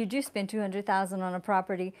 and if you do spend $200,000 on a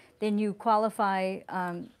property, then you qualify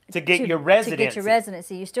to get your residency. To get your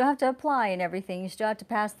residency. You still have to apply and everything. You still have to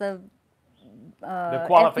pass the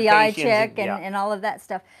qualifications FBI check and, and all of that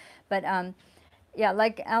stuff. But yeah,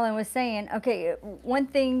 like Alan was saying, okay, one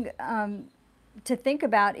thing to think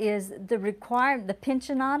about is the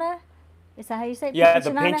pensionata. Is that how you say it? Yeah,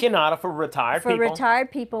 the pensionata for retired people. For retired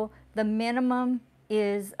people, the minimum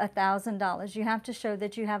is $1,000. You have to show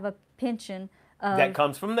that you have a pension that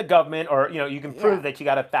comes from the government, or you know, you can prove that you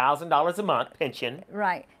got $1,000 a month pension.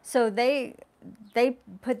 Right. So they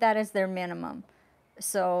put that as their minimum.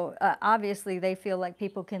 So obviously they feel like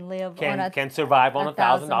people can live can survive on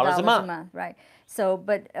 $1,000 a month. Right. So,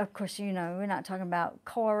 but of course, you know, we're not talking about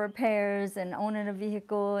car repairs and owning a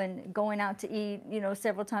vehicle and going out to eat, you know,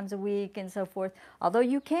 several times a week and so forth. Although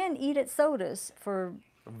you can eat at sodas for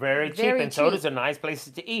very cheap, and sodas are nice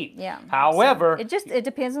places to eat. Yeah. However, so it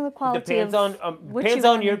depends on the quality. Depends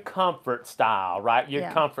on your comfort style, right?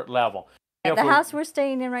 Your comfort level. You know, the house we're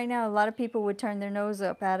staying in right now, a lot of people would turn their nose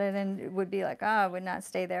up at it and would be like, "Oh, I would not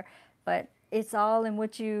stay there." But it's all in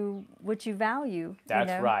what you value.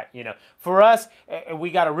 That's right. You know, for us,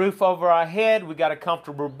 we got a roof over our head. We got a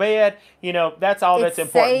comfortable bed. You know, that's all that's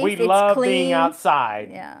important. Safe, we love clean. being outside.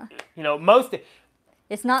 Yeah. You know,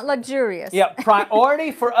 it's not luxurious. Yeah.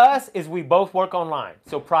 Priority for us is we both work online.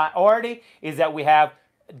 So priority is that we have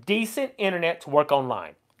decent internet to work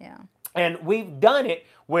online. Yeah. And we've done it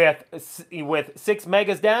with 6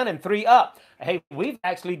 megas down and 3 up. Hey, we've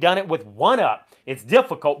actually done it with 1 up. It's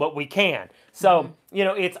difficult, but we can. So, you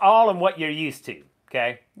know, it's all in what you're used to,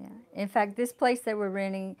 okay? Yeah. In fact, this place that we're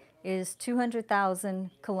renting is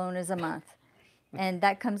 200,000 colones a month. And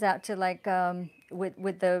that comes out to like,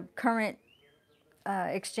 with the current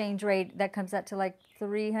exchange rate, that comes out to like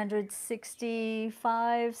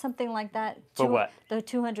 365, something like that. For what? The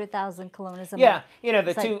 200,000 colones a month. Yeah, you know,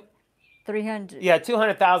 300. Yeah,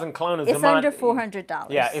 200,000 colones a month. It's under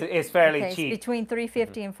 $400. Yeah, it's fairly cheap. It's between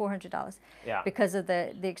 $350 and $400. Yeah. Because of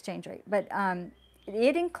the exchange rate. But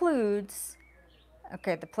it includes,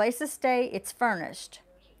 okay, the place to stay, it's furnished.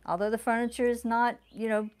 Although the furniture is not, you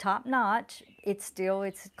know, top notch, it's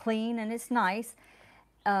clean and it's nice.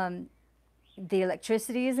 The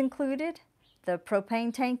electricity is included. The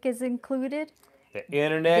propane tank is included. The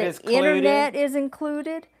internet is included. Internet is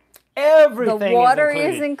included. Everything the water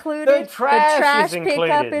is included. The trash is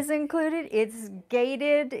pickup included. is included. It's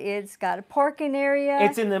gated. It's got a parking area.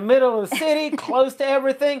 It's in the middle of the city, close to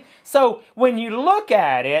everything. So when you look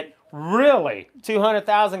at it, really,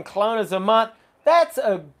 200,000 colones a month, that's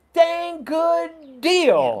a dang good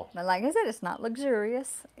deal. Yeah. But like I said, it's not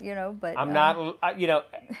luxurious, you know. But I'm not, you know,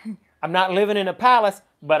 I'm not living in a palace,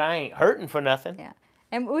 but I ain't hurting for nothing. Yeah,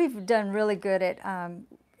 and we've done really good at.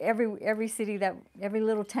 every city every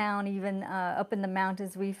little town, even up in the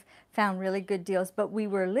mountains, we've found really good deals. But we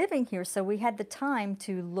were living here, so we had the time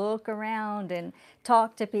to look around and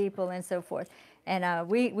talk to people and so forth. And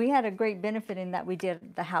we had a great benefit in that we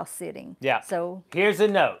did the house sitting. Yeah. So here's a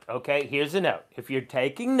note, okay? Here's a note. If you're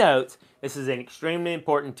taking notes, this is an extremely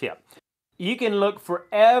important tip. You can look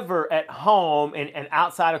forever at home and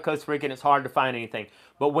outside of Costa Rica, and it's hard to find anything.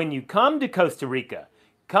 But when you come to Costa Rica,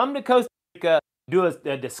 do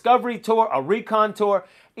a discovery tour, a recon tour,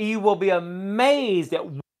 you will be amazed at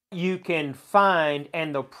what you can find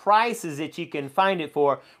and the prices that you can find it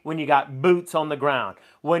for when you got boots on the ground.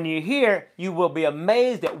 When you're here, you will be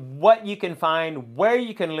amazed at what you can find, where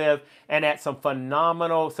you can live, and at some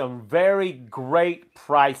phenomenal, some very great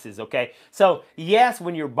prices, okay? So yes,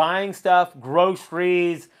 when you're buying stuff,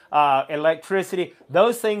 groceries, electricity,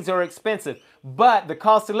 those things are expensive. But the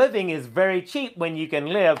cost of living is very cheap when you can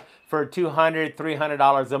live for $200,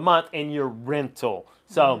 $300 a month in your rental.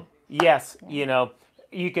 So yes, you know,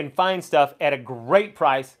 you can find stuff at a great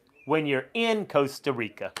price when you're in Costa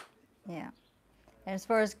Rica. yeah. And as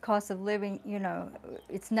far as cost of living, you know,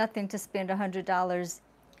 it's nothing to spend $100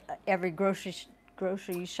 every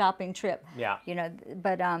grocery shopping trip. Yeah. You know,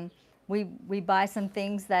 but we buy some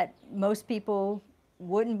things that most people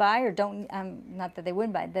wouldn't buy or don't. Not that they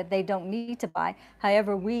wouldn't buy, that they don't need to buy.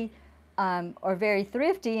 However, we are very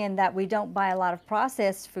thrifty in that we don't buy a lot of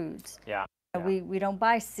processed foods. Yeah. We don't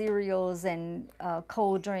buy cereals and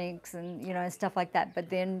cold drinks and, you know, and stuff like that.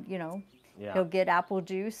 But then, you know, he'll get apple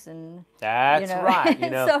juice and that's, you know, right. You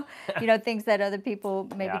know. So, you know, things that other people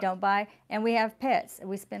maybe don't buy. And we have pets.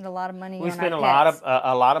 We spend a lot of money on our pets. We spend a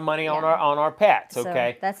lot of money on our pets.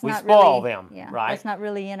 Okay, so that's we not spoil really, them. Yeah, right. That's not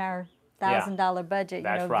really in our $1,000 budget.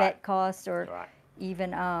 That's you know, right. vet costs or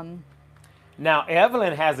even. Now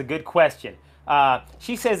Evelyn has a good question.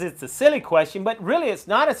 She says it's a silly question, but really it's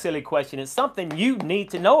not a silly question. It's something you need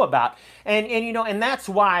to know about. And you know, and that's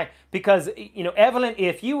why, because, you know, Evelyn,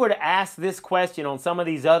 if you were to ask this question on some of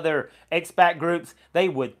these other expat groups, they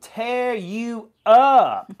would tear you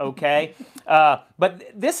up, okay?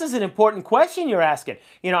 But this is an important question you're asking.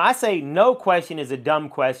 You know, I say no question is a dumb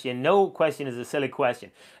question. No question is a silly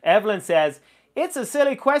question. Evelyn says, it's a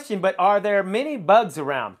silly question, but are there many bugs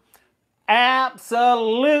around?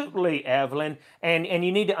 Absolutely, Evelyn. And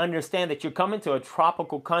you need to understand that you're coming to a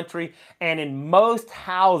tropical country, and in most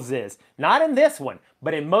houses, not in this one,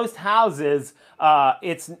 but in most houses,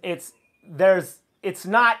 it's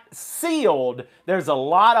not sealed. There's a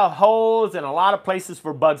lot of holes and a lot of places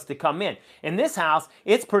for bugs to come in. In this house,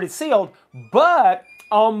 it's pretty sealed, but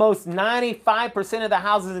almost 95% of the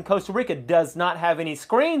houses in Costa Rica does not have any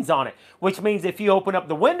screens on it, which means if you open up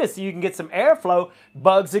the window so you can get some airflow,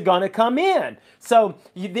 bugs are going to come in. So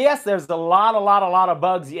yes, there's a lot of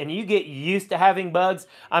bugs, and you get used to having bugs.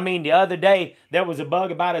 I mean, the other day, there was a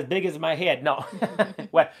bug about as big as my head. No,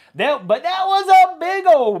 well, but that was a big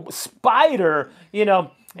old spider, you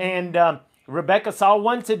know, and Rebecca saw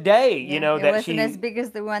one today, you know, it wasn't as big as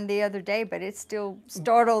the one the other day, but it still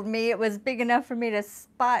startled me. It was big enough for me to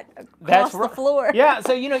spot across the floor. Yeah,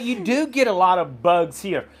 so, you know, you do get a lot of bugs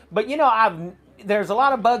here. But, you know, there's a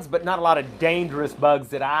lot of bugs, but not a lot of dangerous bugs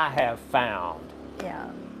that I have found.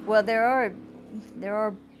 Yeah, well, there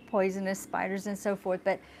are poisonous spiders and so forth,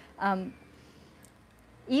 but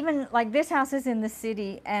even like this house is in the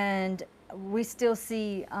city, and we still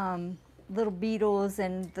see little beetles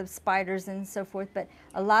and the spiders and so forth. But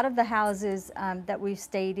a lot of the houses that we've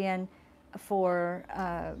stayed in for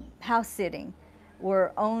house sitting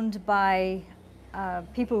were owned by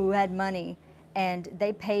people who had money, and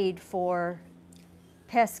they paid for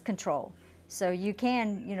pest control. So you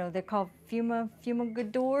can, you know, they're called fumigadors.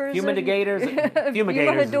 Fumigators.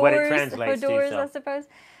 Fumigators is what it translates to. So. I suppose.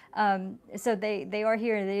 So they are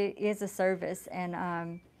here. It is a service,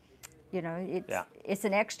 and you know, it's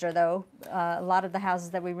an extra though. A lot of the houses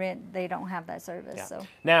that we rent, they don't have that service. Yeah. So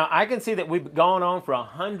now I can see that we've gone on for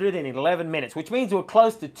 111 minutes, which means we're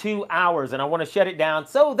close to 2 hours, and I want to shut it down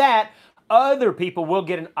so that other people will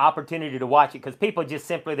get an opportunity to watch it, because people just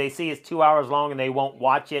simply, they see it's 2 hours long and they won't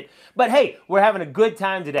watch it. But hey, we're having a good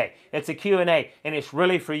time today. It's a Q&A, and it's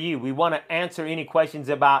really for you. We want to answer any questions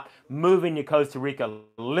about moving to Costa Rica,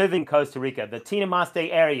 living in Costa Rica, the Tinamaste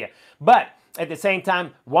area. But at the same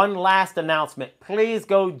time, one last announcement. Please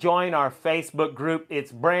go join our Facebook group.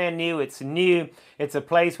 It's brand new. It's new. It's a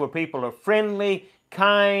place where people are friendly,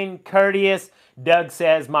 kind, courteous. Doug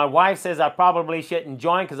says, my wife says I probably shouldn't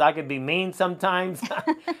join because I could be mean sometimes.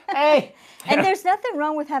 Hey. And there's nothing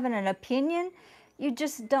wrong with having an opinion. you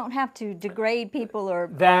just don't have to degrade people or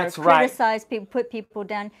That's right. criticize people, put people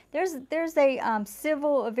down. There's a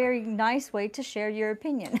civil, a very nice way to share your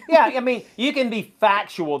opinion. Yeah, I mean, you can be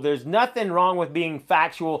factual. There's nothing wrong with being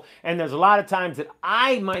factual. And there's a lot of times that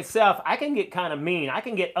I myself, I can get kind of mean. I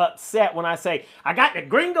can get upset when I say, I got the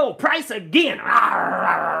gringo price again.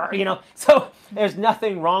 You know, so there's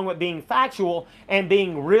nothing wrong with being factual and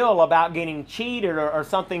being real about getting cheated or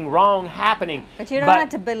something wrong happening. But you don't have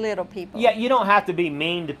to belittle people. Yeah, you don't have to be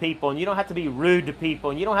mean to people, and you don't have to be rude to people,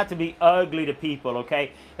 and you don't have to be ugly to people,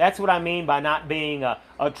 okay? That's what I mean by not being a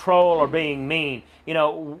troll or being mean. You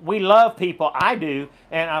know, we love people. I do,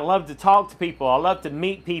 and I love to talk to people. I love to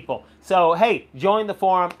meet people. So, hey, join the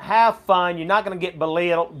forum. Have fun. You're not going to get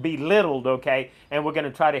belittled, okay? And we're going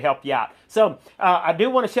to try to help you out. So, I do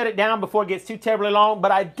want to shut it down before it gets too terribly long,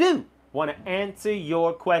 but I do want to answer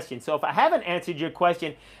your question. So if I haven't answered your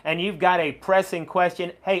question and you've got a pressing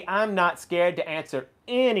question, hey, I'm not scared to answer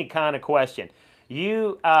any kind of question.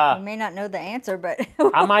 You may not know the answer, but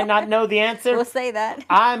I might not know the answer. We'll say that.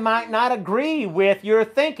 I might not agree with your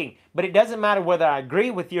thinking, but it doesn't matter whether I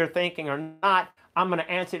agree with your thinking or not. I'm going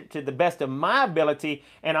to answer it to the best of my ability,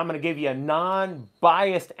 and I'm going to give you a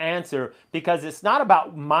non-biased answer because it's not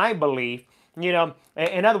about my belief. You know,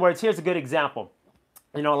 in other words, here's a good example.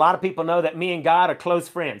 You know, a lot of people know that me and God are close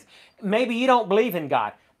friends. Maybe you don't believe in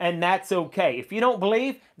God, and that's okay. If you don't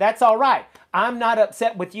believe, that's all right. I'm not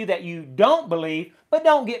upset with you that you don't believe, but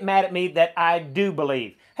don't get mad at me that I do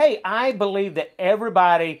believe. Hey, I believe that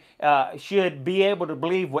everybody should be able to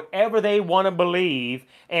believe whatever they want to believe,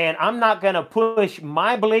 and I'm not going to push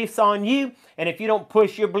my beliefs on you, and if you don't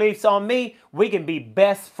push your beliefs on me, we can be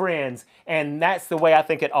best friends, and that's the way I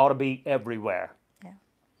think it ought to be everywhere.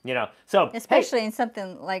 You know, so especially in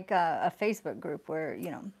something like a Facebook group where, you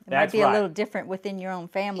know, it might be a little different within your own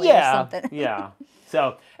family or something. Yeah.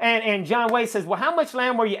 So, and John Way says, well, how much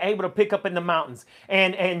land were you able to pick up in the mountains?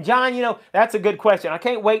 And John, you know, that's a good question. I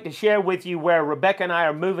can't wait to share with you where Rebecca and I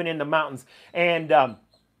are moving in the mountains. And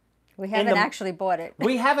we haven't actually bought it.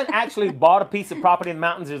 We haven't actually bought a piece of property in the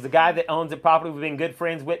mountains. There's a guy that owns the property we've been good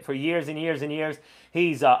friends with for years and years and years.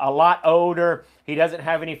 He's a lot older. He doesn't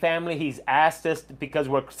have any family. He's asked us, because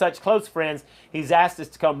we're such close friends, he's asked us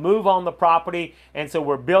to come move on the property. And so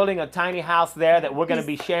we're building a tiny house there that we're going to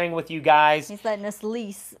be sharing with you guys. He's letting us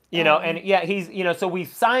lease. You know, and yeah, he's, you know, so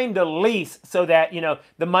we've signed a lease so that, you know,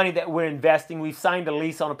 the money that we're investing, we've signed a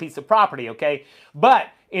lease on a piece of property, okay? But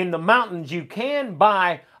in the mountains, you can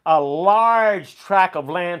buy a large tract of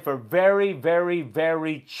land for very, very,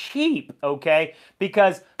 very cheap, okay?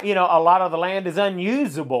 Because, you know, a lot of the land is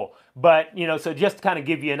unusable. But, you know, so just to kind of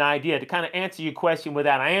give you an idea, to kind of answer your question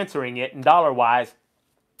without answering it in dollar-wise,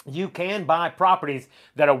 you can buy properties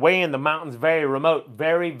that are way in the mountains, very remote,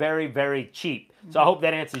 very, very, very cheap. So I hope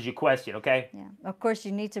that answers your question, okay? Yeah. Of course,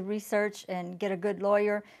 you need to research and get a good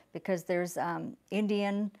lawyer because there's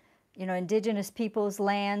Indian, you know, indigenous people's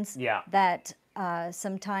lands that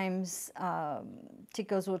sometimes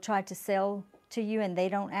Ticos will try to sell to you and they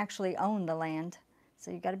don't actually own the land. So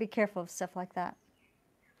you got to be careful of stuff like that.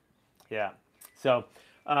 Yeah. So,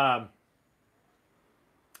 and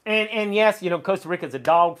yes, you know, Costa Rica is a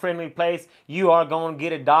dog-friendly place. You are going to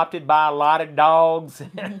get adopted by a lot of dogs.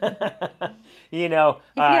 You know.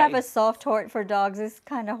 If you have a soft heart for dogs, it's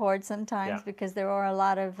kind of hard sometimes because there are a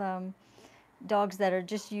lot of dogs that are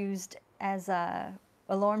just used as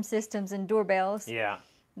alarm systems and doorbells. Yeah.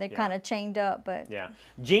 They're kind of chained up, but... Yeah.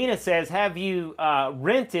 Gina says, have you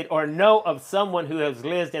rented or know of someone who has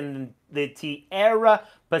lived in the Tierra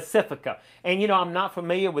Pacifica? And, you know, I'm not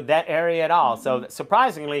familiar with that area at all. So,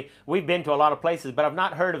 surprisingly, we've been to a lot of places, but I've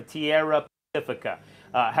not heard of Tierra Pacifica.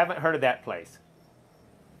 Haven't heard of that place.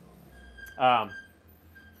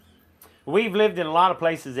 We've lived in a lot of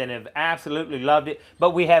places and have absolutely loved it,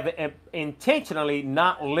 but we have intentionally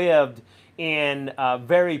not lived in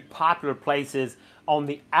very popular places on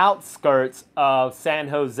the outskirts of San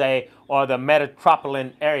Jose or the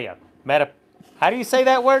metropolitan area. How do you say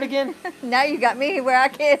that word again? Now you got me where I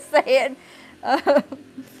can't say it.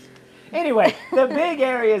 Anyway, the big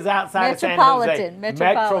areas outside of San Jose,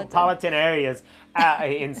 metropolitan areas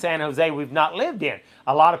in San Jose, we've not lived in.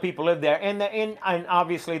 A lot of people live there, and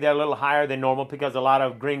obviously they're a little higher than normal because a lot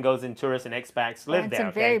of gringos and tourists and expats live there.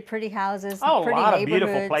 Some very pretty houses, a pretty lot of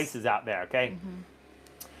beautiful places out there, okay?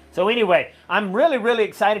 So anyway, I'm really, really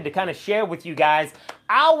excited to kind of share with you guys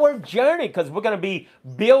our journey because we're going to be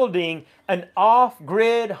building an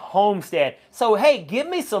off-grid homestead. So, hey, give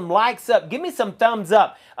me some likes up. Give me some thumbs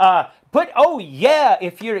up. Oh, yeah,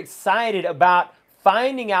 if you're excited about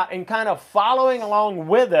finding out and kind of following along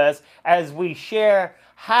with us as we share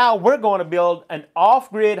how we're going to build an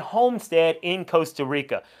off-grid homestead in Costa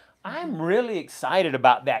Rica. I'm really excited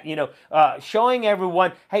about that, showing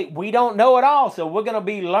everyone, hey, we don't know it all, so we're going to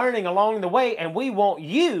be learning along the way, and we want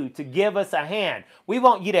you to give us a hand. We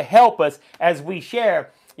want you to help us as we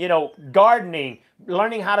share, gardening,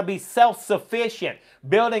 learning how to be self-sufficient,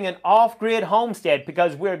 building an off-grid homestead,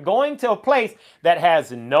 because we're going to a place that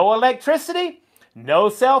has no electricity, no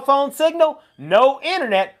cell phone signal, no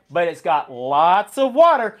internet, but it's got lots of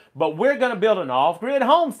water. But we're going to build an off-grid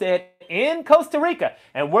homestead in Costa Rica,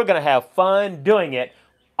 and we're going to have fun doing it.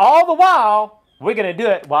 All the while, we're going to do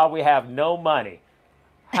it while we have no money.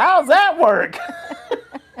 How's that work?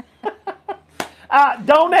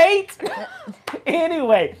 Donate.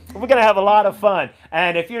 Anyway, we're going to have a lot of fun.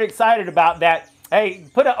 And if you're excited about that, hey,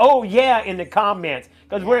 put a "oh yeah" in the comments,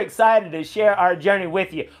 because we're excited to share our journey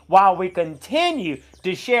with you while we continue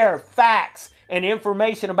to share facts and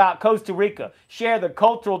information about Costa Rica, share the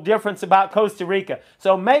cultural difference about Costa Rica.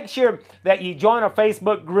 So make sure that you join our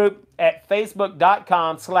Facebook group at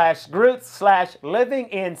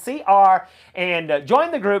facebook.com/groups/livingincr and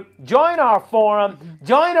join the group, join our forum,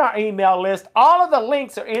 join our email list. All of the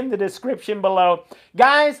links are in the description below.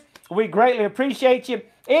 Guys, we greatly appreciate you.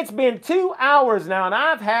 It's been 2 hours now, and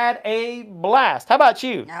I've had a blast. How about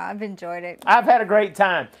you? No, I've enjoyed it. I've had a great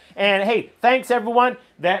time. And hey, thanks everyone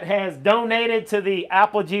that has donated to the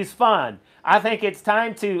Apple Juice Fund. I think it's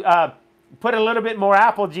time to put a little bit more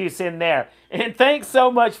apple juice in there. And thanks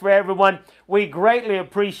so much for everyone. We greatly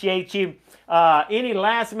appreciate you. Any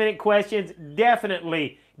last minute questions,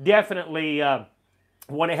 definitely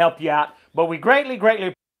want to help you out. But we greatly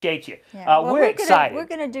appreciate you. Yeah. We're excited. We're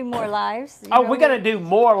going to do more lives. We're going to do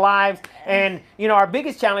more lives. And, our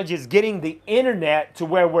biggest challenge is getting the internet to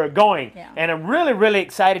where we're going. Yeah. And I'm really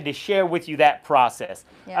excited to share with you that process.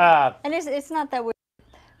 Yeah. And it's not that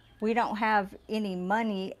we don't have any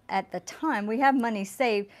money at the time. We have money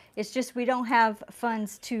saved. It's just we don't have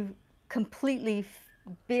funds to completely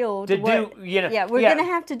build. We're going to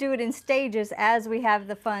have to do it in stages as we have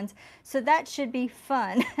the funds. So that should be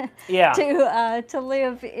fun. Yeah. to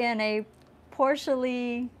live in a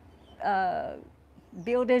partially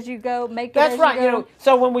build as you go, make it That's as right. you go.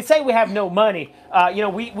 So when we say we have no money,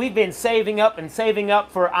 we've been saving up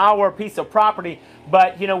for our piece of property.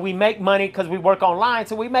 But we make money because we work online,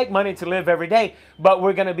 so we make money to live every day. But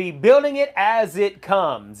we're going to be building it as it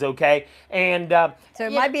comes, okay? And so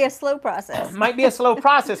it might be a slow process. Might be a slow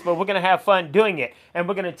process, but we're going to have fun doing it, and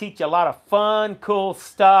we're going to teach you a lot of fun, cool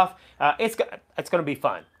stuff. It's going to be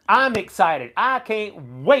fun. I'm excited. I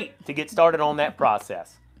can't wait to get started on that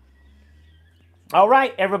process. All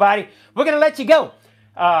right, everybody, we're going to let you go.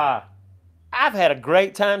 I've had a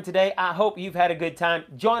great time today. I hope you've had a good time.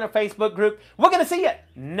 Join our Facebook group. We're going to see you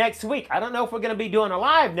next week. I don't know if we're going to be doing a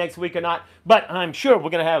live next week or not, but I'm sure we're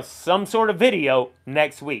going to have some sort of video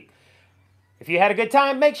next week. If you had a good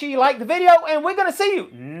time, make sure you like the video, and we're going to see you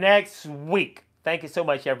next week. Thank you so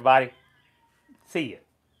much, everybody. See you.